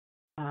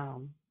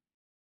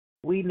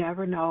 we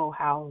never know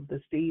how the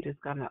seed is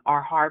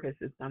our harvest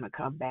is gonna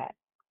come back.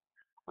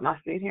 When I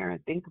sit here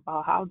and think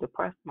about how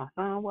depressed my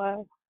son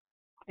was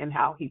and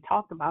how he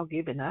talked about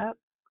giving up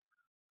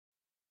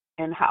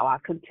and how I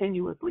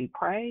continuously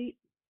prayed,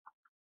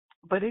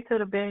 but it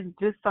could have been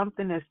just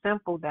something as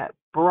simple that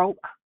broke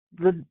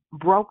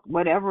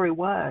whatever it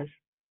was,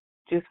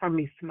 just from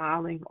me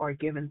smiling or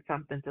giving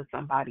something to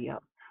somebody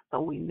else.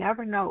 So we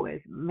never know.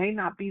 It may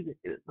not be,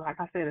 like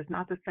I said, it's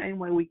not the same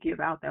way we give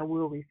out that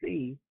we'll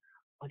receive.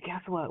 But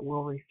guess what?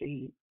 We'll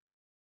receive.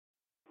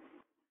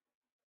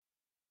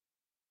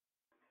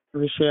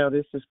 Rachelle,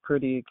 this is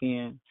Pretty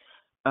again.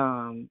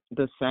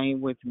 The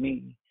same with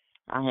me.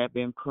 I have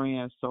been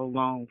praying so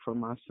long for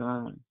my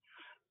son.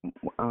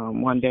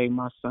 One day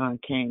my son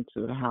came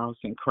to the house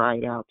and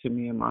cried out to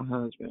me and my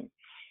husband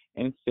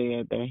and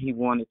said that he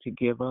wanted to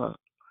give up.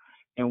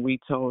 And we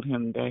told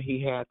him that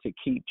he had to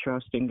keep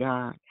trusting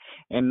God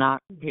and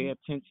not pay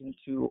attention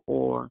to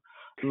or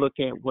look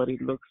at what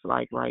it looks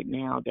like right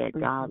now, that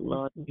God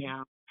loves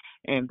him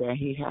and that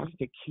he has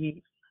to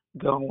keep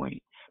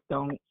going.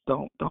 Don't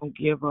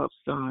give up,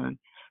 son.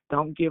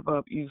 Don't give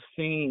up. You've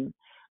seen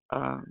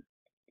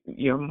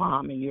your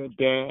mom and your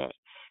dad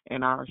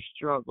and our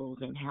struggles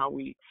and how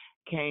we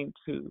came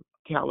to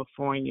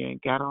California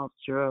and got off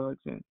drugs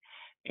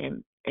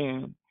and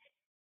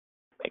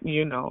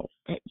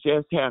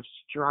just have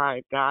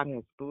strive. God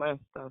has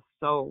blessed us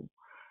so,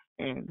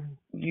 and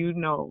you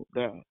know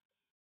that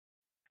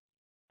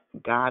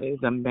God is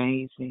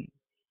amazing.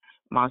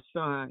 My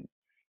son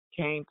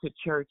came to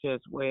church as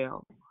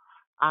well.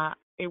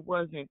 It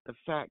wasn't the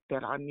fact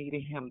that I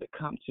needed him to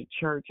come to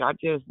church. I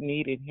just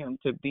needed him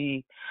to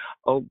be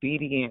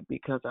obedient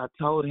because I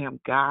told him,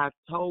 God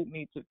told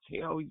me to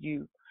tell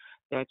you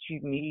that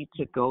you need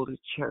to go to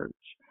church.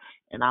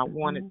 And I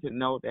wanted to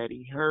know that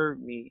he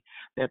heard me,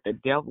 that the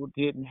devil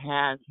didn't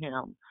have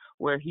him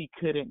where he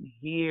couldn't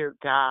hear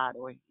God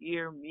or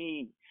hear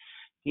me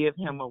give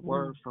him a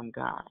word from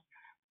God.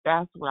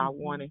 That's what I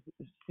wanted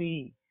to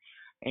see.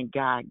 And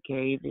God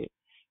gave it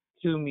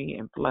to me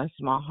and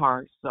blessed my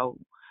heart so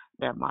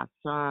that my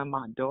son,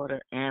 my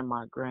daughter, and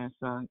my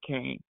grandson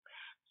came.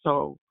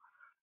 So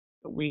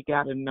we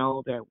got to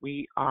know that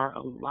we are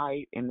a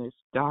light in this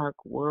dark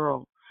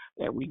world,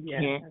 that we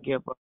can't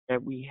give up,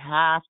 that we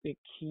have to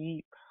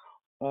keep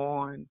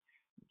on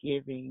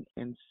giving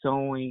and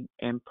sowing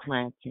and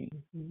planting.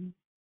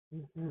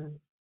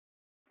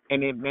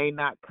 And it may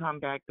not come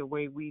back the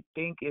way we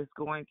think it's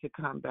going to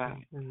come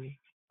back,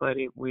 but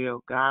it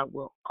will. God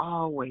will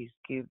always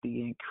give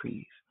the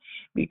increase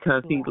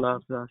because he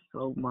loves us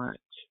so much.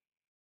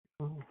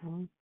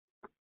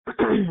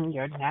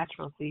 Your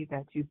natural seed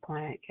that you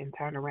plant can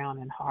turn around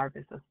and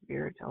harvest a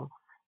spiritual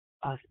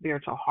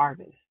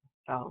harvest.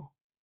 So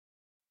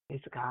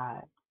it's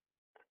God.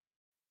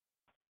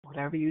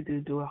 Whatever you do,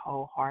 do it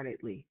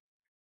wholeheartedly.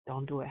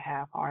 Don't do it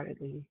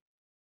half-heartedly.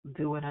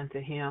 Do it unto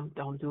him.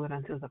 Don't do it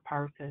unto the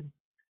person.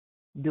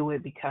 Do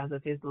it because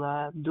of his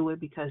love. Do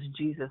it because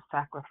Jesus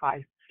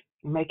sacrificed.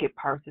 Make it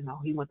personal.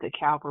 He went to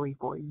Calvary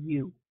for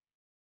you.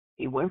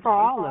 He went for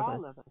all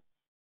of us,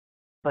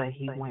 but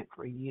he went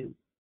for you.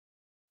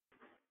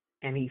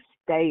 And he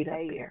stayed up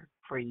there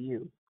for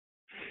you.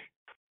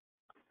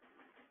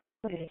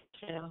 Hey.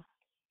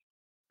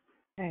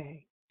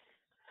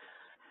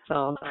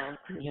 So,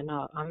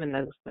 I'm in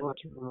the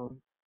spiritual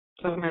room.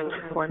 So I'm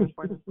recording.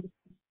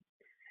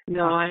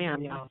 No, I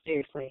am, y'all.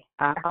 Seriously.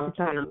 I'm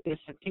trying to, there's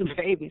a few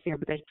babies here,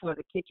 but they tore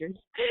the pictures.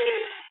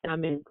 And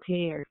I'm in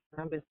tears.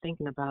 I'm just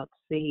thinking about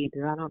seed.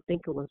 I don't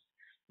think it was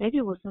maybe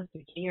it was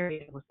Sister Jerry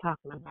that was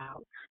talking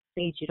about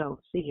seeds you don't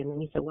see. And then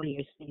he said, what do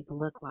your seeds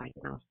look like?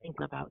 And I was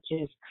thinking about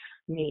just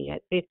me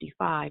at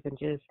 55 and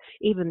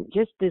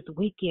just this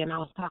weekend I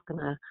was talking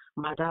to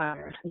my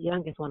daughter, the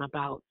youngest one,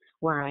 about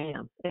where I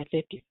am at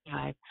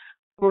 55,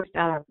 forced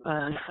out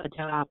of a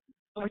job,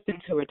 forced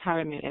into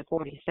retirement at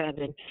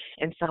 47.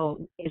 And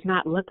so it's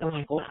not looking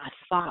like what I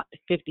thought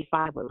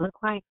 55 would look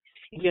like.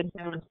 You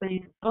understand what I'm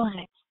saying?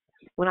 But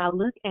when I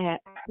look at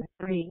the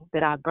three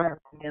that I birthed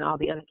and then all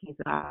the other kids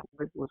that I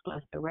was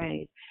blessed to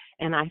raise,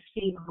 and I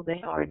see who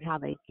they are and how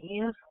they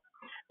give,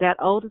 that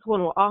oldest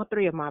one, well, all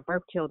three of my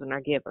birth children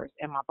are givers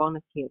and my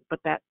bonus kids. But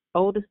that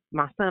oldest,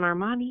 my son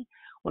Armani,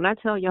 when I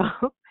tell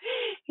y'all,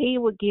 he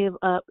would give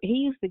up. He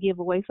used to give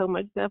away so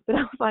much stuff that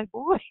I was like,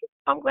 boy,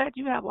 I'm glad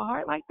you have a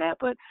heart like that.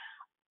 But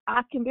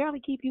I can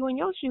barely keep you in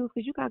your shoes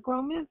because you got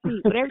grown men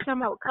feet. But every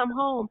time I would come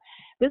home,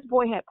 this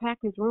boy had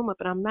packed his room up,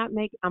 and I'm not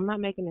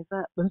making this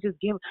up. But just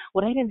give.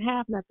 Well, they didn't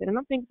have nothing, and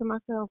I'm thinking to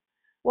myself,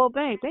 well,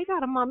 babe, they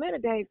got a mom and a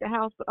dad at the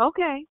house, but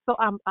okay. So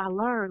I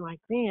learned like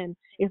then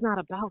it's not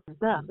about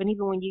stuff. And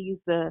even when you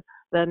use the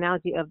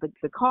analogy of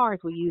the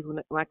cars we use,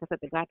 when, like I said,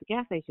 the guy at the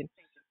gas station,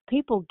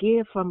 people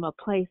give from a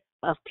place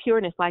of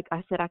pureness. Like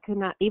I said, I could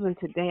not, even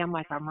today, I'm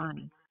like,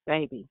 Armani,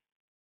 baby,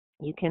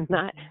 you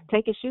cannot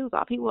take his shoes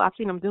off. I've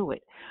seen him do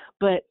it.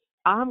 But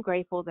I'm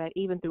grateful that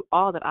even through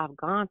all that I've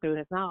gone through, and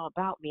it's not all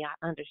about me,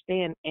 I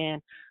understand.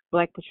 And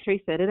like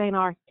Patrice said, it ain't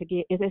ours to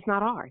give. It's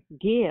not ours.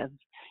 Give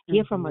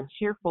from a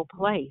cheerful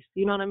place.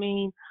 You know what I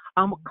mean?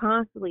 I'm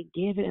constantly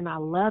giving, and I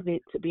love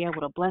it to be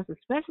able to bless,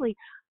 especially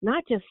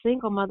not just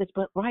single mothers,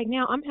 but right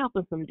now I'm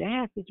helping some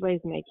dads just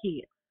raising their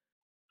kids.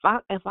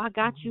 If I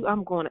got you,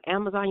 I'm going to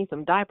Amazon you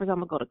some diapers. I'm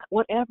going to go to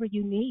whatever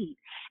you need.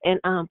 And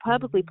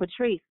publicly,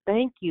 Patrice,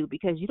 thank you,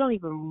 because you don't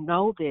even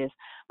know this.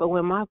 But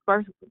when my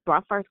first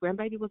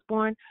grandbaby was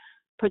born,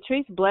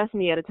 Patrice blessed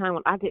me at a time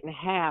when I didn't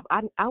have.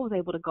 I was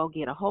able to go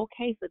get a whole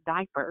case of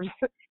diapers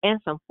and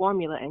some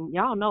formula. And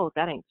y'all know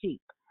that ain't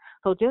cheap.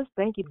 So just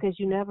thank you, because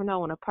you never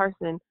know when a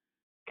person,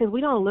 because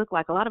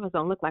a lot of us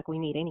don't look like we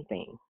need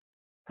anything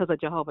because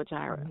of Jehovah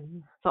Jireh.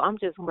 So I'm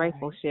just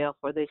grateful, Shell,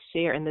 for this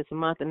share in this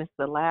month, and it's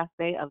the last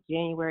day of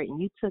January,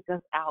 and you took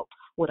us out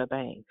with a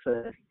bang,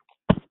 sis.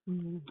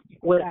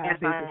 With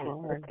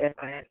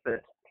FIS.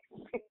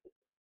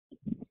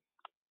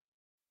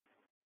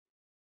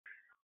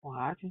 Well,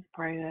 I just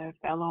pray that it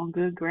fell on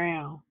good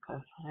ground,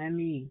 because,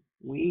 honey,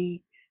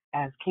 we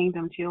as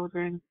kingdom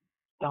children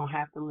don't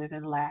have to live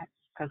in lack,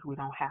 because we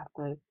don't have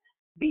to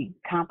be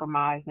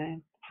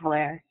compromising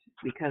flesh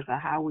because of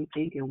how we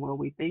think and what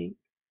we think.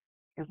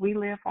 If we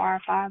live for our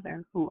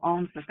Father who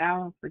owns the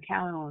cattle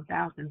on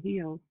 1,000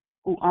 hills,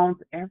 who owns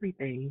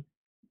everything,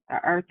 the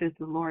earth is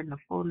the Lord and the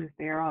fullness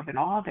thereof, and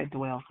all that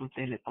dwells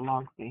within it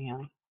belongs to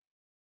Him,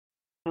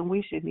 then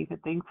we shouldn't even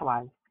think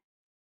twice.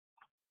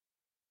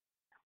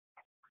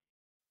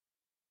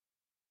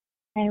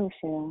 Hey,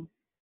 Rachelle.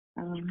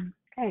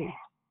 Hey.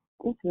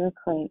 Just real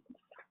quick,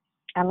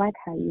 I like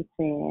how you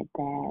said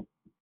that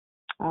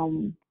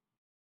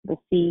the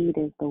seed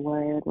is the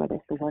word, whether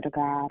it's the word of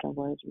God or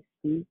words you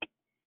speak,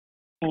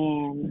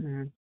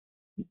 and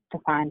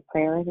define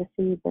prayer as a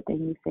seed, but then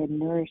you said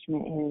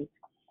nourishment is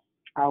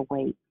our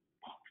weight.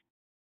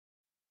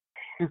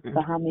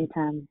 So how many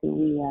times do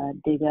we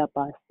dig up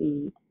our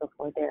seeds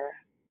before they're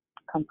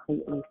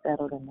completely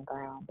settled in the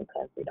ground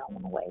because we don't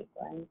want to wait,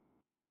 right?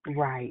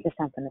 Right. It's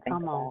something to think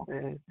Come about.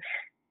 on,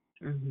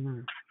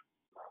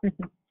 sis.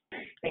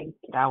 Thank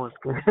you. That was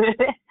good.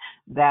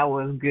 That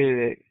was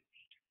good.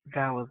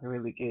 That was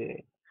really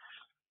good.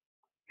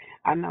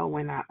 I know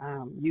when I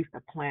used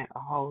to plant a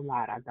whole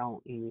lot, I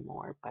don't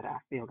anymore, but I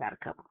still got a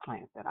couple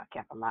plants that I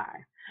kept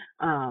alive.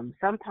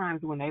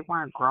 Sometimes when they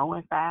weren't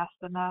growing fast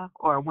enough,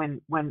 or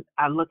when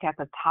I look at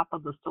the top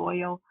of the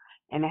soil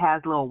and it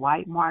has little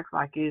white marks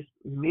like it's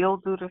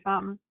mildewed or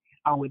something,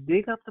 I would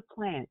dig up the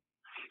plant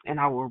and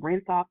I will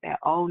rinse off that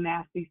old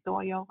nasty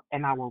soil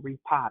and I will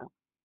repot them.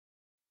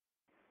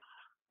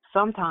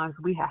 Sometimes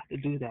we have to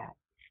do that.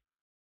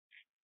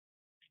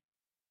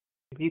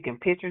 If you can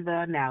picture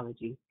the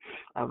analogy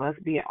of us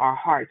our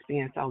hearts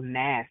being so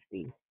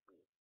nasty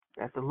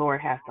that the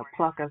Lord has to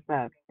pluck us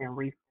up and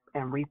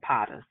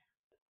repot us.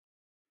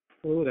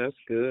 Oh, that's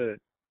good.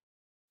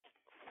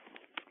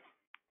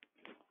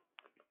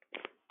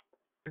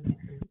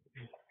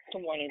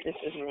 Good morning. This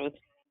is Ruth.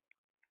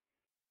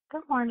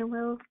 Good morning,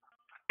 Ruth.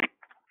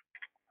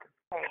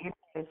 Hey,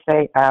 they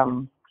say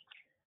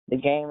the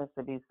game is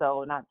to be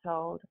sold, not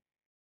told.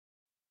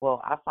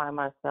 Well, I find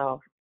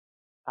myself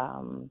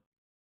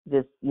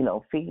just,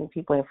 feeding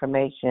people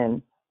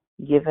information,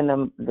 giving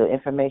them the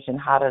information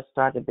how to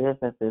start the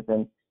businesses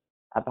and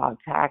about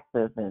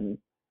taxes and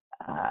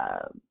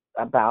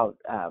about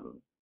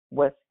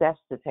what steps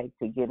to take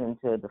to get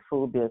into the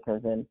food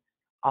business and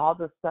all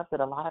the stuff that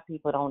a lot of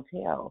people don't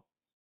tell.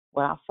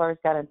 When I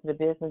first got into the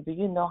business, do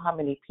you know how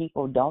many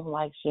people don't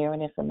like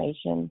sharing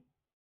information?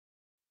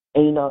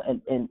 And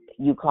and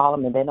you call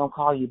them and they don't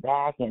call you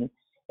back, and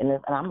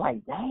I'm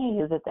like, dang,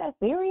 is it that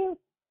serious?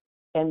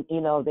 And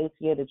they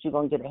fear that you're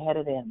gonna get ahead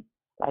of them.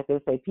 like they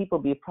say, people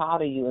be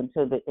proud of you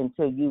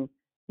until you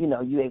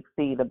you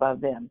exceed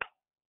above them.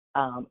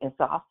 And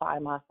so I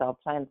find myself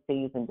planting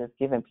seeds and just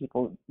giving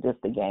people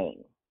just the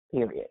game,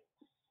 period.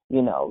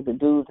 The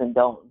do's and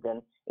don'ts.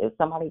 And if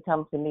somebody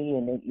comes to me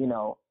and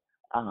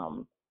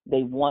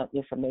they want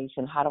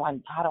information, how do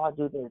I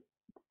do this?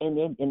 And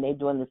they're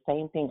doing the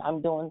same thing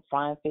I'm doing,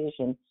 frying fish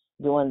and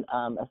doing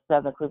a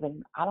southern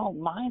cuisine. I don't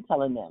mind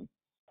telling them.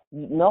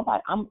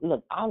 Nobody. I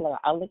look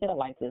at it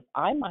like this.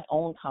 I'm my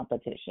own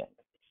competition.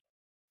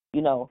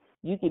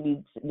 You could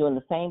be doing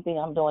the same thing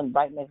I'm doing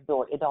right next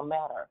door. It don't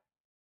matter.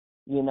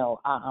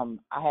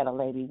 I had a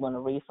lady want to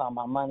refund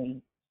my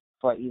money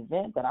for an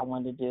event that I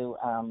wanted to do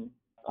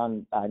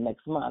on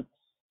next month.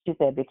 She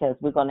said, because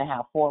we're going to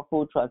have 4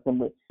 food trucks and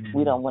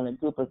we don't want to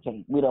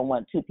duplicate. We don't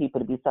want 2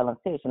 people to be selling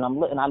fish. And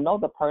I know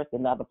the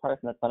other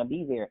person that's going to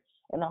be there.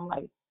 And I'm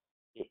like,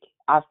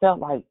 I felt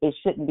like it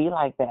shouldn't be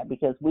like that,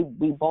 because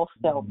we both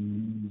sell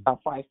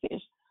fried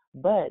fish,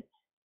 but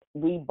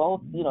we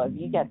both, if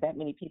you got that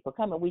many people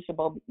coming, we should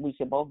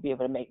both be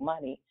able to make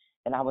money.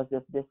 And I was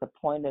just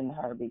disappointed in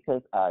her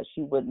because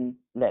she wouldn't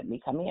let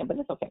me come in. But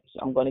it's okay.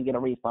 I'm going to get a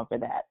refund for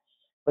that.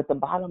 But the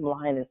bottom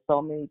line is,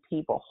 so many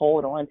people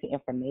hold on to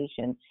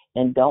information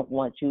and don't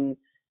want you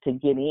to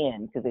get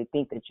in because they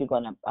think that you're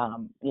going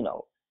to,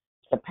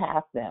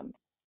 surpass them.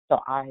 So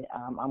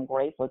I'm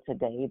grateful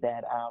today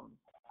that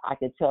I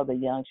could tell the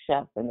young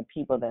chefs and the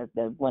people that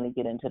want to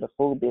get into the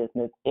food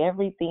business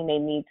everything they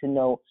need to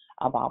know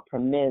about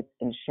permits,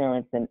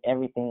 insurance, and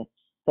everything.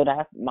 So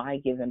that's my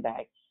giving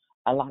back.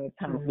 A lot of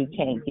times we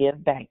can't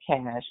give back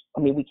cash.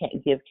 We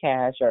can't give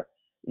cash or,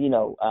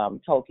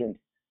 tokens.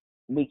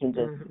 We can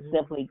just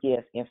simply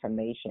give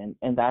information.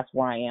 And that's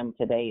where I am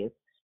today, is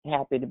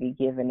happy to be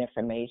giving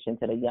information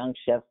to the young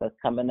chefs that's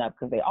coming up,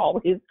 because they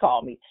always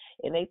call me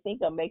and they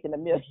think I'm making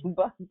 $1 million and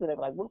they're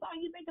like, well, how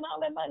are you making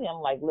all that money? I'm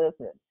like,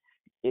 listen,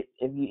 if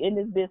you're in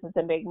this business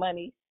to make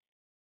money,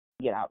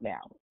 get out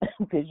now,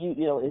 because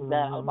it's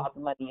not all about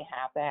the money. You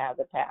have to have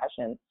the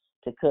passion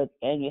to cook,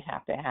 and you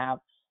have to have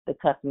the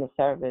customer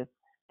service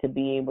to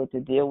be able to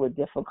deal with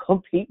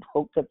difficult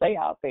people, because they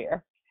out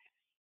there.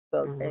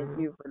 So thank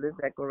you for this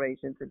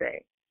declaration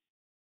today.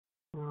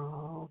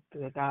 Oh,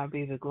 to God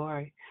be the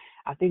glory.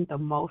 I think the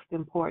most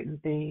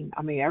important thing,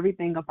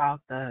 everything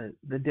about the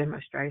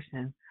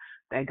demonstration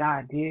that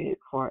God did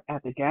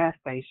at the gas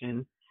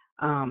station,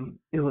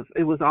 it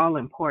was all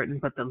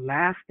important. But the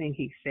last thing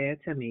he said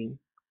to me,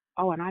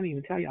 and I didn't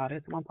even tell y'all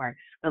this one part.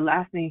 The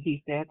last thing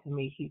he said to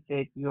me, he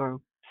said, "You're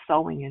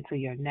sowing into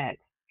your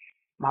next."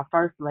 My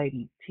first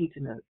lady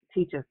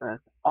teaches us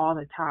all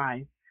the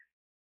time,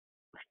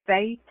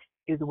 faith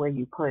is where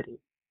you put it.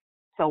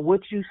 So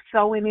what you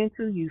sowing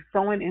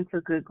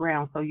into good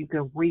ground so you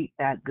can reap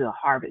that good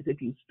harvest.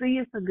 If you see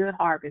it's a good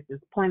harvest,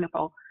 it's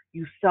plentiful,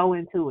 you sow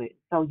into it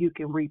so you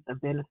can reap the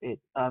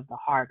benefits of the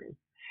harvest.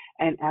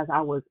 And as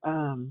I was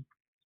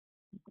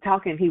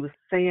talking, he was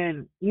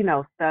saying,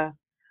 stuff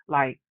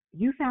like,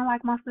 you sound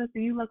like my sister,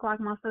 you look like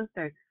my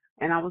sister.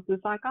 And I was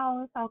just like,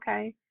 oh, it's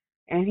okay.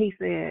 And he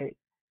said,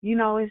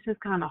 it's just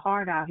kind of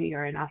hard out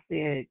here. And I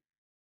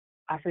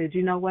said,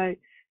 you know what?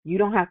 You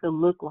don't have to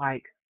look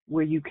like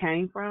where you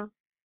came from.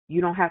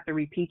 You don't have to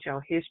repeat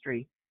your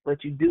history,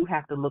 but you do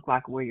have to look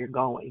like where you're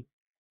going.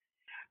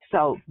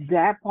 So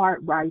that part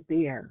right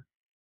there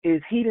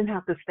is, he didn't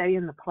have to stay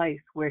in the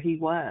place where he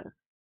was.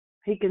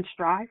 He can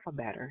strive for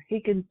better. He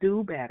can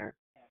do better.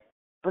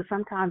 But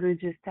sometimes it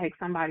just takes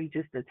somebody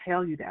just to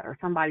tell you that, or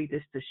somebody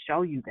just to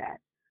show you that.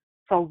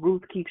 So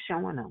Ruth keeps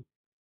showing them.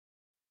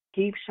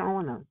 Keep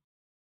showing them.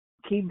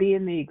 Keep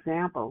being the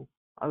example.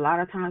 A lot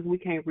of times we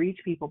can't reach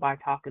people by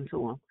talking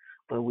to them,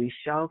 but we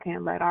sure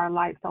can't let our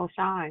light so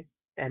shine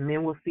that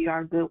men will see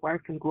our good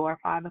works and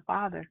glorify the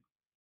Father.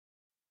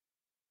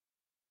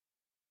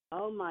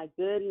 Oh, my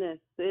goodness,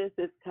 sis,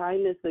 it's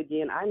kindness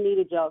again. I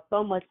needed y'all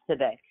so much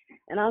today,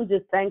 and I'm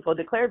just thankful.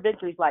 Declare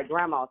victory's like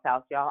grandma's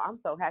house, y'all. I'm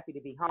so happy to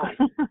be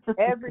home.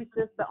 Every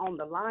sister on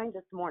the line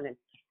this morning,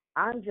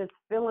 I'm just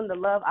feeling the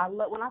love.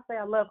 When I say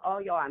I love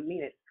all y'all, I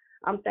mean it.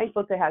 I'm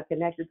thankful to have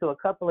connected to a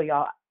couple of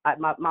y'all. I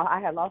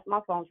had lost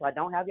my phone, so I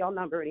don't have y'all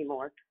number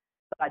anymore.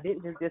 So I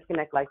didn't just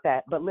disconnect like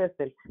that. But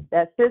listen,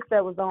 that sis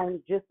that was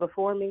on just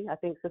before me, I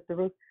think Sister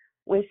Ruth,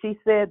 when she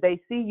said they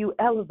see you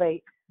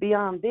elevate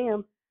beyond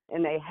them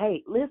and they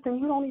hate. Listen,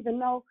 you don't even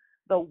know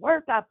the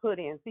work I put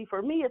in. See,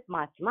 for me, it's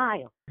my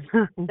smile.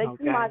 They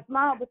see my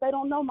smile, but they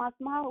don't know my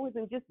smile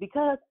isn't just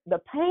because the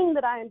pain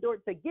that I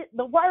endured to get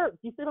the work.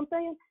 You see what I'm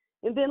saying?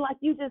 And then, like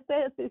you just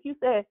said, sis, you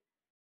said,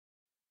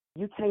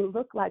 you can't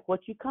look like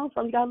what you come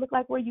from. You got to look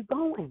like where you're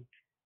going.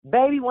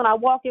 Baby, when I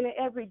walk in it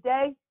every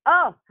day,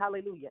 oh,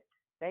 hallelujah.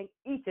 Thank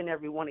each and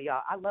every one of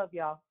y'all. I love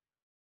y'all,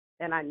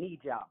 and I need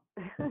y'all.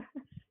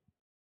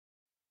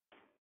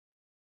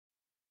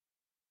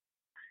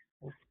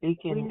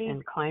 Speaking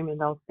and claiming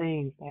those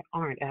things that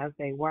aren't as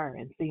they were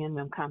and seeing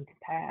them come to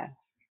pass.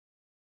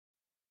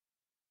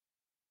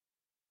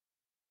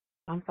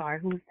 I'm sorry,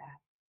 who's that?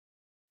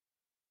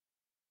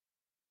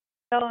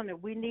 Telling her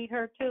we need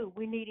her too.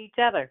 We need each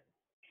other.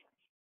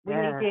 We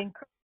need to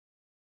encourage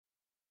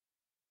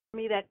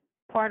me that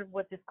part of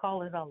what this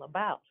call is all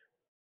about.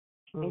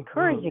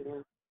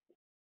 Encouraging.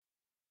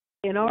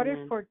 In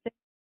order for things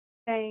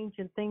to change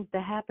and things to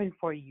happen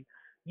for you,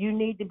 you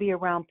need to be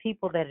around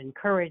people that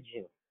encourage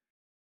you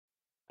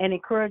and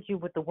encourage you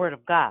with the word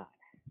of God.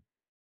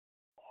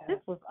 This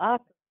was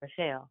awesome,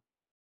 Rachelle.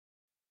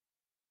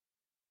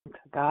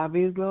 To God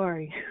be the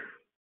glory.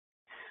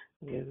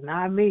 It's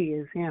not me,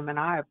 it's him. And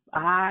I'm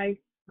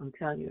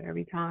telling you,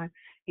 every time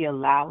he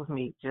allows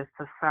me just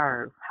to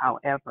serve,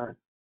 however,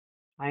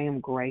 I am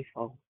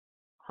grateful,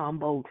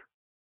 humbled,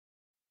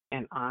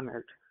 and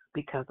honored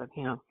because of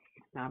him,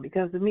 not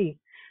because of me.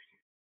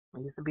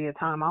 There used to be a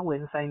time I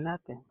wouldn't say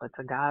nothing, but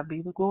to God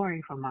be the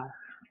glory for my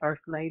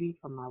first lady,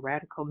 for my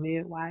radical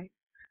midwife,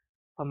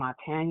 for my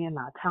Tanya,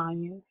 not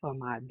Tanya, for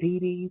my Dee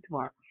Dee,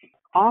 for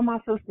all my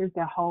sisters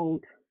that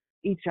hold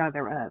each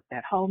other up,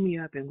 that hold me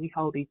up and we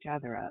hold each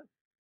other up.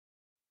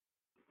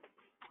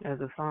 As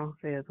the song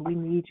says, we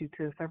need you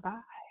to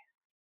survive.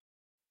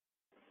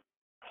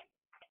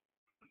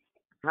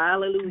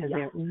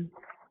 Hallelujah.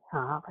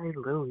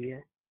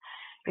 Hallelujah.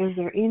 Is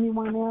there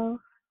anyone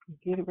else?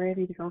 Get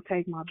ready to go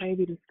take my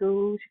baby to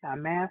school. She got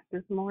mass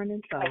this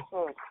morning, so.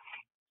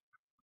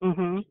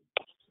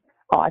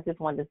 Oh, I just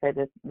wanted to say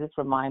this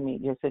reminded me,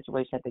 your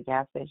situation at the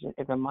gas station,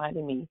 it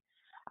reminded me,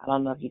 I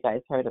don't know if you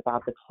guys heard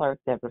about the clerk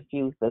that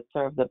refused to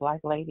serve the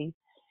black lady,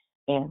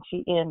 and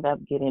she ended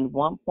up getting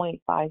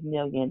 $1.5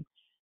 million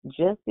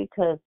just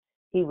because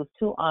he was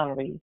too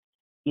ornery.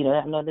 You know,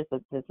 I know this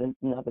is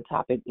another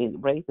topic, it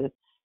raises,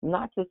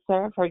 not to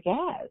serve her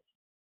gas.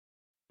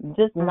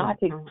 Just not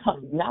to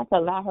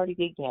allow her to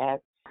get gas,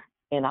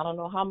 and I don't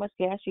know how much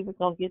gas she was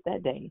gonna get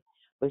that day,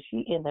 but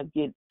she ended up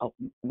getting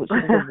she was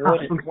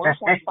awarded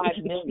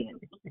 $1.5 million.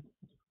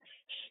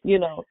 You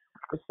know,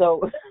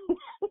 so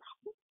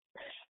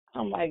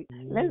I'm like,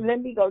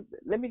 let me go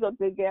to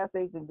the gas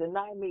station,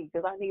 deny me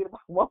because I need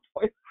about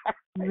 1.5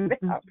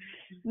 right now.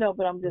 No,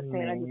 but I'm just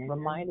saying, I just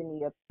reminded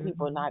me of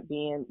people not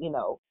being, you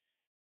know,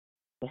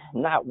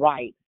 not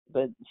right,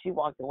 but she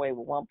walked away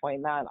with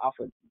 1.9 off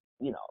of,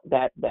 you know,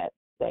 that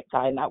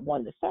guy not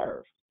wanting to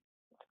serve.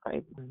 It's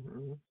crazy.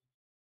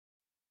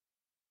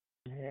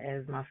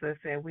 As my sister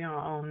said, we don't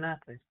own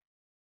nothing.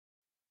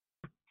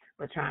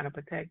 We're trying to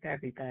protect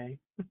everything.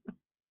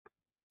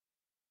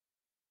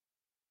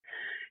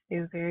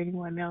 Is there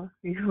anyone else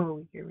before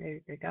we get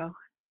ready to go?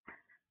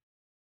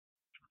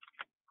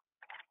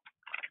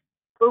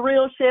 For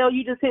real, Shell,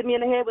 you just hit me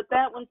in the head with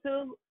that one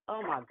too.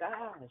 Oh my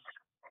gosh.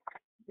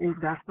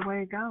 That's the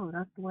way it goes.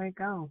 That's the way it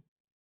goes.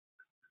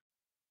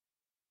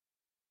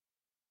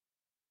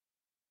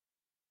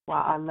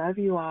 Well, I love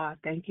you all.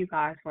 Thank you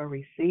guys for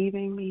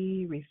receiving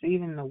me,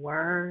 receiving the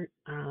word.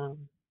 You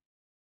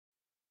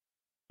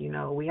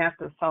know, we have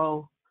to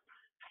sow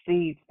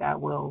seeds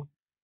that will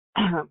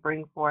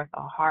bring forth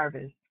a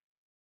harvest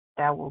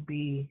that will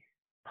be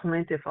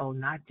plentiful,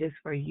 not just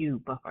for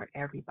you, but for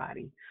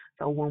everybody.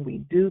 So when we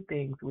do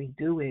things, we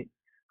do it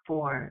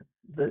for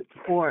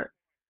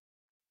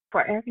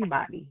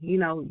everybody. You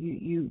know,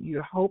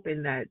 you're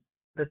hoping that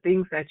the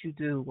things that you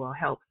do will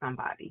help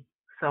somebody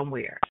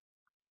somewhere.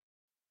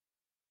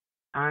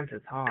 Times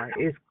is hard.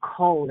 It's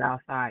cold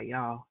outside,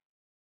 y'all.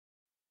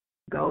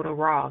 Go to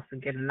Ross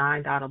and get a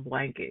 $9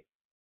 blanket.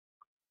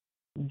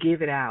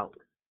 Give it out.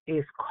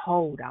 It's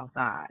cold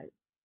outside.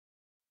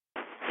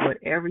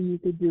 Whatever you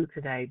could do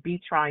today, be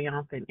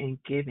triumphant in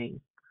giving.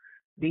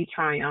 Be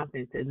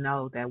triumphant to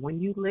know that when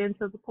you lend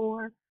to the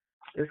poor,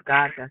 it's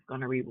God that's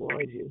going to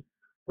reward you.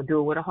 But do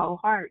it with a whole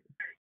heart.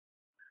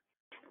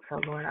 So,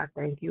 Lord, I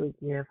thank you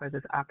again for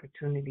this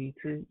opportunity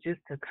to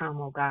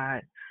come, oh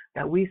God,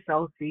 that we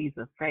sow seeds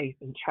of faith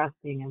and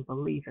trusting and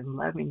belief and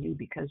loving you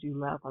because you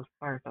love us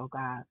first, oh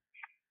God.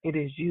 It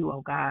is you,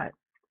 oh God,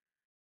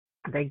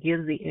 that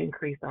gives the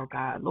increase, oh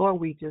God. Lord,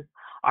 we just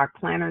are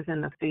planters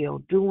in the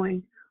field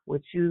doing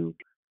what you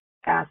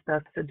asked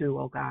us to do,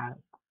 oh God.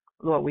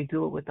 Lord, we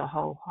do it with a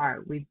whole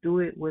heart. We do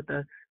it with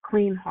a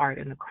clean heart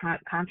and a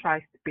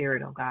contrite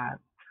spirit, oh God.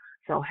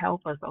 So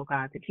help us, oh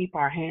God, to keep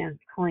our hands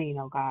clean,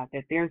 oh God,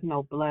 that there's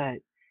no blood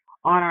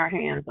on our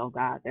hands, oh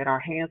God, that our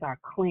hands are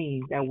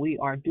clean, that we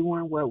are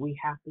doing what we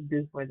have to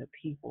do for the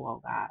people,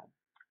 oh God,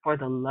 for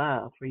the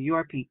love, for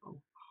your people.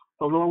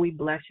 So, Lord, we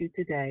bless you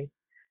today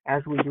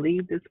as we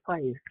leave this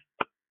place.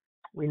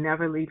 We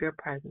never leave your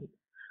presence.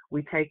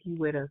 We take you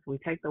with us. We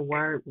take the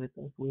word with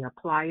us. We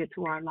apply it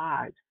to our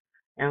lives.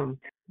 And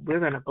we're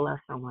going to bless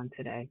someone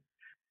today.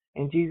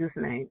 In Jesus'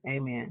 name,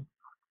 amen.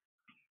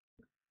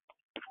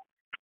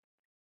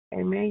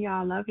 Amen,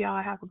 y'all. Love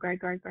y'all. Have a great,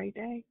 great, great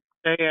day.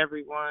 Hey,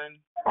 everyone.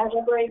 Have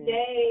a great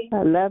day.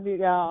 I love you,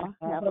 y'all.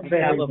 Have a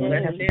blessed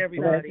day,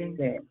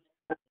 everybody.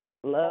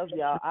 Love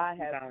y'all. I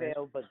have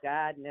failed, but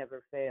God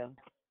never failed.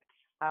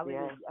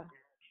 Hallelujah.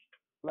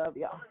 Love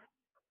y'all.